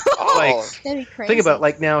gosh! Right? That'd be crazy. Think about it,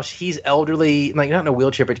 like, now he's elderly, like not in a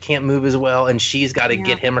wheelchair, but can't move as well, and she's got to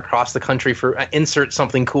get him across the country for insert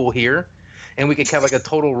something cool here. And we could have like a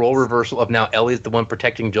total role reversal of now Ellie's the one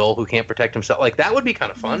protecting Joel who can't protect himself. Like, that would be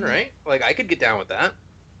kind of fun, right? Like, I could get down with that.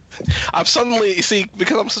 I'm suddenly,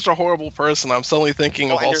 because I'm such a horrible person, I'm suddenly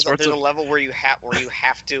thinking of all sorts of... There's a level where you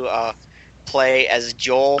have to play as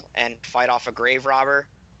Joel and fight off a grave robber.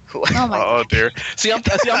 Oh dear. I'm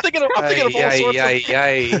thinking of all sorts of...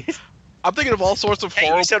 I'm thinking of all sorts of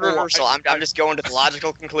horrible... You said reversal. I'm just going to the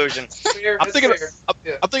logical conclusion. I'm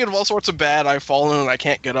thinking of all sorts of bad I've fallen and I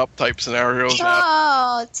can't get up type scenarios.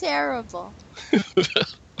 Oh, terrible.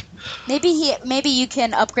 Maybe you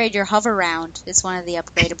can upgrade your hover round. It's one of the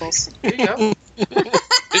upgradables. There you go.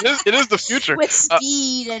 It is the future. With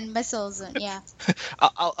speed and missiles, yeah.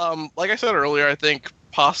 Like I said earlier, I think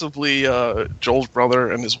possibly Joel's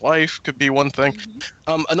brother and his wife could be one thing.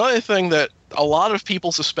 Mm-hmm. Another thing that a lot of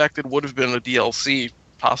people suspected would have been a DLC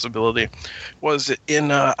possibility was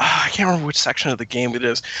in I can't remember which section of the game it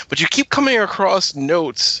is, but you keep coming across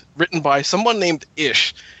notes written by someone named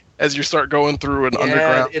Ish as you start going through an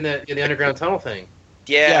underground in the underground tunnel thing.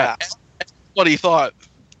 Yeah. Everybody thought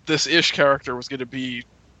this Ish character was going to be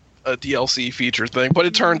a DLC feature thing, but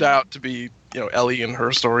it turned out to be, Ellie and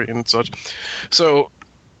her story and such. So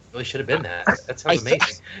really should have been that. That sounds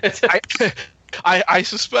amazing. I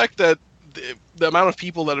suspect that the amount of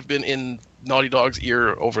people that have been in Naughty Dog's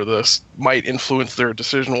ear over this might influence their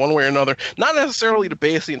decision one way or another. Not necessarily to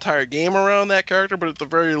base the entire game around that character, but at the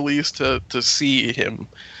very least to see him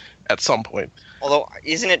at some point. Although,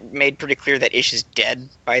 isn't it made pretty clear that Ish is dead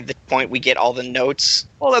by the point we get all the notes?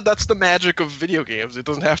 Well, that's the magic of video games. It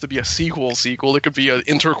doesn't have to be a sequel. It could be an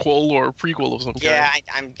interquel or a prequel of some kind. Yeah,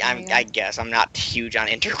 I guess. I'm not huge on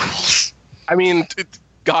interquels. I mean,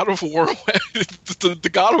 God of War, the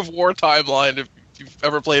God of War timeline, if you've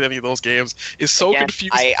ever played any of those games, is so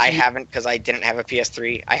confusing. I haven't, because I didn't have a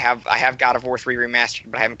PS3. I have God of War 3 remastered,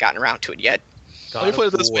 but I haven't gotten around to it yet. Let me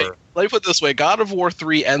put it this way. God of War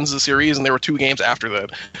 3 ends the series, and there were 2 games after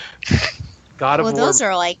that. God of War. Well, those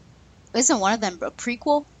are like, isn't one of them a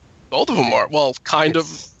prequel? Both of them are. Well, kind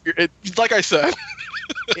of. Like I said.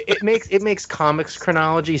 it makes comics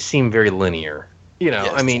chronology seem very linear.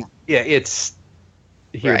 Yes. I mean, it's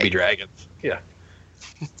Here Be Dragons. Yeah.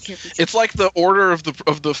 It's like the order of the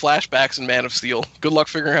flashbacks in Man of Steel. Good luck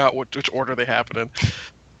figuring out which order they happen in.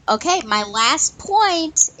 Okay, my last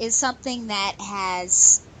point is something that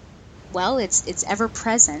has, well, it's ever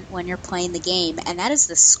present when you're playing the game, and that is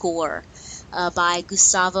the score by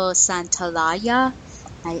Gustavo Santaolalla.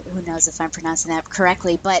 Who knows if I'm pronouncing that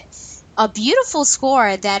correctly, but a beautiful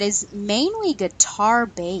score that is mainly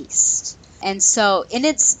guitar-based. And so in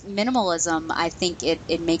its minimalism, I think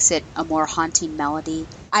it makes it a more haunting melody.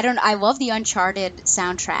 I love the Uncharted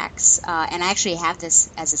soundtracks, and I actually have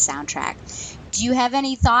this as a soundtrack. Do you have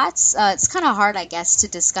any thoughts? It's kind of hard, I guess, to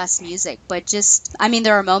discuss music, but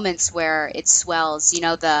there are moments where it swells.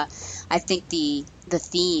 I think the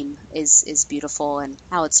theme is beautiful, and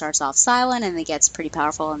how it starts off silent and it gets pretty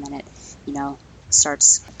powerful, and then it,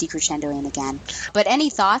 starts decrescendoing again. But any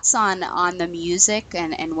thoughts on the music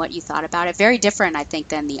and what you thought about it? Very different, I think,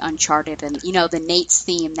 than the Uncharted and, the Nate's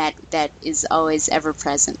theme that is always ever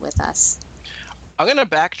present with us. I'm going to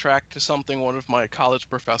backtrack to something one of my college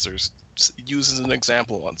professors used as an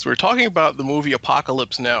example once. We were talking about the movie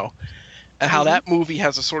Apocalypse Now, and how that movie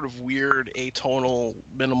has a sort of weird atonal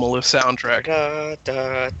minimalist soundtrack.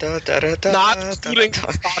 Not including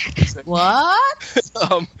what?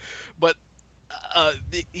 But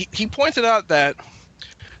he pointed out that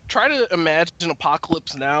try to imagine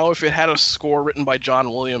Apocalypse Now if it had a score written by John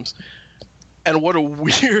Williams, and what a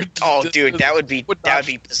weird. Oh, dude, that would be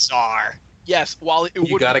bizarre. Yes, while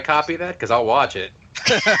you got a copy of that, because I'll watch it.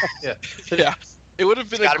 Yeah. It would have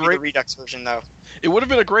been a great Redux version, though. It would have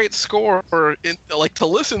been a great score to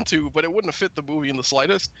listen to, but it wouldn't have fit the movie in the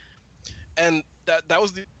slightest. And that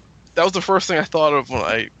was the first thing I thought of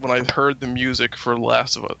when I heard the music for The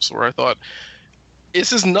Last of Us, where I thought,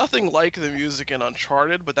 this is nothing like the music in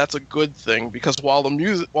Uncharted, but that's a good thing, because while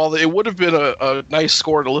it would have been a nice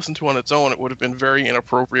score to listen to on its own, it would have been very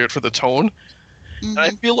inappropriate for the tone. Mm-hmm. And I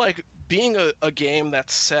feel like being a game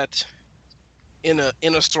that's set in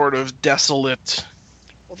a sort of desolate.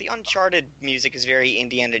 Well, the Uncharted music is very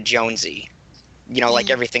Indiana Jonesy, like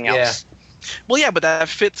everything else. Well, yeah, but that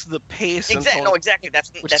fits the pace. Exactly. No, exactly.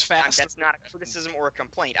 That's not a criticism or a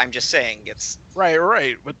complaint. I'm just saying it's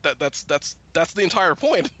right. But that's the entire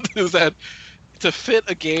point. Is that to fit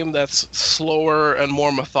a game that's slower and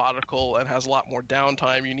more methodical and has a lot more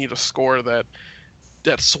downtime, you need a score that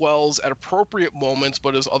swells at appropriate moments,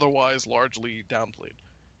 but is otherwise largely downplayed,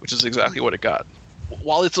 which is exactly what it got.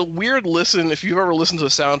 While it's a weird listen, if you've ever listened to a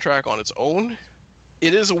soundtrack on its own,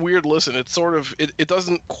 it is a weird listen. It's sort of it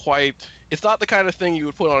doesn't quite. It's not the kind of thing you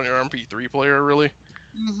would put on your MP3 player, really.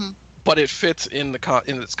 Mm-hmm. But it fits in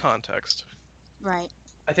its context. Right.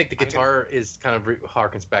 I think the guitar is kind of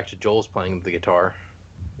harkens back to Joel's playing the guitar.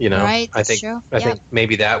 Right. I think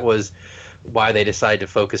maybe that was why they decided to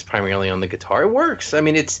focus primarily on the guitar. It works. I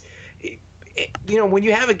mean, when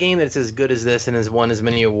you have a game that's as good as this and has won as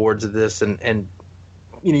many awards as this, and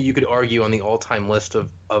you could argue on the all-time list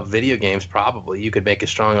of video games, probably you could make a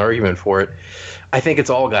strong argument for it. I think it's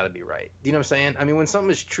all got to be right. Do you know what I'm saying? I mean, when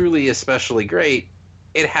something is truly especially great,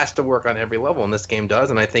 it has to work on every level, and this game does.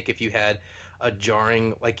 And I think if you had a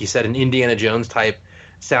jarring, like you said, an Indiana Jones type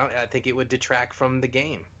sound, I think it would detract from the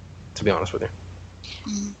game, to be honest with you.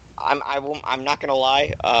 I'm not gonna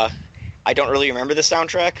lie. I don't really remember the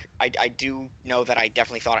soundtrack. I do know that I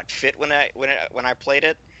definitely thought it fit when I played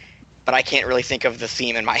it, but I can't really think of the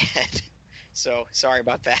theme in my head. So sorry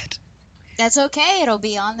about that. That's okay. It'll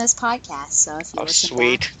be on this podcast. So if you listen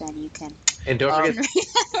back, then you can. And don't forget.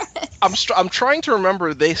 I'm trying to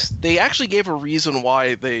remember. They actually gave a reason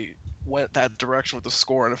why they went that direction with the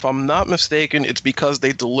score, and if I'm not mistaken, it's because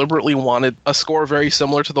they deliberately wanted a score very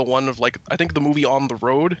similar to the one of, like, I think the movie On the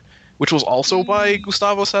Road, which was also by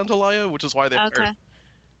Gustavo Santaolalla, which is why they hired.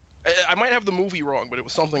 I might have the movie wrong, but it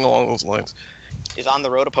was something along those lines. Is On the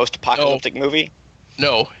Road a post-apocalyptic movie?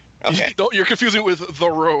 No. Okay. You're confusing with The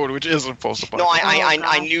Road, which is a post-apocalyptic. No,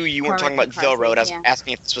 I knew you weren't talking about The Road. I was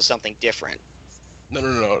asking if this was something different.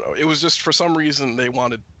 No. It was just for some reason they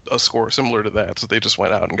wanted a score similar to that, so they just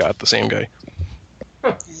went out and got the same guy.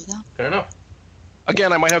 There you go. Fair enough.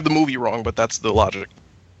 Again, I might have the movie wrong, but that's the logic.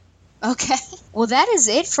 Okay. Well, that is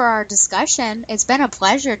it for our discussion. It's been a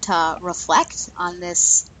pleasure to reflect on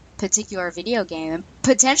this particular video game and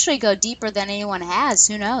potentially go deeper than anyone has.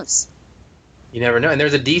 Who knows? You never know. And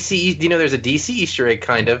there's a DC. Do you know there's a DC Easter egg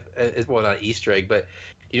kind of? Well, not Easter egg, but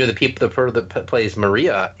you know the person that plays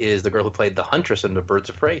Maria is the girl who played the Huntress in the Birds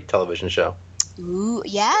of Prey television show. Ooh,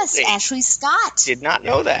 yes, Ashley Scott. Did not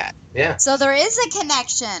know that. Yeah. So there is a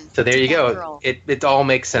connection. So there you go. Girl. It all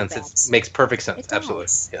makes sense. It makes perfect sense. Absolutely.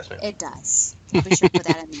 Yes, ma'am. It does. We should put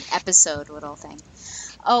that in the episode little thing.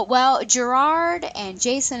 Oh, well, Gerard and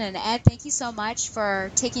Jason and Ed, thank you so much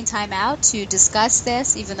for taking time out to discuss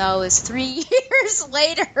this, even though it was 3 years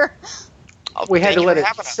later. We had to let it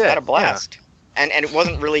sit. I had a blast. Yeah. And it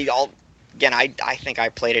wasn't really all... Again, I think I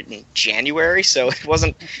played it in January, so it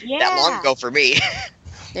wasn't that long ago for me.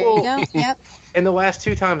 There you go. Yep. And the last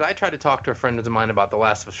 2 times I tried to talk to a friend of mine about The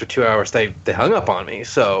Last of Us for 2 hours, they hung up on me.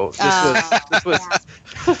 So this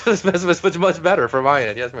was much better for my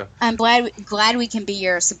end. Yes, ma'am. I'm glad we can be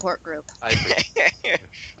your support group. I agree.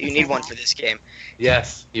 You need one for this game.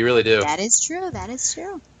 Yes, you really do. That is true. That is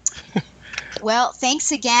true. Well,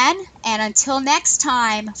 thanks again, and until next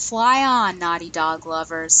time, fly on, Naughty Dog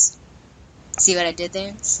lovers. See what I did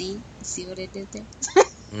there? See what I did there?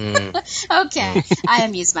 Okay, I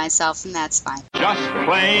amused myself, and that's fine. Just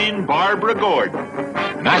plain Barbara Gordon,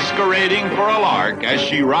 masquerading for a lark as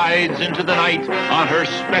she rides into the night on her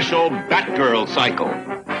special Batgirl cycle.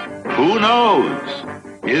 Who knows?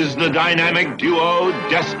 Is the dynamic duo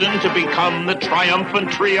destined to become the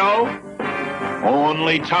triumphant trio?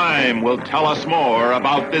 Only time will tell us more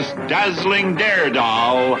about this dazzling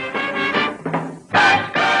daredoll.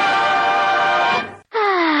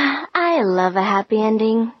 I love a happy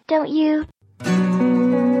ending, don't you?